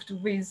involved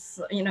with,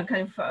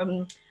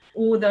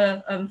 all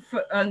the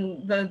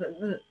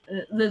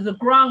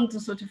ground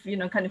sort of,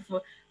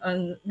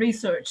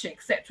 research,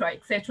 etc.,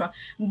 etc.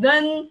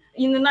 Then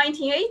in the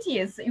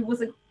 1980s, it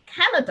was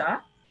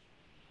Canada.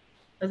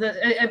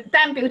 The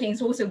dam building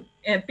is also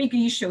a big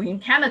issue in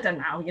Canada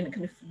now,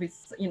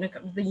 with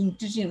the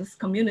indigenous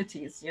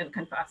communities,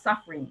 are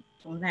suffering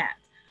from that,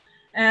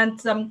 and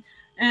the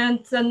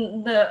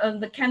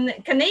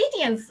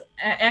Canadians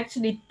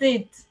actually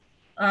did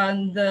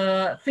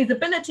the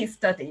feasibility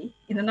study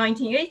in the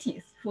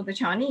 1980s for the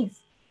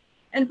Chinese,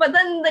 but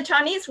then the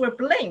Chinese were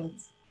blamed.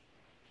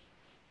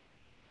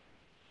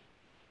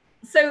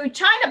 So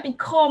China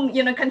become,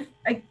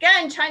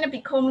 China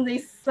become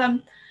this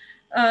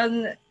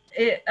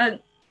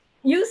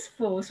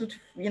useful sort of,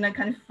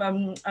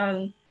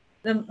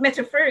 the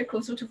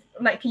metaphorical sort of,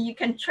 like you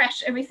can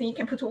trash everything, you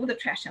can put all the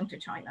trash onto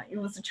China. It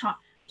was the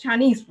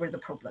Chinese were the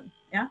problem,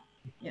 yeah.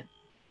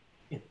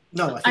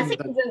 No, I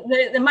think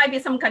there might be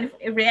some kind of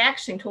a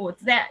reaction towards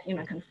that,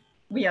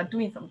 we are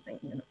doing something,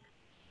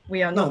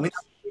 we are not. No,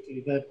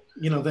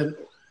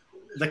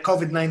 the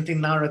COVID-19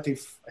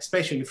 narrative,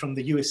 especially from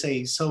the USA,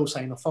 is so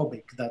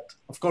xenophobic that,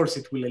 of course,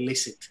 it will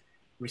elicit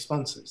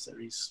responses.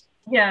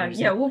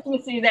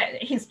 Obviously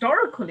that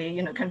historically,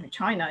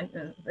 China,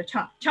 the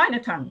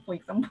Chinatown, for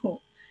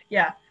example,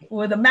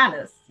 or the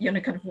manners,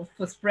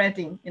 for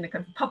spreading,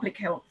 public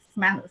health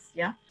manners,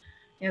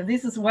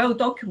 this is well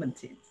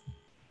documented.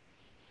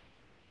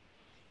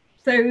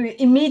 So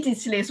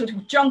immediately sort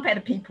of jump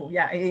at people,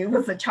 it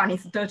was the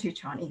Chinese, dirty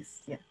Chinese,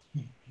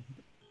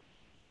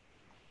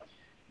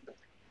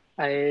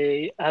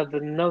 I have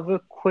another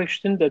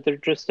question that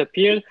just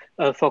appeared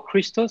for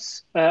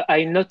Christos.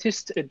 I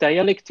noticed a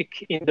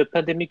dialectic in the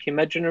pandemic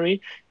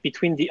imaginary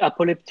between the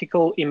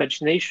apocalyptical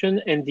imagination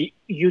and the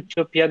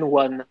utopian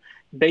one,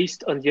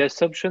 based on the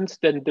assumptions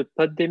that the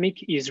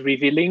pandemic is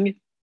revealing.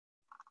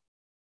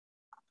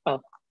 The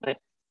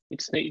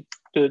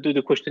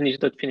question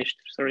is not finished,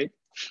 sorry.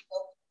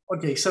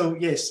 Okay, so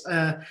yes,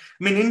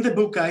 in the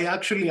book, I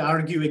actually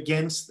argue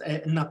against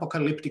an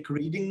apocalyptic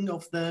reading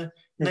of the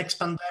next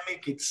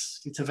pandemic.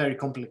 It's a very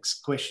complex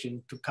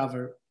question to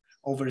cover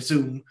over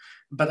Zoom,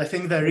 but I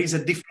think there is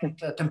a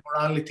different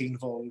temporality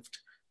involved,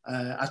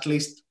 at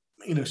least,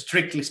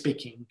 strictly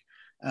speaking.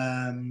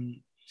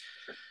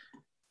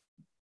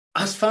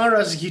 As far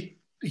as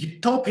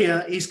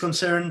utopia is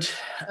concerned,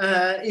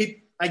 I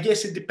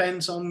guess it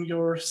depends on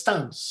your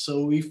stance.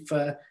 So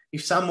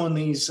if someone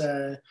is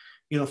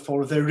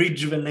for the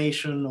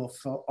rejuvenation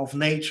of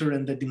nature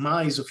and the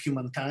demise of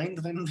humankind,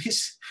 then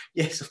this,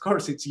 yes, of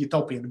course, it's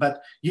utopian.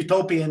 But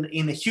utopian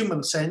in a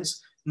human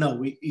sense,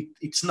 no,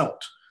 it's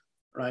not,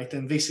 right?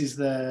 And this is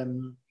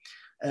the,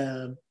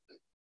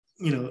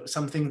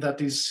 something that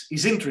is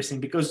interesting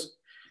because,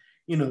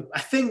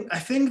 I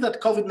think that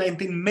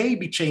COVID-19 may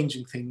be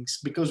changing things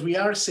because we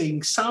are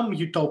seeing some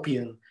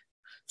utopian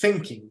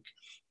thinking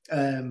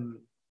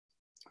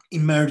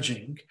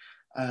emerging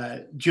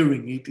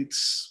during it.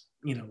 It's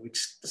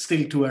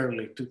still too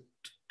early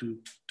to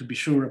be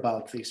sure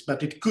about this,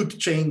 but it could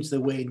change the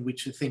way in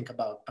which you think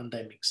about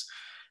pandemics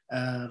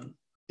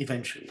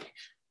eventually.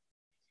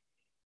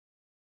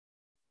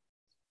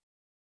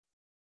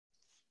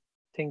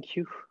 Thank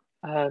you.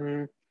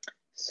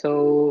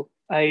 So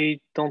we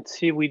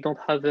don't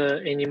have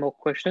any more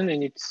questions,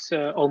 and it's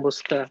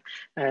almost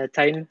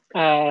time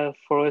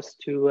for us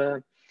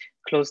to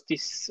close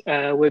this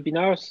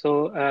webinar.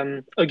 So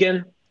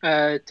again,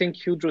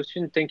 thank you,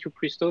 Josephine. Thank you,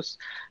 Christos,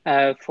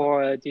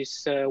 for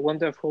these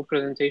wonderful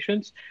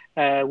presentations.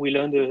 We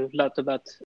learned a lot about